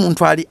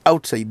n'omuntu ali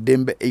outside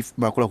Dembe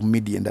makola ku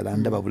media endala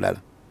ndaba bulala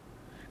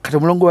kati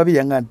mulongo Babirye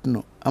yanga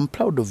ntino I'm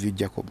proud of you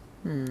Jacob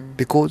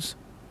because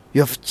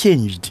you have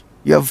changed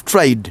you have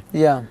tried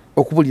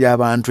okubulira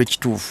abantu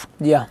ekituufu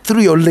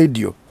through your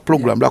radio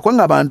program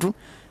lwakwanga abantu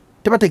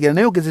tebategera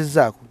naye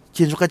ogezezzaako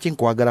kinzuka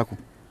kinkwagalako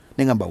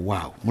nengamba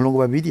wow mulongo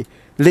Babirye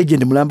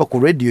legend mulamba ku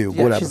radio yo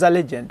gola she's a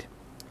legend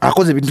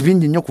akoze bintu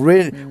bingi nnyo ku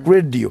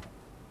radio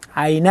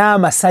aina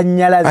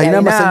amasanyalaze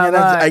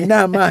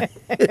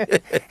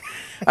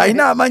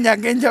aina amanya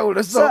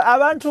agenjawulo so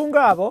abantu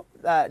ngabo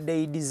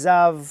they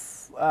deserve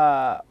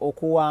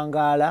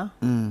okuwangala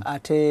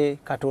ate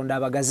Katonda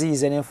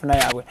abagaziize n'enfuna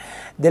yaabwe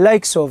the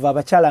likes of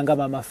abakyala nga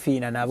Mama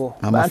Fiina nabo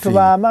bantu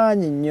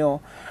b'amaanyi nnyo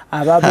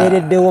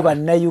ababeereddewo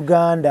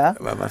bannayuganda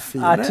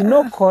at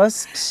no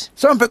cost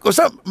sompe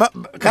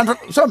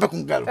ku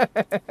ngalo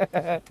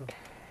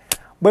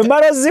bwe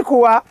mala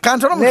zikuwa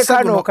ne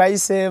kano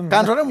okayiseemu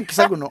kantole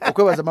mukisa guno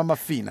okwebaza Mama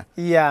Fiina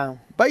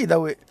by the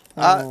way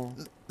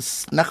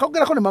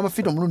nakaogerako ne Mama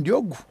Fiina omulundi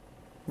ogu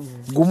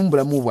gumu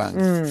bulamu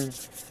bwange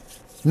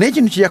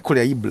n'ekintu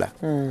kyeyakolera IBRAH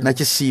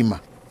nakisiima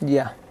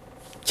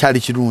kyali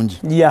kirungi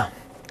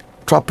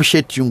to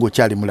appreciate you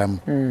ng'okyali mulamu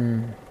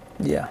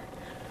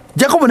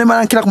Jacob ne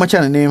malankira ku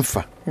makyana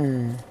n'enfa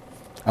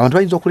abantu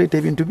bayinza okuleeta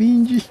ebintu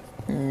bingi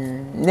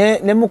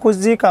ne mu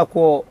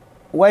kuziikako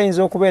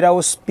wayinza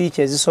okubeerawo speech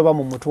ezisoba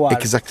mu mutwalo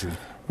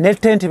ne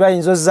tenti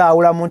bayinza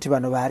ozaawulamu nti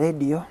bano ba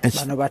radio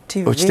bano ba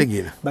TV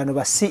bano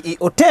ba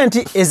CEO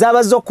tenti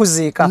ezabazza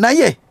okuziika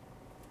naye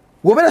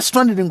wobera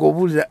stranded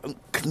ngobulira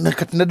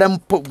katinada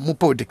mu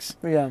politics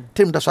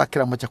tem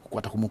dasakira macha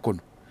kukwata ku mukono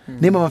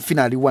ne mama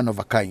finally one of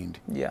a kind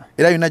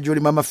era yuna joli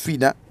mama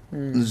fina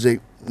nze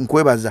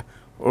nkwebaza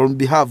on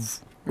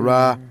behalf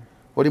ra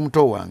oli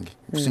muto wange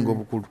kusinga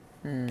obukulu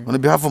on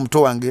behalf of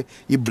muto wange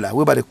IBRAH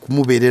webale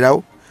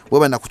kumubererawo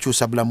weba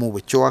nakukyusa bulamu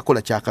bwe kyo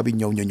akola kyakabi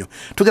nnyo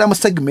tugera mu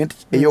segment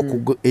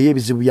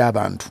eyebizibu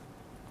y'abantu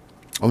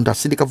omuntu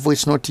asindika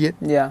voice note ye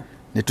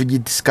ne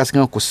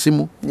tugidiscussing ku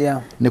simu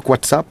ne ku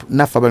WhatsApp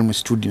nafa bali mu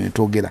studio ne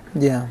twogera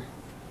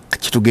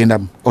kitugenda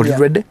all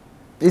ready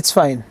it's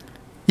fine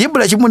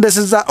IBRAH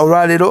kimundeseza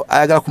olwalero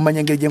ayagala kumanya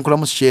engeri gyenkola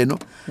mu sheno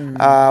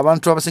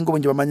abantu abasinga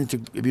bungi bamanyi nti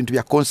ebintu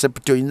bya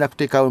concept oyinza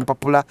kuteekawo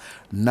empapula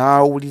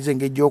nawulize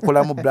engeri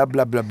gyokolamu bla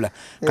bla bla bla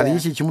kali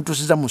iki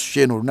kimutusiza mu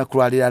sheno olunaku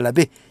lwalero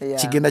alabe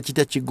kigenda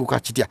kitya kigguka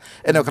kitya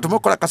eno katuma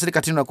okola kasiri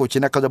kati nako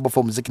kyena kaza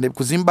bafo muziki ne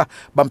kuzimba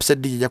bampise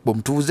DJ Jacob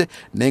Mutuuze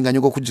naye nga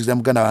nyongo kujiza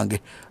muganda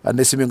wange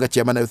anesimye nga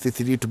chairman of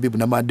 33 to bibu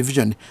na ma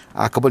division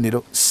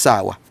akabonero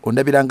sawa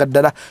ondabiranga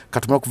ddala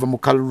katuma kuva mu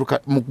kaluka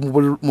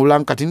mu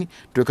lankatini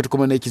tweka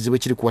tukomana ekizibu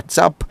kiri ku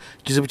WhatsApp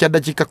kizibu kya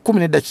dakika 10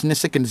 ne dakika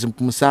seconds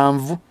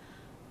 7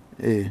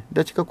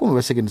 dakika 10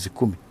 ba seconds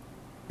 10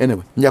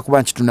 anyway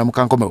njakuba nchitunda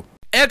mukankomewo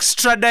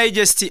Extra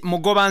Digest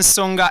mugoba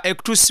nsonga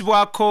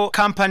ekutusibwako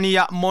kampani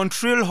ya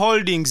Montreal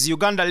Holdings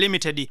Uganda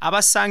Limited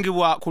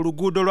abasangibwa ku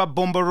luguudo lwa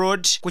Bombo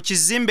Road ku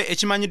kizimbe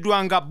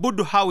ekimanyiddwanga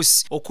Bud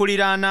House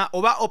okuliraana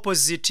oba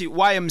opposite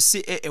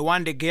YMCA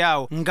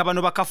ewandegeawo nga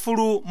bano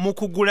bakafulu mu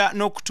kugula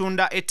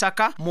n'okutunda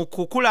ettaka mu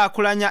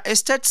kukulaakulanya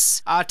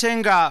estates ate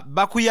nga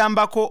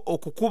bakuyambako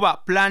okukuba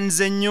plans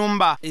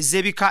z'ennyumba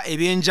ez'ebika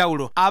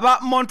ebyenjawulo. Aba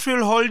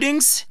Montreal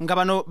Holdings nga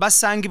bano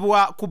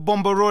basangibwa ku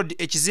Bombo Road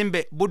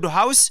ekizimbe Bud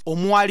House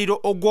omwaliro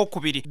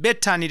ogwokubiri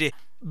bettanire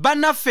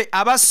banaffe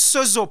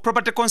abasozo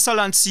property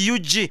consultants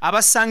UG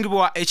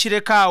abasangibwa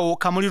ekirekaawo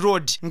Kamuli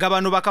Road nga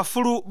bano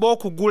bakafulu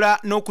b'okugula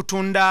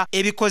n'okutunda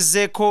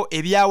ebikozeeko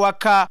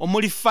ebyawaka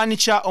omuli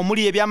furniture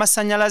omuli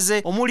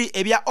ebyamasanyalaze omuli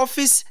ebya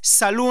office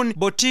saloon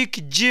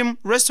boutique gym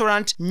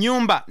restaurant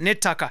nyumba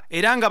n'ettaka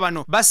era nga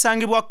bano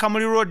basangibwa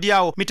Kamuli Road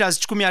yawo meters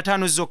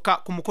 15 zokka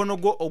ku mukono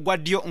gwo ogwa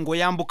ddyo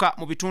ng'oyambuka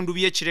mu bitundu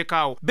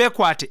by'ekirekaawo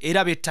bekwate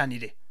era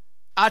bettanire.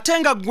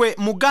 Atenga gwe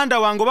muganda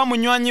wange oba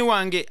munywanyi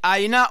wange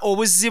ayina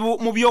obuzibu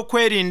mu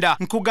byokwerinda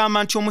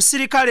nkugamba nti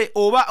omusirikale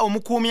oba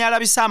omukuumi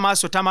alabisa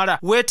amaaso tamala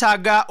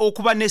weetaaga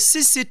okuba ne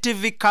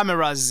CCTV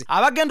cameras.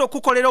 Abagenda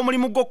okukolera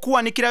omulimu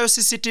gw'okuwanikirayo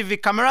CCTV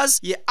cameras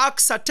ye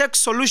AXA Tech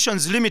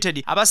Solutions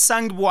Limited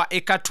abasangibwa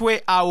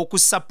ekatwe awo ku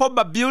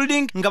Sapoba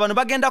Building nga bano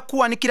bagenda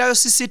kuwanikirayo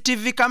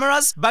CCTV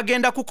cameras,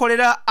 bagenda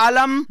kukolera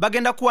alarm,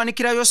 bagenda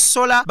kuwanikirayo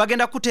solar,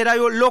 bagenda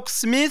kuterayo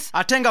locksmith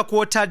atenga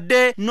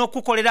kwotadde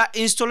n'okukolera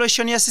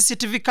installation ya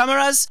CCTV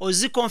cameras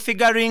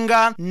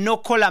ozikonfiguringa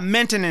nokola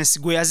maintenance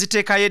gwe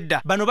yaziteeka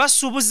yedda. Bano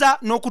basuubuza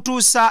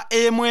n'okutuusa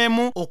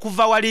emwemu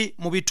okuva wali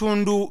mu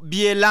bitundu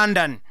by'e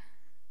London.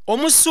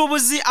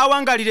 Omusuubuzi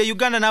awangalire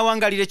Uganda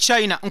n'awangalire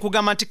China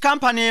nkugamba nti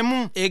kampani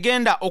emu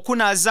egenda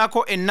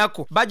okunaazaako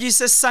ennaku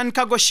bagiyise Sun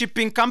Cargo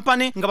Shipping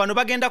Company nga bano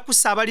bagenda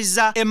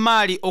kusaabaliza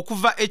emaali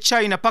okuva e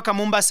China paka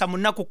Mombasa mu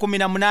nnaku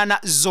 18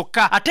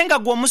 zokka. Ate nga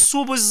gwe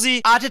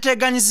omusuubuzi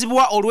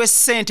ateteganyizibwa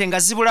olw'essente nga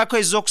zibulako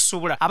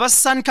ez'okusuubula aba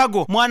Sun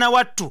Cargo mwana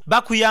wattu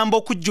bakuyamba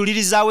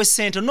okujjulirizaawo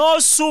essente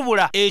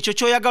n'osuubula ekyo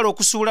ky'oyagala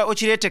okusuubula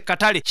okireete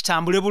katale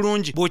kitambule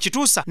bulungi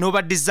bw'okituusa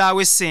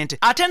n'obaddizaawo essente.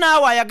 Ate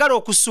naawe ayagala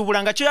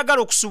okusuubula nga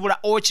ky'oyagala okusuubula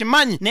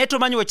okimanyi naye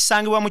tomanyi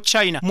wekisangibwa mu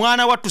China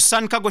mwana wattu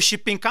Sun Cargo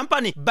Shipping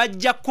Company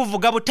bajja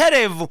kuvuga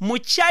butereevu mu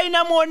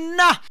China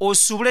mwonna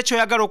osuubule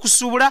ky'oyagala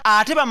okusuubula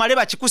ate bamale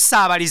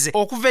bakikusaabalize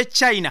okuva e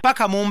China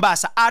paka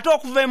Mombasa ate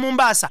okuva e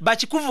Mombasa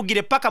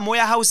bakikuvugire paka mu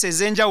warehouse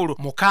ez'enjawulo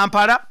mu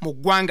Kampala mu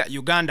ggwanga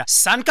Uganda.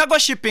 Sun Cargo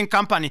Shipping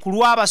Company ku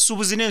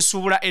lw'abasuubuzi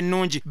n'ensuubula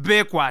ennungi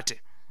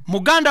beekwate.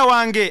 Muganda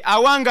wange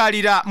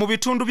awangalira mu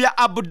bitundu bya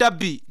Abu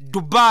Dhabi,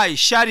 Dubai,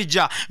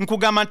 Sharjah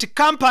nkugamba nti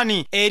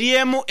kampani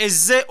eriemu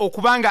ezze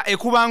okubanga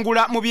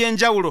ekubangula mu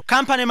byenjawulo.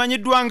 Kampani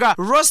emanyiddwanga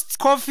Roast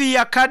Coffee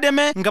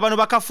Academy nga bano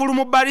bakafulu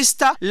mu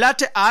barista,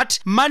 latte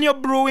art, manual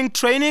brewing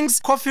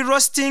trainings, coffee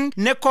roasting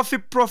ne coffee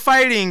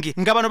profiling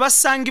nga bano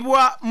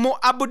basangibwa mu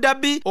Abu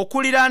Dhabi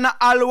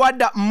okuliraana Al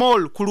Wada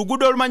Mall ku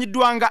luguudo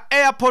olumanyiddwanga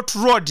Airport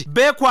Road.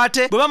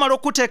 Beekwate bwe bamala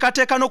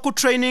okuteekateeka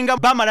n'okutraininga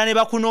bamala ne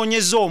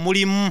bakunoonyeza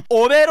omulimu.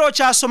 Obeera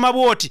okyasoma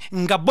bwoti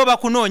nga bo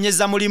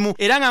bakunoonyeza mulimu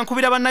era nga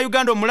nkubira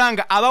bannayuganda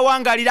omulanga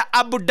abawangalira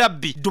Abu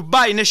Dhabi,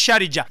 Dubai ne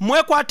Sharjah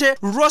mwekwate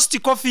Roast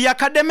Coffee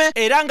Academy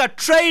era nga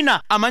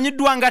trainer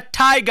amanyiddwanga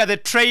Tiger the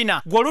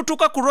Trainer.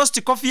 Gw'olutuuka ku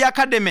Roast Coffee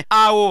Academy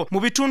awo mu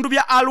bitundu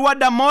bya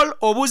Alwada Mall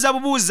obuuza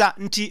bubuuza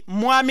nti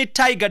mwami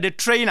Tiger the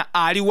Trainer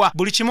aliwa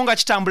buli kimu nga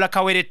kitambula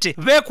kawerete.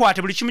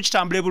 Beekwate buli kimu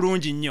kitambule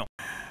bulungi nnyo.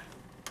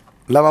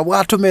 Laba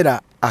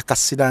bwatomera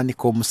akasiraani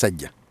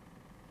k'omusajja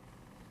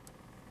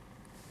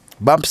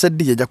bampise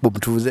DJ Jacob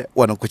Mutuuze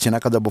wano ku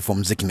kinakaza for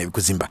muziki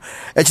n'ebikuzimba.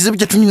 Ekizibu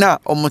kye tulina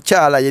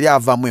omukyala yali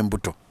avaamu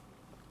embuto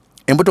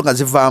nga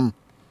zivaamu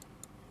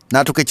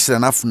n'atuuka ekisera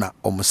n'afuna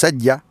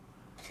omusajja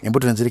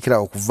embuto ne zirikira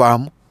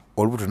okuvaamu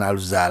olubuto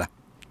n'aluzaala.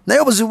 Naye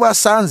obuzibu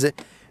bwasanze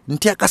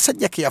nti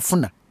akasajja ke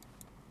yafuna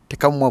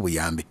tekamuwa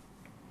buyambi.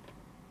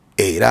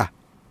 Era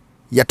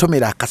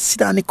yatomera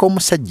akasiraani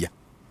k'omusajja.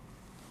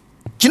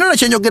 Kino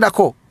nakyo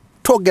njogerako,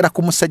 twogera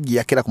ku musajja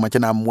yakera ku makya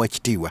n'amuwa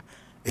ekitiibwa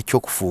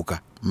ekyokufuuka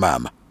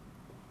maama.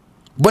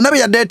 Bonna be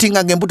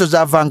yadeetinga ng'embuto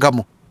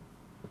zaavangamu.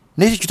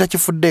 N'ekyo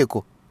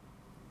kitakifuddeeko.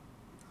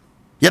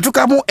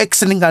 Yatukamu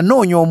excellent nga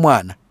noonya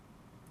omwana.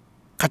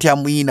 Kati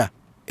amuyina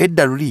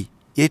edda luli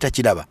yali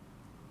takiraba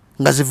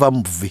nga ziva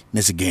mu buvi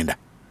ne zigenda.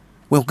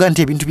 Wenkuga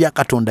nti ebintu bya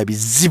Katonda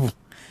bizibu.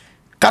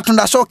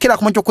 Katonda asookera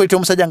ku makya okuleetera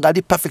omusajja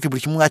ng'ali perfect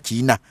buli kimu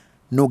akiyina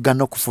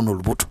n'ogaana okufuna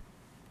olubuto.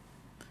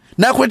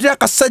 N'akuleetera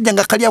akasajja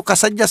nga kali ako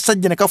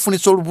kasajja ne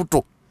kafunisa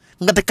olubuto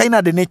nga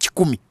tekalina de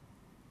n'ekikumi.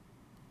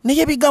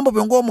 Naye ebigambo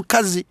byo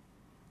ng'omukazi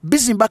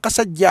bizimba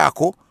akasajja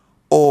ako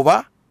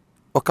oba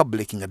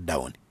okabreakinga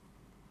down.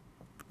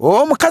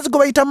 Omukazi gwe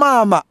bayita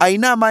maama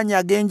ayina amaanyi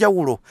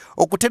ag'enjawulo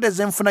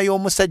okutereza enfuna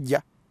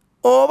y'omusajja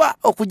oba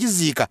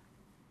okugiziika.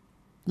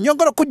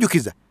 Nyongera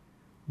okujjukiza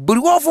buli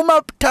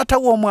w'ovuma taata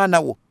w'omwana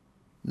wo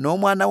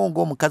n'omwana wo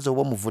ng'omukazi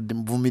oba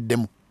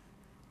muvumiddemu.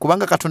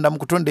 Kubanga Katonda mu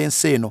kutonda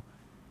ensi eno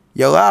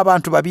yawa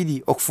abantu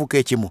babiri okufuuka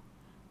ekimu.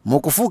 Mu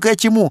kufuuka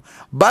ekimu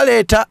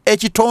baleeta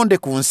ekitonde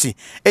ku nsi.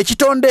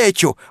 Ekitonde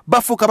ekyo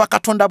bafuuka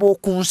bakatonda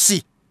b'oku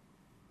nsi.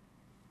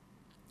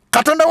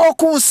 Katonda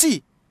w'oku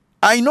nsi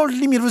ayina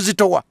olulimi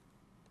luzitowa.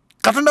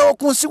 Katonda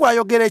w'oku nsi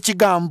bw'ayogera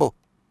ekigambo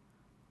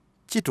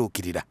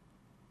kituukirira.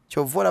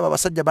 Kyova olaba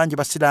abasajja bangi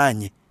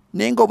basiraanye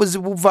naye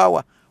ng'obuzibu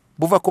buvaawa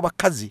buva ku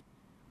bakazi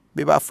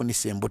be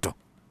baafunisa embuto.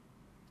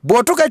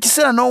 Bw'otuuka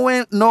ekiseera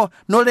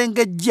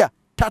n'olengejja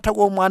taata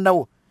w'omwana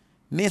wo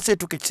n'ensi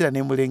etuuka ekiseera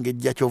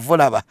n'emulengejja. Kyova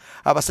olaba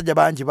abasajja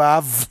bangi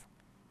baavu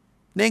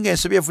naye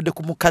ng'ensobi evudde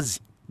ku mukazi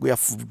gwe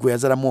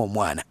yazalamu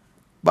omwana.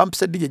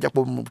 Bampisa DJ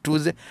Jacob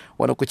Mutuuze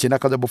wano ku China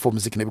kaza bofo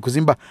muziki ne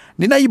bikuzimba.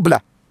 Nina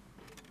IBRAH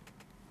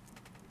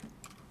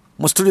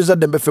mu studio za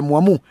Dembe FM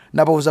wamu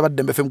n'abawuza ba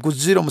Dembe FM ku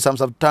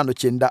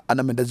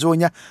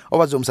 0759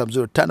 oba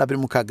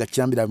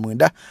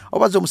 0705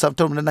 oba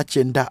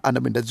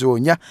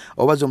 0759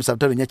 oba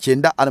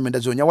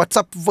 0759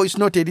 WhatsApp voice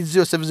note eri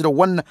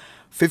 0701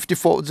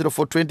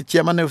 540420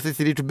 chairman of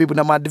 33 to bibu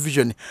na ma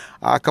division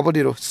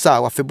akabodero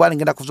sawa February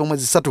ngenda kuva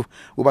mwezi 3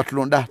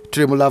 ubatulonda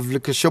tuli mu love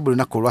like show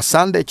na kolwa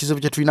Sunday kizibu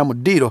kye tulina mu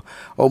diro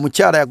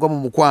omukyala yagwa mu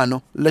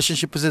mukwano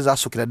relationship ze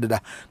zasukira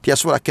dada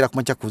tiyasobola kira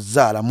kumacha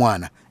kuzaala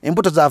mwana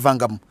embuto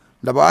zavangamu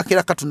ndaba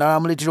akira Katonda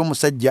amuletira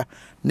omusajja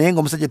naye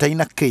ng'omusajja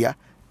talina care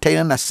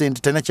talina na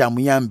sente talina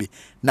kyamuyambi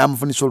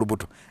n'amufunisa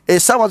olubuto.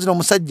 Essaawa zino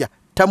omusajja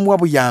tamuwa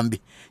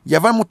buyambi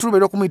yava mu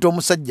tulubero okumuyita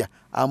omusajja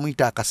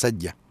amuyita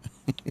akasajja.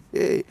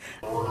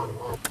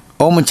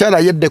 Omukyala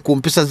yedde ku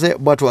mpisa ze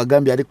bwatu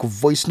agambye ali ku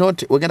voice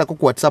note wegenda ku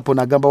WhatsApp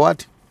n'agamba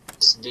wati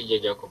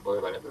DJ Jacob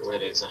bale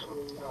kuweereza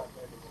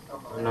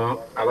no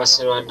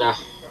abaserwada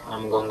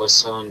namugongo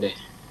sonde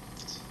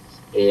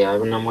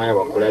abuna moya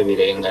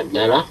bakulabire nga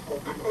ddala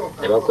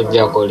ne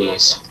bakujjako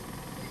liiso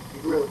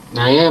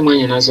naye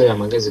mwenye nazo ya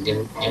magezi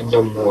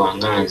genjo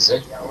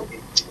muwangaze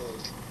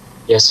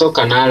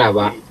yasooka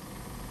n'alaba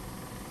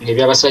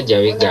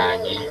ng'ebyabasajja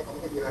biganye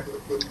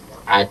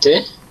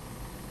ate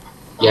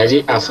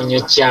yali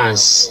afunye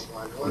chance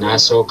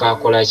n'asooka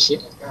akola ki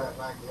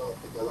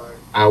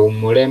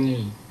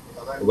awummulemu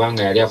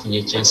kubanga yali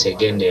afunye chance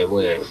egenda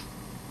ebweru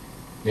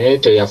naye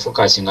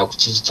teyafokasinga ku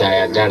kiki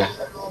kyayagala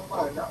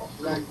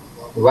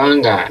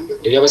kubanga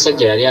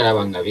ebyabasajja yali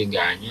alaba nga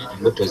biganye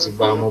embuto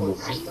zivaamu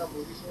obuvi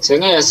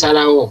senga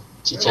yasalawo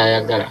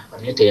kikyayagala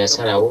naye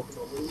teyasalawo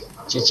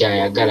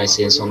kikyayagala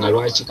sensonga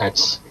lwaki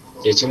kati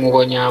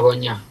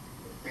ekimubonyaabonya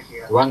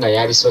kubanga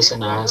yali soose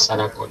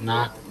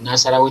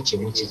n'asalawo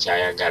kimu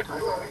kikyayagala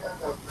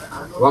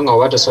kubanga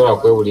oba tosobola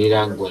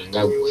kwewulira gwe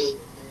nga gwe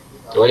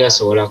tewali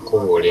asobola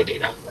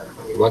kukubuulirira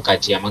kuba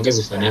kati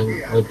amagezi fena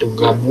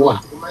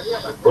mwetugamuwa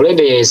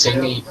olwedde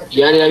yesengi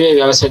yalirabye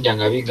ebyabasajja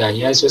nga biganye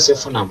yalisoose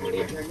funa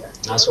mulimu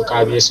n'asooka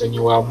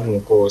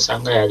abyesonyiwamuko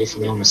osanga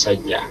yalifunye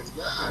omusajja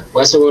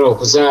bwasobola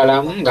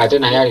okuzaalamu ng'ate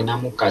naye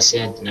alinamu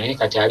kasente naye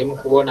kati ali mu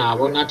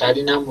kubonaabona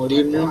talina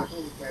mulimu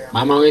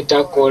maama we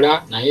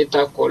takola naye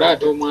takola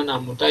ate omwana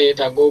muto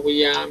yeetaga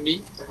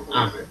obuyambi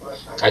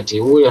kati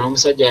wuuyo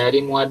n'omusajja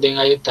yali muwadde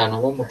nga yettaano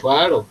oba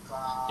omutwalo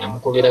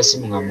yamukubira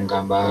simu nga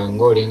mugamba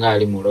ng'olinga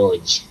ali mu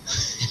loogi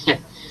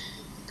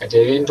kati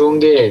ebintu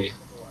ng'ebyo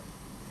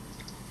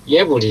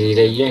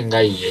yeebulirire ye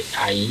nga ye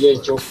ayiye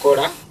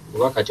ekyokukola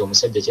kuba kati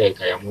omusajja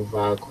kyayika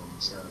yamuvaako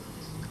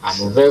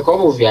amuveeko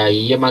obuvi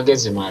ayiye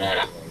magezi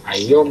malala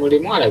ayiye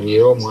omulimu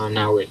alabire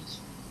omwana we.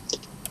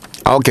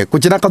 Okay,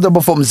 kukina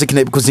kazobo for muziki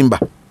ne bikuzimba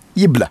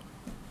IBRAH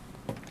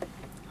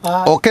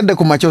okedde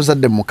ku makya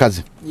ozadde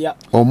mukazi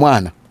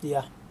omwana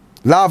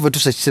love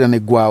tusekisira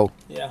neggwawo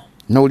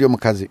n'oli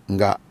omukazi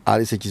nga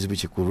alese ekizibu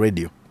ki ku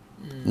radio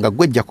nga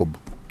gwe Jacob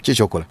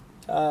kikyokola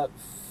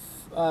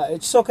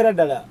ekisookera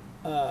ddala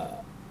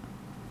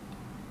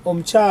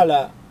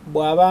omukyala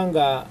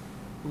bw'abanga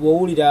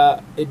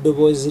bw'owulira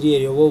eddoboozi lye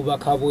eryo oba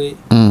obubaka bwe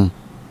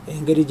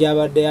engeri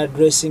gy'abadde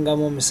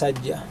adressingamu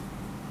omusajja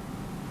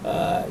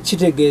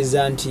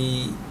kitegeeza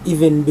nti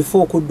even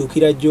before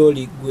kuddukira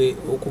gy'oli gwe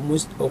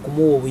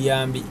okumuwa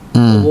obuyambi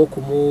oba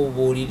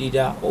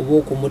okumubuulirira oba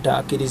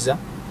okumutaakiriza,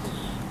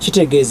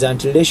 kitegeeza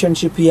nti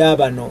relationship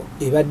y'abano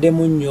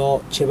ebaddemu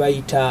nnyo kye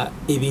bayita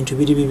ebintu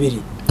biri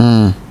bibiri.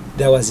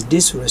 There was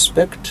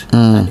disrespect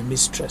and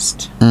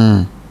mistrust.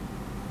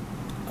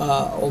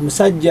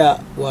 Omusajja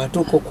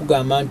watuuka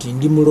okugamba nti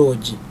ndi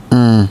muloogi,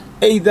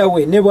 either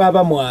way ne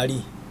bw'aba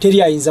mwali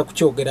teri ayinza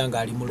kukyogera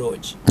ng'ali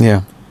muloogi.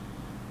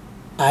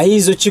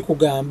 Ayinza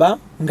kikugamba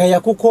nga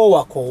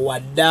yakukoowa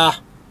dda,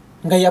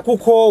 nga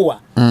yakukoowa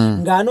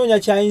ng'anoonya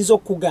kyayinza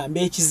okukugamba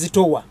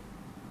ekizitowa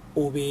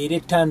obeere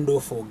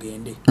tandoofu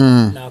ogende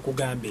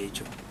n'akugamba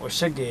ekyo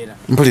oshegeera.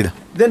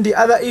 Then the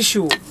other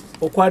issue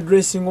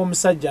okwadressing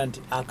omusajja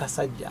nti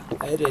akasajja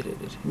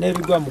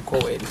n'ebigwa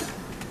mukoweri.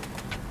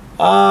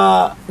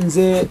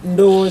 Nze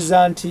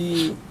ndowooza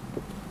nti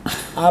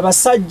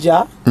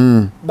abasajja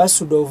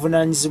basudde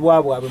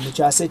obuvunaanyizibwa bwabwe mu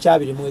kyasa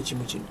ekyabirimu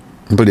ekimu kino.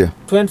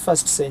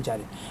 21st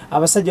century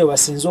abasajja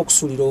basinze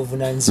okusuulira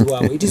obuvunaanyizibwa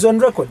bwabwe. It is on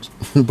record.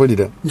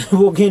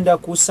 Bw'ogenda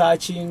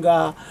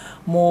kusaachinga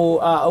mu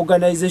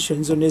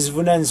organizations zonna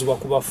ezivunaanyizibwa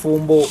ku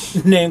bafumbo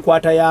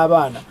n'enkwata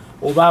y'abaana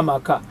oba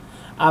amaka,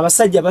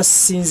 abasajja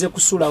basinze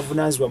kusuula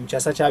obuvunaanyizibwa mu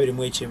kyasa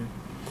kyabirimu ekimu.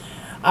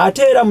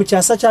 Ate era mu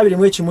kyasa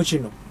kyabirimu ekimu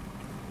kino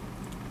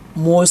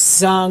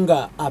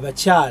mwosanga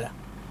abakyala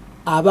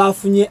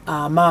abafunye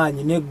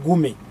amaanyi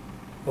n'eggume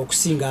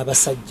okusinga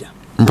abasajja.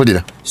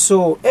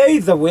 So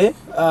either way,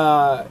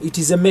 it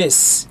is a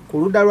mess. Ku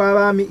ludda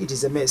lw'abaami it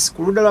is a mess.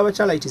 Ku ludda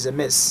lw'abakyala it is a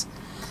mess.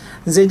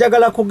 Nze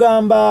njagala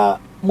kugamba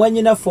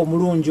mwannyinaffe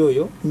omulungi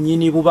oyo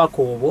nnyini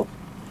bubaka obwo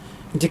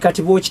nti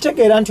kati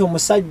bw'okitegeera nti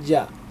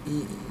omusajja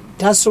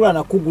tasobola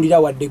nakugulira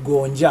wadde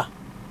gonja,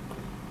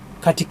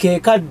 kati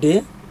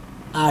keekadde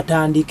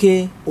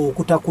atandike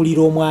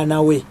okutakulira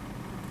omwana we.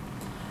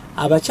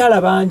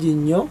 Abakyala bangi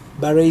nnyo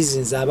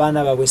baraisinze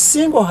abaana babwe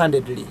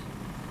single-handedly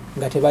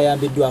nga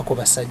tebayambiddwako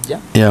basajja.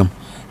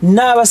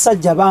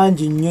 N'abasajja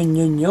bangi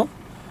nnyo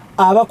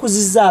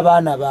abakuzizza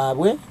abaana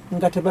baabwe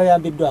nga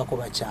tebayambiddwako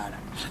bakyala.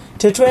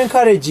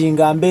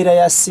 Tetwencouraginga mbeera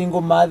ya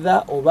single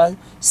mother oba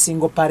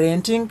single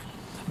parenting,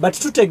 but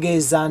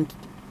tutegeeza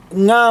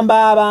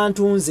ngamba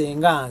abantu nze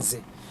nga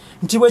nze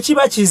nti bwe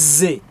kiba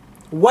kizze,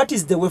 what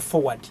is the way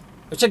forward?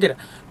 Ochegera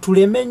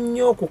tuleme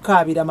nnyo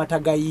okukaabira amata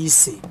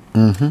gayiise.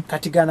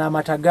 Kati gana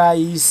amata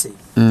gayiise.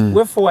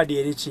 Way forward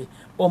eriki?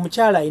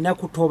 Omukyala alina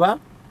kutoba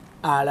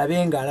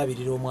alabe nga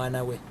alabirira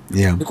omwana we.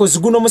 Because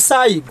guno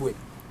musaayi gwe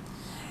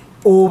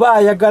oba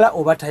ayagala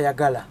oba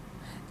tayagala.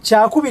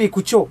 Kyakubiri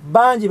ku kyo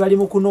bangi bali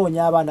mu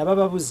kunoonya abaana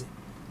bababuze.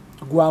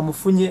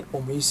 Gwamufunye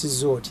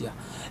omuyisizza otya.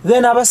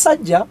 Then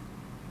abasajja,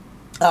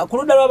 ku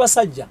ludda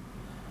lw'abasajja,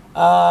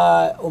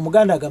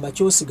 Omuganda agamba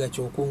kyosiga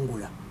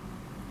kyokungula.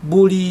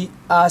 Buli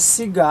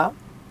asiga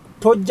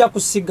tojja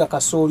kusiga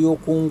kasooli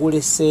okungula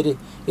essere,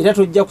 era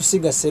tojja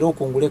kusiga ssere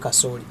okungula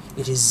kasooli.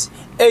 It is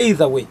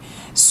either way.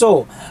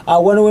 So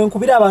wano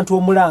wenkubira abantu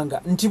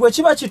omulanga nti bwe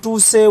kiba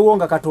kituuseewo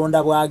nga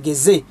Katonda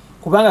bwageze,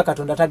 kubanga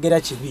Katonda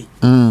tagera kibi.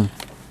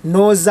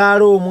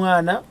 Nozaala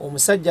omwana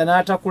omusajja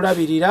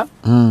n'atakulabirira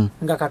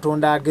nga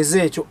Katonda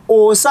ageze ekyo,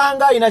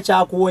 osanga alina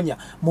kyakuwonya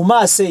mu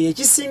maaso eyo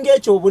ekisinga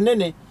ekyo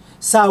obunene.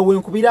 Saawa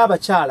wenkubira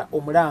abakyala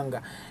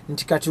omulanga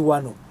nti kati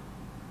wano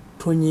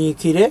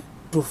tunyiikire,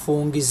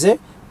 tufungize,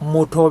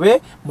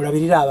 mutobe,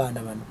 mulabirira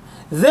abaana bano.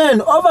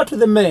 Then over to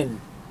the men.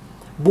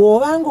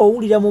 Bw'obanga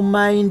owulira mu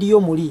mind yo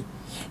muli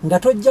nga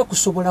tojja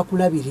kusobola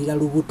kulabirira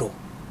lubuto,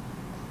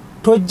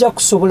 tojja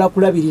kusobola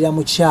kulabirira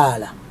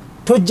mukyala,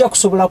 tojja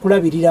kusobola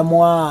kulabirira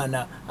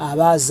mwana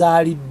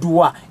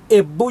abazaaliddwa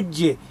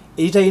ebbujje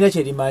eritalina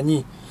kye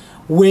limanyi,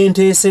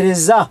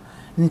 wenteesereza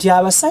nti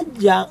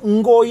abasajja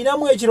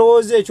ng'oyinamu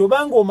ekirowoozo ekyo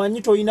obanga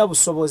omanyi toyina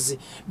busobozi,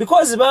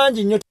 because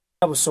bangi nnyo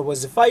toyina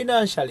busobozi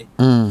financially.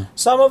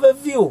 Some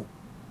of you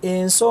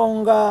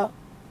ensonga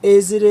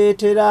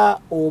ezireetera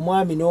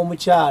omwami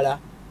n'omukyala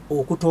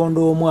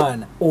okutonda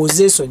omwana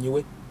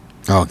ozeesonyiwe.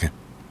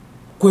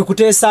 Kwe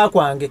kuteesa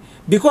kwange,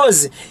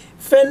 because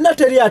fenna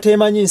teri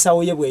ateemanyi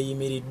nsawo ye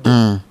bweyimiridde.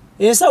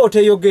 Ensawo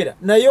teyogera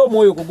naye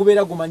omwoyo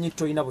gugubeera gumanyi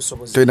toyina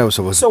busobozi.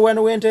 So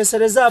wano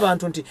wenteesereza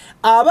abantu nti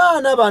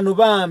abaana bano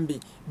bambi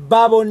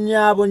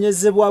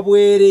babonyaabonyezebwa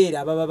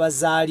bwereera baba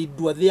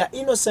bazaaliddwa, they are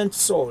innocent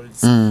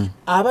souls.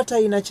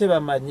 Abatalina kye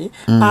bamanyi,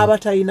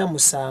 abatalina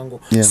musango.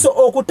 So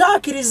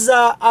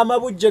okutaakiriza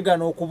amabujje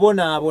gano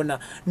okubonaabona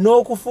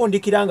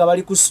n'okufundikira nga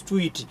bali ku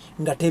street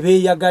nga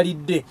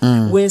tebeeyagalidde,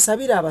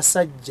 wensabira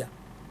abasajja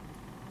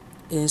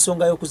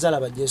ensonga y'okuzaala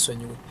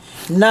bagyesonyiwe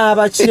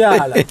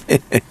n'abakyala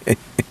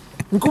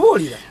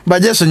nkubuulira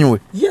bagyesonyiwe.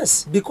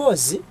 Yes,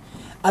 because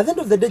at the end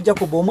of the day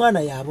Jacob omwana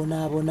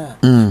yabonaabona.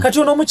 Kati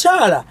ono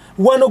omukyala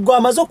wano gwe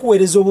amaze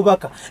okuweereza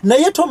obubaka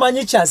naye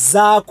tomanyi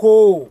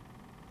kyazzaako,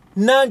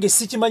 nange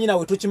sikimanyi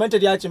nawe tokimanyi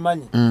teri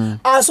akimanyi.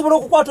 Asobola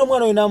okukwata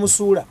omwana oyo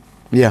n'amusuula.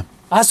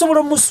 Asobola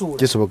omusuula.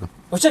 Kisoboka.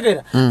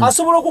 Okyegera.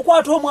 Asobola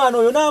okukwata omwana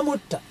oyo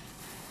n'amutta.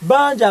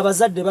 Bangi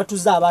abazadde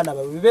batuza abaana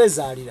babwe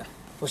beezaalira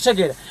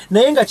otegera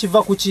naye nga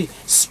kiva kuki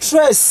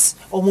stress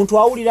omuntu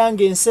awulira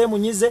nga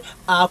ensemunyize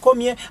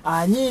akomye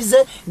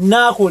anyize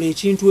nakola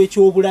ekintu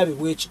ekyobulabe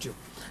bwekityo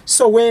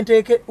so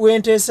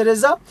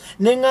wenteesereza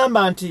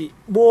neŋŋamba nti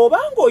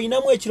bw'obanga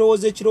oyinamu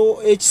ekirowoozo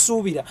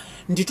ekisuubira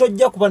nti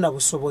tojja kuba na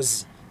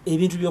busobozi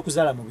ebintu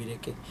by'okuzaala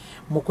mubireke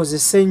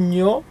mukozese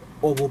nnyo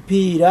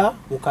obupiira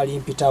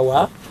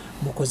bukalimpitawa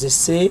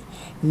mukozese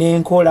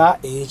n'enkola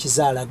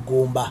ey'ekizaala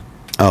ggumba.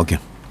 Okay.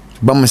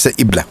 Bamuse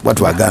IBRAH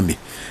watu wagambye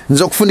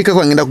nzo okufundika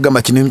kwa ngenda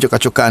kugamba kintu kyo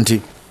kachokka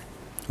nti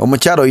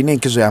omukyalo oyina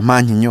enkizo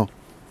y'amaanyi nnyo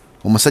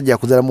omusajja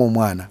akuzalamu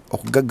omwana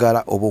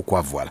okugaggala oba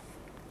okwavuwala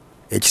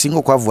ekisinga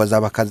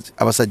okwavuwaza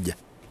abasajja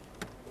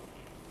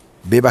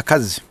be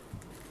bakazi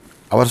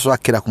abasobola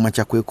kera ku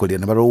makya kwekolera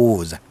ne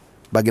balowooza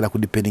bagera ku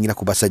dependingira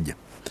ku basajja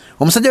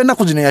omusajja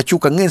w'ennaku zino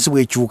yakyuka ng'ensi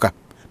bw'ekyuka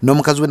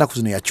n'omukazi w'ennaku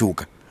zino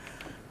yakyuka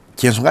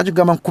kyensonga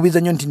kigamba nkubiza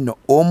nnyo nti nno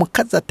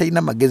omukazi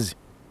atalina magezi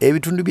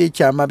ebitundu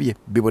by'ekyama bye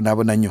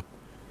bibonaabona nnyo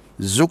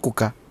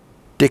zukuka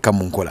teeka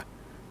mu nkola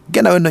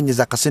genda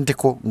wenonyeza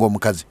akasenteko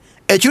ng'omukazi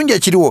ekirungi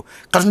ekiriwo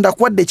Katonda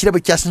akuwadde ekirabo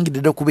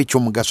kyasingidde okuba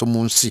eky'omugaso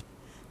mu nsi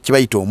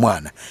kibayita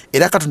omwana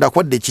era Katonda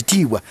akuwadde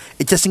ekitiibwa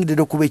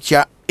ekyasingidde okuba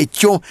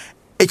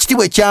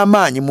ekitiibwa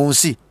eky'amaanyi mu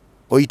nsi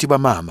oyitibwa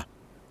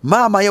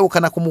maama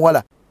yawukana ku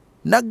muwala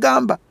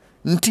nagamba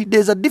nti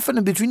there's a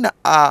difference between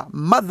a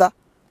mother,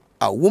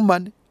 a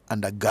woman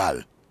and a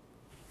girl.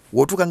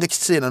 Wotuka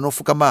ng'ekiseera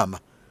n'ofuka maama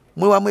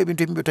mwewamu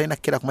ebintu ebimu by'otalina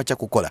kera kumakya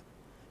kukola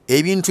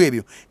ebintu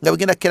ebyo nga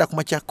bigenda kera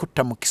kumakya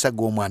kutta mu kisa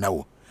g'omwana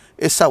wo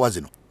essaawa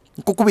zino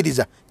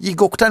nkukubiriza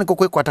yiga okutandika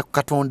okwekwata ku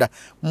Katonda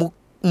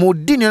mu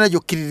ddiini yonna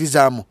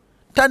gy'okkiririzaamu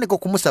tandika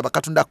okumusaba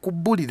Katonda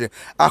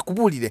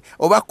akubuulire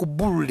oba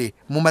akubbulule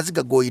mu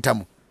maziga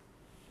g'oyitamu.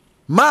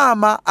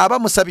 Maama aba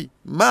musabi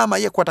maama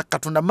yekwata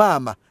Katonda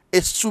maama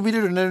essuubi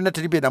lyonna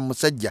teribeera mu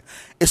musajja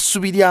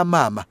essuubi lya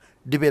maama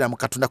libeera mu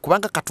Katonda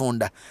kubanga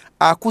Katonda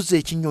akuza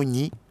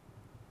ekinyonyi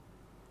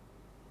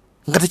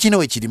nga tekirina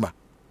we kirima.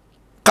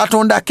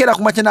 Katonda akeera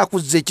ku makya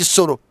n'akuzza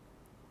ekisolo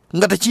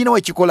nga tekirina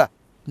we kikola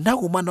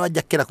naawe omwana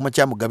wajja kkeera ku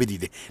makya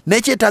mugabirire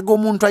n'ekyetaaga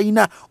omuntu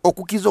alina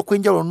okukkiriza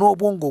okw'enjawulo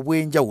n'obwongo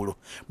obw'enjawulo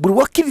buli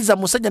wakkiriza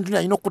musajja nti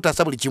alina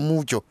okutaasa buli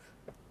kimu kyo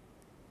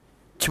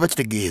kiba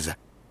kitegeeza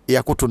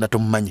eyakutonda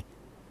tomumanyi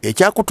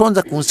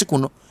ekyakutonza ku nsi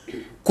kuno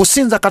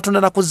kusinza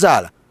Katonda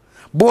nakuzaala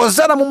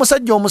bw'ozaala mu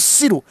musajja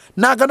omusiru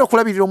n'agenda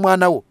okulabirira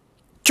omwana wo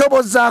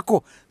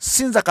kyobozaako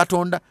sinza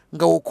Katonda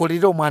nga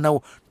wokolera omwana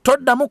wo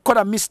toddamu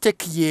kukola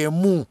mistake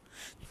yeemu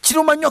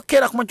kiruma nnyo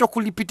keera ku makya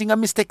okulipitinga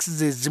mistakes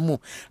zezimu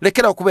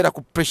lekera okubeera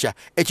ku pressure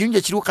ekirungi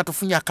ekiriwo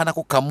katufunye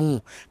akanako kamu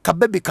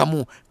kabebi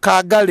kamu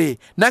kaagale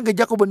nange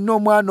Jacob nina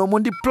omwana omu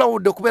ndi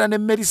proud okubeera ne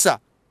Melissa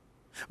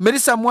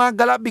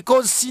mwagala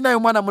because sinayo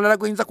omwana mulala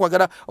gwenyiza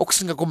kwagala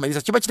okusingako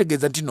Melissa kiba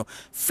kitegeeza nti no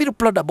feel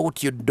proud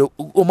about your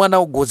omwana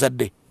wo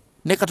gw'ozadde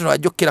ne Katonda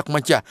ajjokkera ku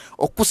makya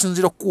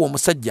okusinzira okuwa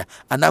omusajja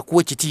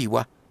anaakuwa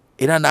ekitiibwa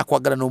era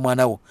anaakwagala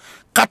n'omwana wo.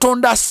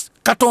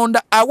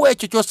 Katonda awa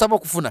ekyo ky'osaba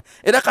okufuna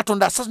era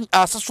Katonda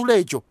asasula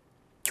ekyo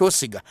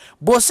ky'osiga.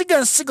 Bw'osiga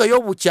ensigo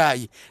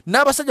y'obukyayi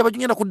n'abasajja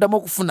bagenda kuddamu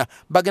okufuna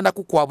bagenda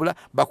kukwabula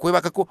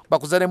bakwebakako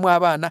bakuzalemu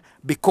abaana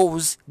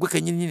because gwe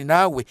kennyini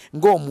naawe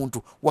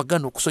ng'omuntu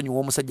wagana okusonyiwa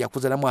omusajja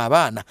akuzalamu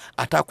abaana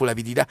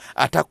ataakulabirira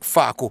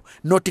ataakufaako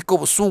n'otikka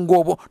obusungu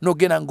obwo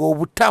n'ogenda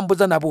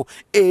ng'obutambuza nabo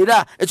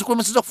era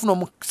ekikulemeseza okufuna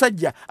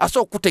omusajja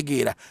asobola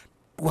okukutegeera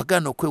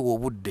wagana okwewa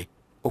obudde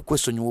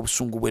okwesonyiwa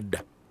obusungu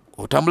bw'edda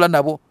otambula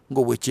nabo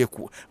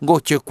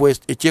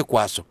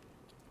ng'ekyekwaso.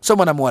 So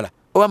mwana muwala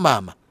oba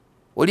maama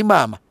oli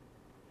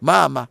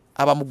maama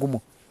aba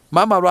mugumu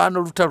maama lwana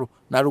olutalo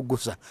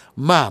nalugusa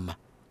maama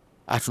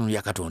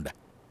atunulya Katonda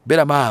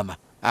beera maama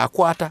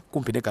akwata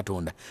kumpi ne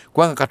Katonda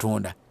kubanga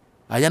Katonda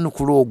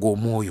ayanukula ogwo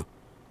omwoyo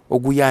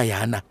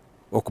oguyaayaana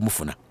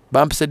okumufuna.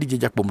 Bampise DJ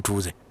Jacob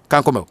OMUTUUZE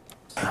kankomewo.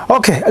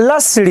 Okay,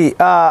 lastly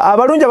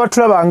abalungi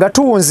abatulaba nga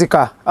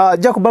tuwunzika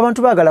Jacob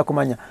abantu baagala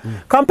kumanya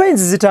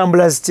campaigns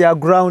zitambula zitya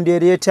ground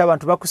area etya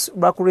abantu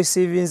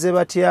bakureceiving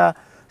batya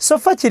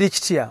sofa kiri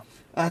kitya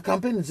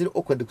campaign ziri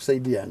okwedde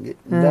kusaidia yange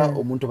nga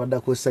omuntu abadde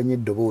akozesa nnyo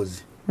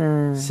eddoboozi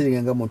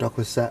siringa nga omuntu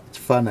akozesa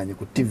kifaananyi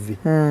ku TV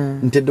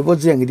nti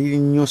eddoboozi yange liri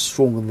nnyo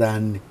strong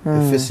than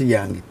efesi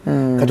yange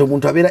kati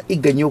omuntu abeera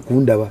igga nnyo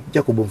okundaba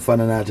Jacob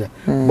omufaanana atya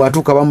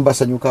bw'atuuka abamu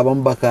basanyuka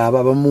abamu bakaaba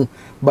abamu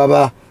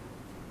baba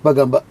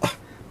bagamba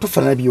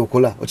tufaanana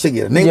byokola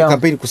okitegeera naye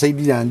campaign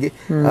kusaidia yange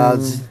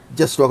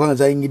just lwakanga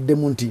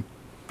zayingiddemu nti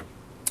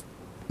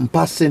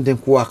mpa ssente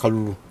nkuwa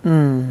akalulu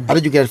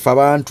ate jjukira ffe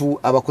abantu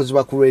abakozi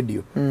ba ku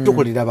radio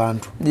tukolera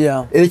abantu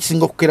era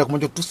ekisinga okukeera ku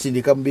makya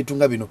tusindika mu bintu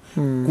nga bino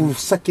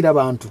kusakira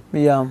abantu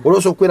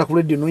olwosa okubeera ku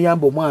radio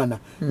n'oyamba omwana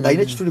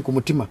ng'alina ekituli ku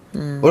mutima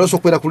olwosa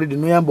okubeera ku radio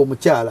n'oyamba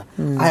omukyala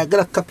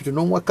ayagala capital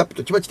n'omuwa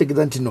capital kiba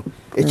kitegeeza nti no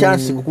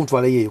ekyansinga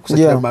okuntwalayo eyo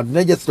kusakira abantu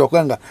naye just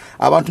lwakubanga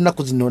abantu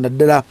nnaku zino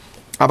naddala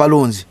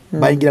abalonzi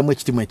bayingiramu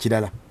ekitimu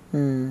ekirala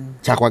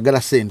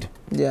kyakwagala ssente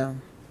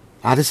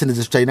ate sente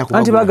zetutalina kuba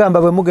anti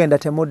bagamba bwe mugenda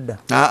temudda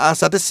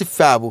ate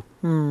siffe abo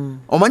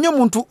omanyi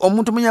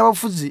omuntu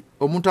munyabafuzi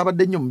omuntu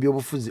abadde nnyo mu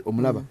byobufuzi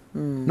omulaba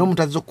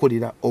n'omuntu azza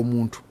okukolera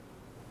omuntu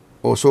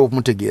osobola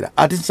okumutegeera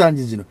ate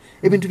ensangi zino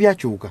ebintu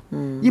byakyuka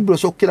IBRAH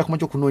osobola okukira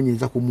kumakya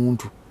okunoonyereza ku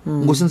muntu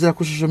ng'osinziira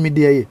ku social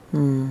media ye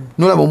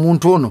n'olaba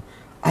omuntu ono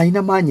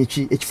alina maanyi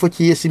ki ekifo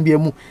kye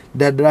yeesimbyemu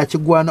ddala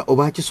akigwana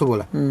oba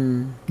akisobola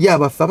ye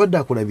abaffe abadde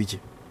akola biki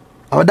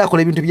abadde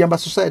akola ebintu biyamba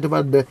society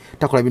abadde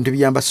takola ebintu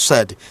biyamba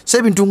society so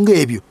ebintu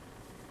ng'ebyo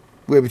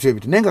bwebityo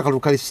naye nga kalulu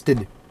kali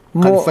sitede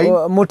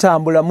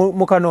mutambula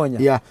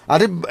mukanoonya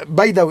ate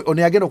by the way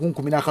ono yagenda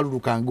okunkumira akalulu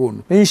kange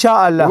ono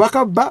inshallah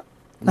bakabba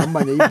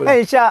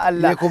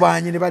inshallah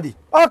yekubanye ne bali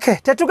okay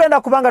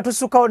tetugenda kubanga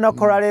tusukawo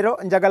nakola leero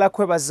njagala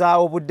kwebaza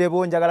obudde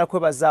bo njagala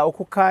kwebaza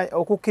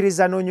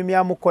okukkiriza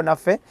n'onyumyamuko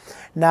naffe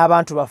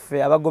n'abantu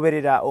baffe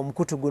abagoberera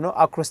omukutu guno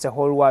across the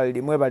whole world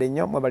mwebale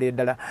nnyo mwebale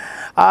ddala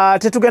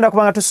tetugenda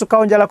kubanga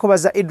tusukawo njagala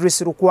kwebaza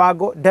Idris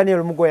Lukwago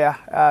Daniel Mugoya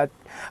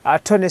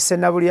Tony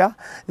Senabulya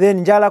then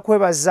njala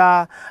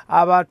kwebaza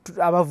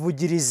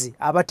abavujirizi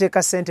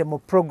abateeka sente mu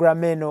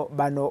program eno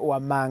bano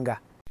wamanga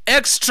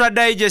Extra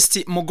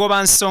Digest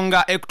mugoba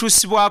nsonga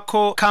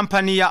ekutusibwako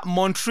kampani ya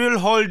Montreal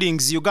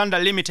Holdings Uganda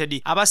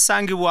Limited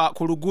abasangibwa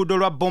ku luguudo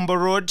lwa Bombo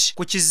Road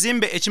ku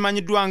kizimbe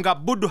ekimanyiddwa nga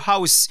Bud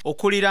House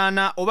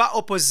okuliraana oba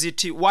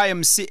opposite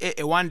YMCA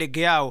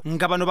ewandegeawo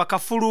nga bano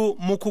bakafulu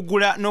mu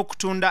kugula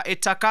n'okutunda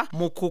ettaka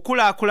mu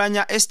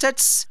kukulaakulanya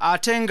estates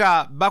ate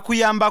nga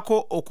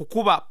bakuyambako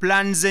okukuba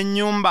plans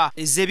ennyumba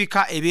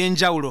ez'ebika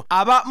ebyenjawulo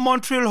aba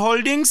Montreal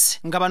Holdings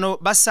nga bano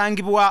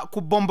basangibwa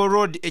ku Bombo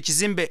Road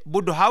ekizimbe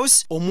Bud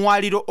House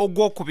omwaliro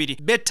ogwokubiri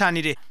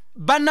bettanire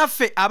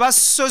Banaffe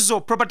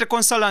abasozo Property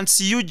Consultants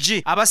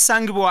UG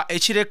abasangibwa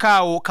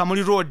ekirekaawo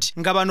Kamuli Road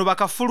nga bano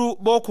bakafulu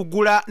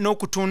b'okugula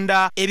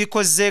n'okutunda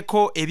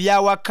ebikozeeko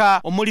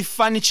ebyawaka omuli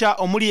furniture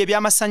omuli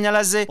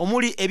ebyamasanyalaze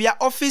omuli ebya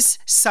office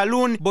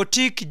saloon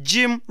boutique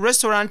gym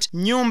restaurant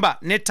nyumba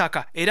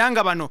n'ettaka era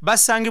nga bano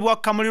basangibwa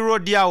Kamuli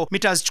Road yawo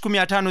meters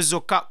 15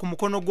 zokka ku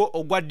mukono gwo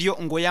ogwa ddyo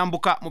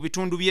ng'oyambuka mu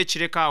bitundu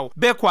by'ekirekaawo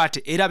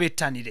bekwate era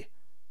bettanire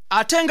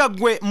Atenga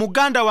gwe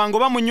muganda wange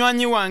oba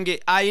munywanyi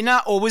wange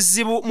ayina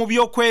obuzibu mu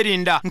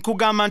byokwerinda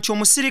nkugamba nti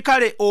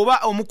omusirikale oba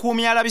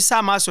omukuumi alabisa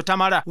amaaso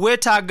tamala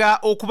weetaaga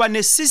okuba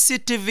ne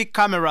CCTV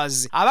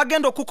cameras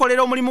abagenda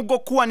okukolera omulimu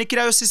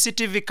gw'okuwanikirayo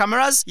CCTV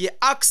cameras ye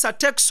AXA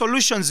Tech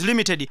Solutions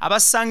Limited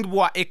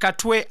abasangibwa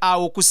ekatwe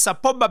awo ku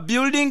Sapoba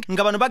Building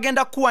nga bano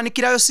bagenda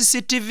kuwanikirayo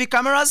CCTV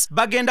cameras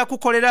bagenda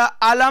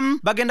kukolera alarm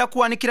bagenda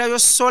kuwanikirayo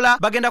solar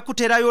bagenda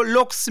kuterayo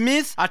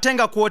locksmith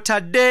atenga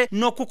kwotadde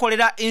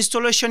n'okukolera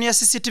installation ya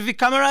CCTV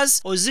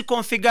cameras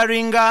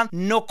ozikonfiguringa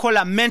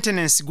nokola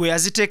maintenance gwe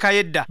yaziteeka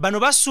yedda bano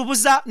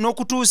basuubuza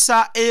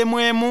n'okutuusa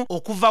emwemu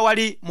okuva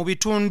wali mu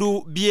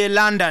bitundu by'e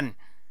London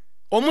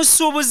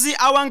Omusuubuzi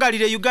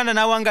awangalire Uganda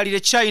n'awangalire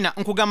China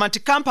nkugamba nti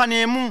kampani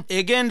emu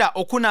egenda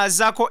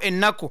okunaazaako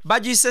ennaku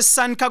bagiyise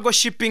Sun Cargo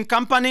Shipping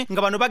Company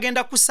nga bano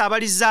bagenda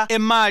kusaabaliza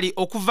emaali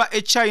okuva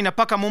e China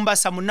paka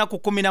Mombasa mu nnaku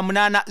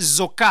 18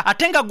 zokka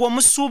ate nga gwe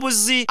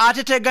omusuubuzi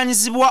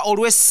ateteganyizibwa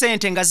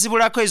olw'essente nga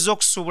zibulako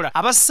ez'okusuubula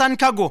aba Sun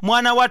Cargo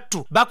mwana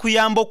wattu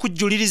bakuyamba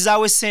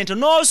okujjulirizaawo essente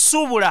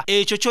n'osuubula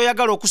ekyo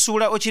ky'oyagala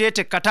okusuubula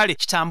okireete katale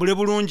kitambule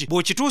bulungi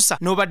bw'okituusa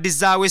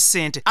n'obaddizaawo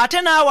essente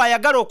ate naawe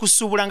ayagala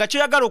okusuubula nga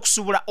ky'oyagala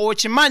okusuubula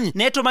okimanyi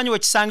naye tomanyi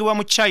wekisangibwa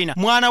mu China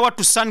mwana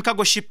wattu Sun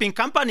Cargo Shipping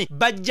Company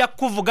bajja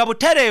kuvuga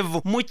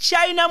butereevu mu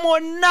China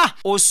mwonna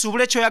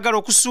osuubule ky'oyagala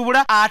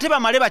okusuubula ate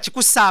bamale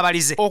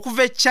bakikusaabalize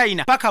okuva e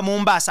China paka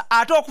Mombasa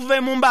ate okuva e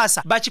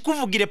Mombasa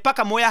bakikuvugire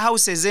paka mu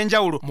warehouse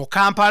ez'enjawulo mu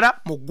Kampala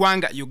mu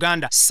ggwanga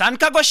Uganda Sun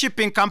Cargo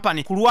Shipping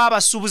Company ku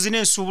lw'abasuubuzi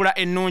n'ensuubula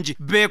ennungi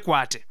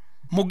beekwate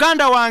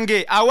Muganda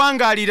wange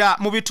awangalira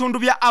mu bitundu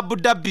bya Abu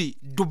Dhabi,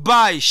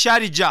 Dubai,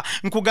 Sharjah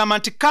nkugamba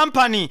nti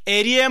company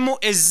eriemu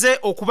ezze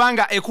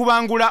okubanga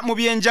ekubangula mu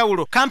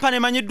byenjawulo. Company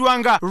emanyiddwa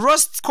nga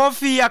Roast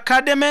Coffee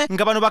Academy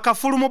nga bano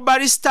bakafulu mu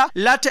barista,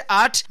 latte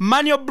art,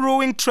 manual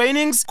brewing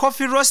trainings,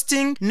 coffee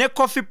roasting ne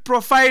coffee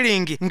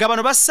profiling nga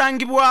bano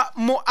basangibwa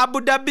mu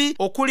Abu Dhabi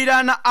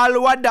okuliraana Al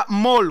Wada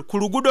Mall ku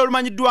luguudo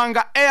olumanyiddwa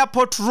nga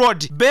Airport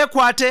Road.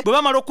 Beekwate bwe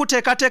bamala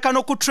okuteekateeka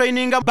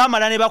n'okutraininga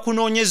bamala ne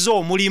bakunoonyeza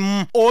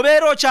omulimu.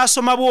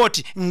 Okyasoma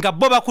bwoti nga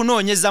bo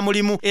bakunoonyeza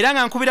mulimu era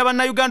nga nkubira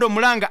bannayuganda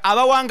omulanga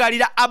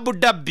abawangalira Abu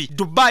Dhabi,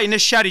 Dubai ne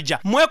Sharjah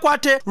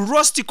mwekwate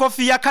Roast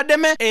Coffee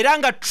Academy era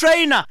nga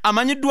trainer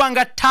amanyiddwa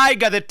nga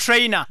Tiger the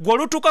Trainer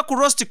gw'olutuuka ku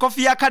Roast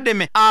Coffee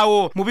Academy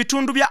awo mu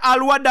bitundu bya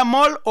Al Wada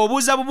Mall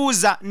obuuza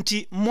bubuuza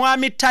nti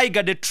mwami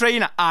Tiger the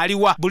Trainer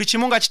aliwa buli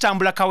kimu nga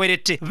kitambula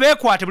kawerete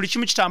beekwate buli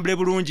kimu kitambule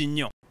bulungi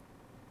nnyo.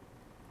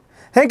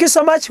 Thank you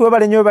so much.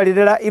 Webale nyo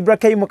balirela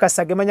IBRAH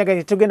Mukasage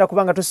manyaga tugenda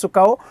kubanga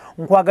tusukawo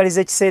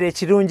nkwagaliza ekiseera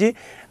ekirungi.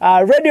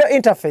 Radio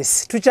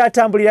interface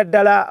tukyatambulira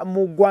ddala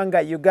mu ggwanga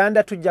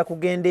Uganda tujja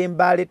kugenda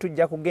Mbale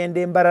tujja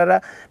kugenda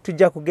Mbarara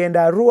tujja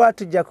kugenda Arua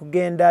tujja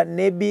kugenda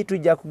Nebi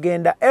tujja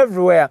kugenda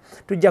everywhere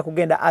tujja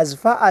kugenda as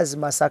far as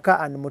Masaka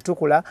and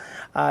Mutukula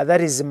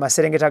that is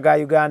Maserengeta ga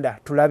Uganda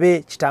tulabe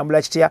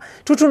kitambula kitya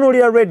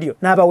tutunulira radio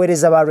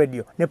n'abaweereza ba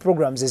radio ne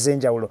programs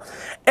ez'enjawulo.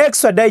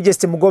 Extra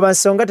digest mugoba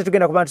nsonga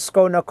tetugenda kubanga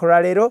tusukawo na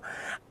Lero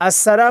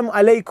assalamu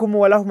alaikum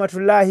wa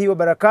rahmatullahi wa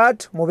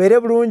barakatuh mubere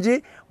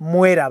bulungi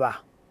mweraba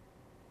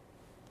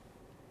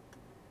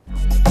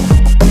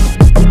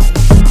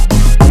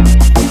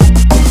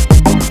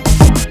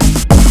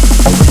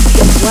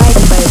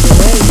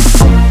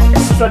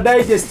extra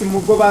digest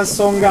mugoba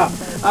nsonga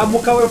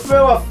mukawefe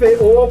waffe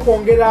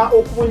owokwongera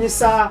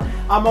okubunyisa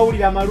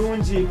amawulire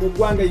amalungi mu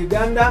ggwanga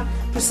Uganda.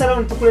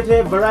 Tusalawo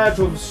tukuletera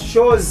variety of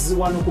shows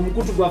wano ku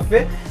mukutu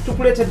gwaffe.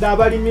 Tukuletedde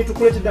abalimi,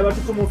 tukuletedde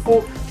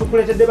abatutumufu,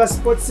 tukuletedde ba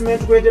sportsmen,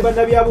 tukuletedde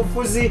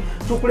bannabyabufuzi,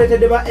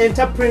 tukuletedde ba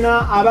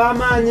entrepreneur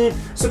ab'amaanyi.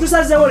 So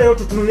tusazeewo leero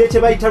tutunulire kye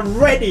bayita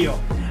radio.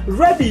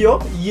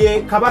 Radio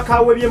ye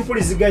kabaka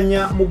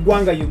w'ebyempuliziganya mu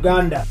ggwanga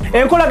Uganda.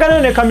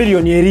 Enkolagana ne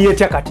Chameleone eri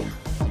etya kati?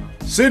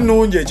 Si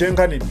nnungi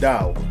ekyenkanidde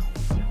awo.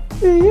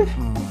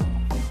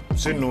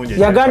 Si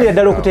nnungi. Yagaanira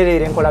ddala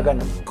okutereera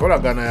enkolagana.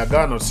 Enkolagana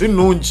yagaano si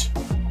nnungi.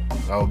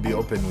 I'll be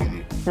open with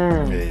you.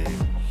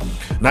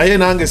 Naye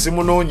nange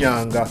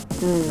simunoonyanga.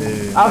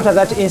 After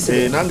that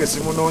incident. Nange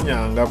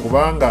simunoonyanga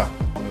kubanga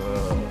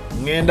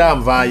ngenda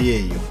nvaayo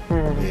eyo.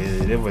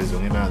 Level ezo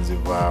ngenda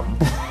nzivaamu.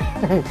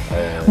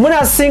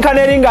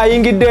 Munasinkana eri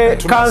ng'ayingidde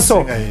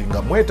kanso.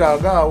 Nga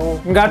mwetaaga awo.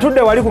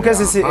 Ng'atudde wali ku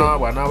KCCA.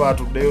 Bw'anaaba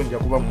atuddeyo nja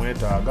kuba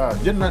mwetaaga.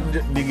 Nje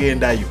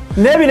ndigendayo.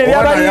 N'ebino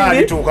ebyabayimbi.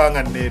 Alituuka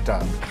nga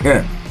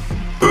neetaaga.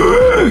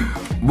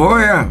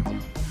 Boya.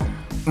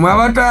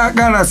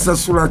 Mwabataagala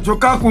sasula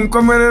kyokka ku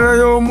nkomerero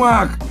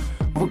y'omwaka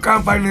mu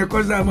kampani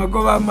ekoze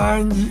amagoba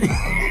mangi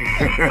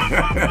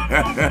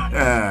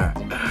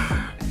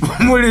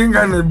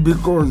mulinga ne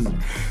because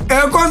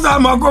ekoze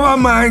amagoba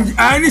mangi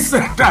ani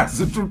senta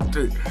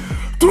zitutte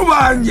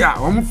tubanja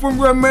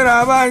omufungu w'emmere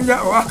abanja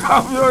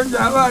wakabuyonja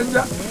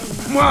abanja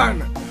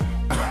mwana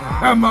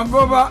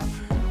amagoba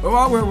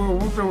wawe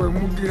obuto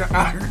wemugira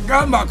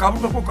gamba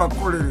akabuto ko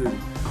kakolere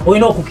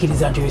oyina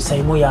okukkiriza nti oyo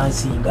Simon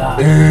yansinga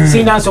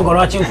sina nsonga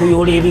lwaki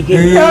nkuyoola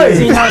ebigere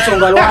sina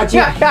nsonga lwaki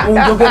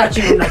unjogera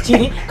kino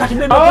nakiri kati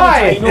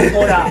bebekulualina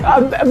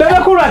okukola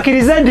bebekulu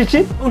akkirize nti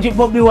ki nti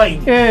Bobi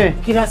Wine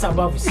kirasa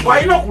abavusi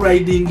walina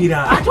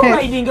okulaidingira ate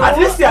olaidingira at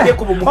least yali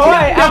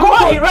kubumukira the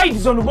more he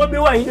rides on Bobi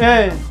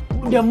Wine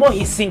the more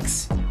he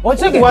sinks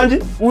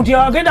nti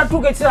agenda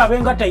tuuka ekiseera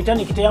abenga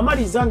Titanic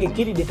teyamalizanga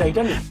ekkiride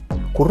Titanic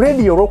ku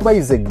radio olwokuba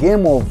is a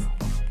game of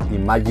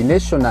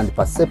imagination and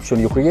perception.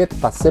 You create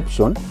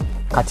perception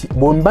kati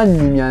bomba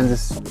nyumya nze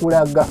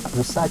sikulaga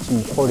research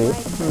mukole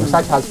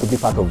research has to be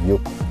part of you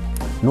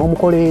no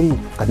mukole eri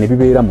kati ne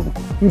bibeera muno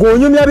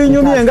ng'onyumya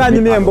binyumye nga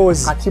anyumya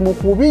emboozi kati mu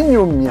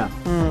kubinyumya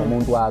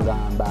omuntu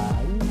agamba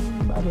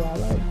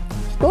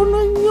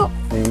kitono nnyo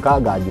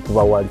enkaaga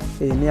agikuba wali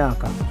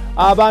emyaka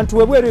abantu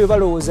webweru bwe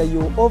balowooza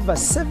you over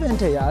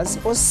 70 years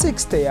or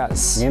 60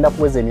 years ngenda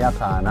kuweza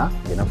emyaka 4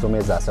 ngenda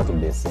kusomeza 3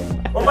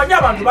 December. Omanyi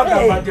abantu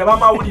bagamba nti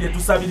abamawulire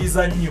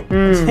tusabiriza nnyo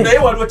naye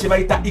waliwo kye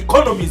bayita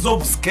economies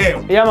of scale.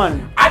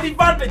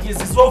 Advantages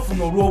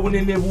z'ofuna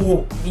olw'obunene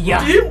bwo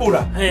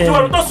timbula nti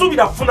wano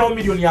tosuubira kufunawo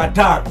miliyoni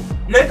 5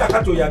 naye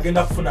kakati oyo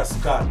agenda kufuna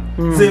sikaala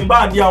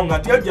zemba ndyawo nga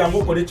tyajjanga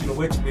okole kino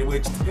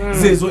bwekiti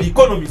zezo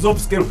economies of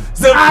scale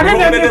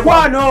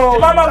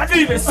mama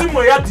fine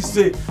simu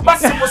eyatise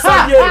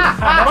basimusanye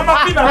mama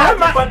fine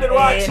akipande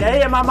lwaki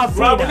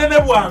lwabunene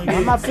bwange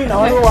mama fine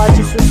waliwo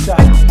wakisusa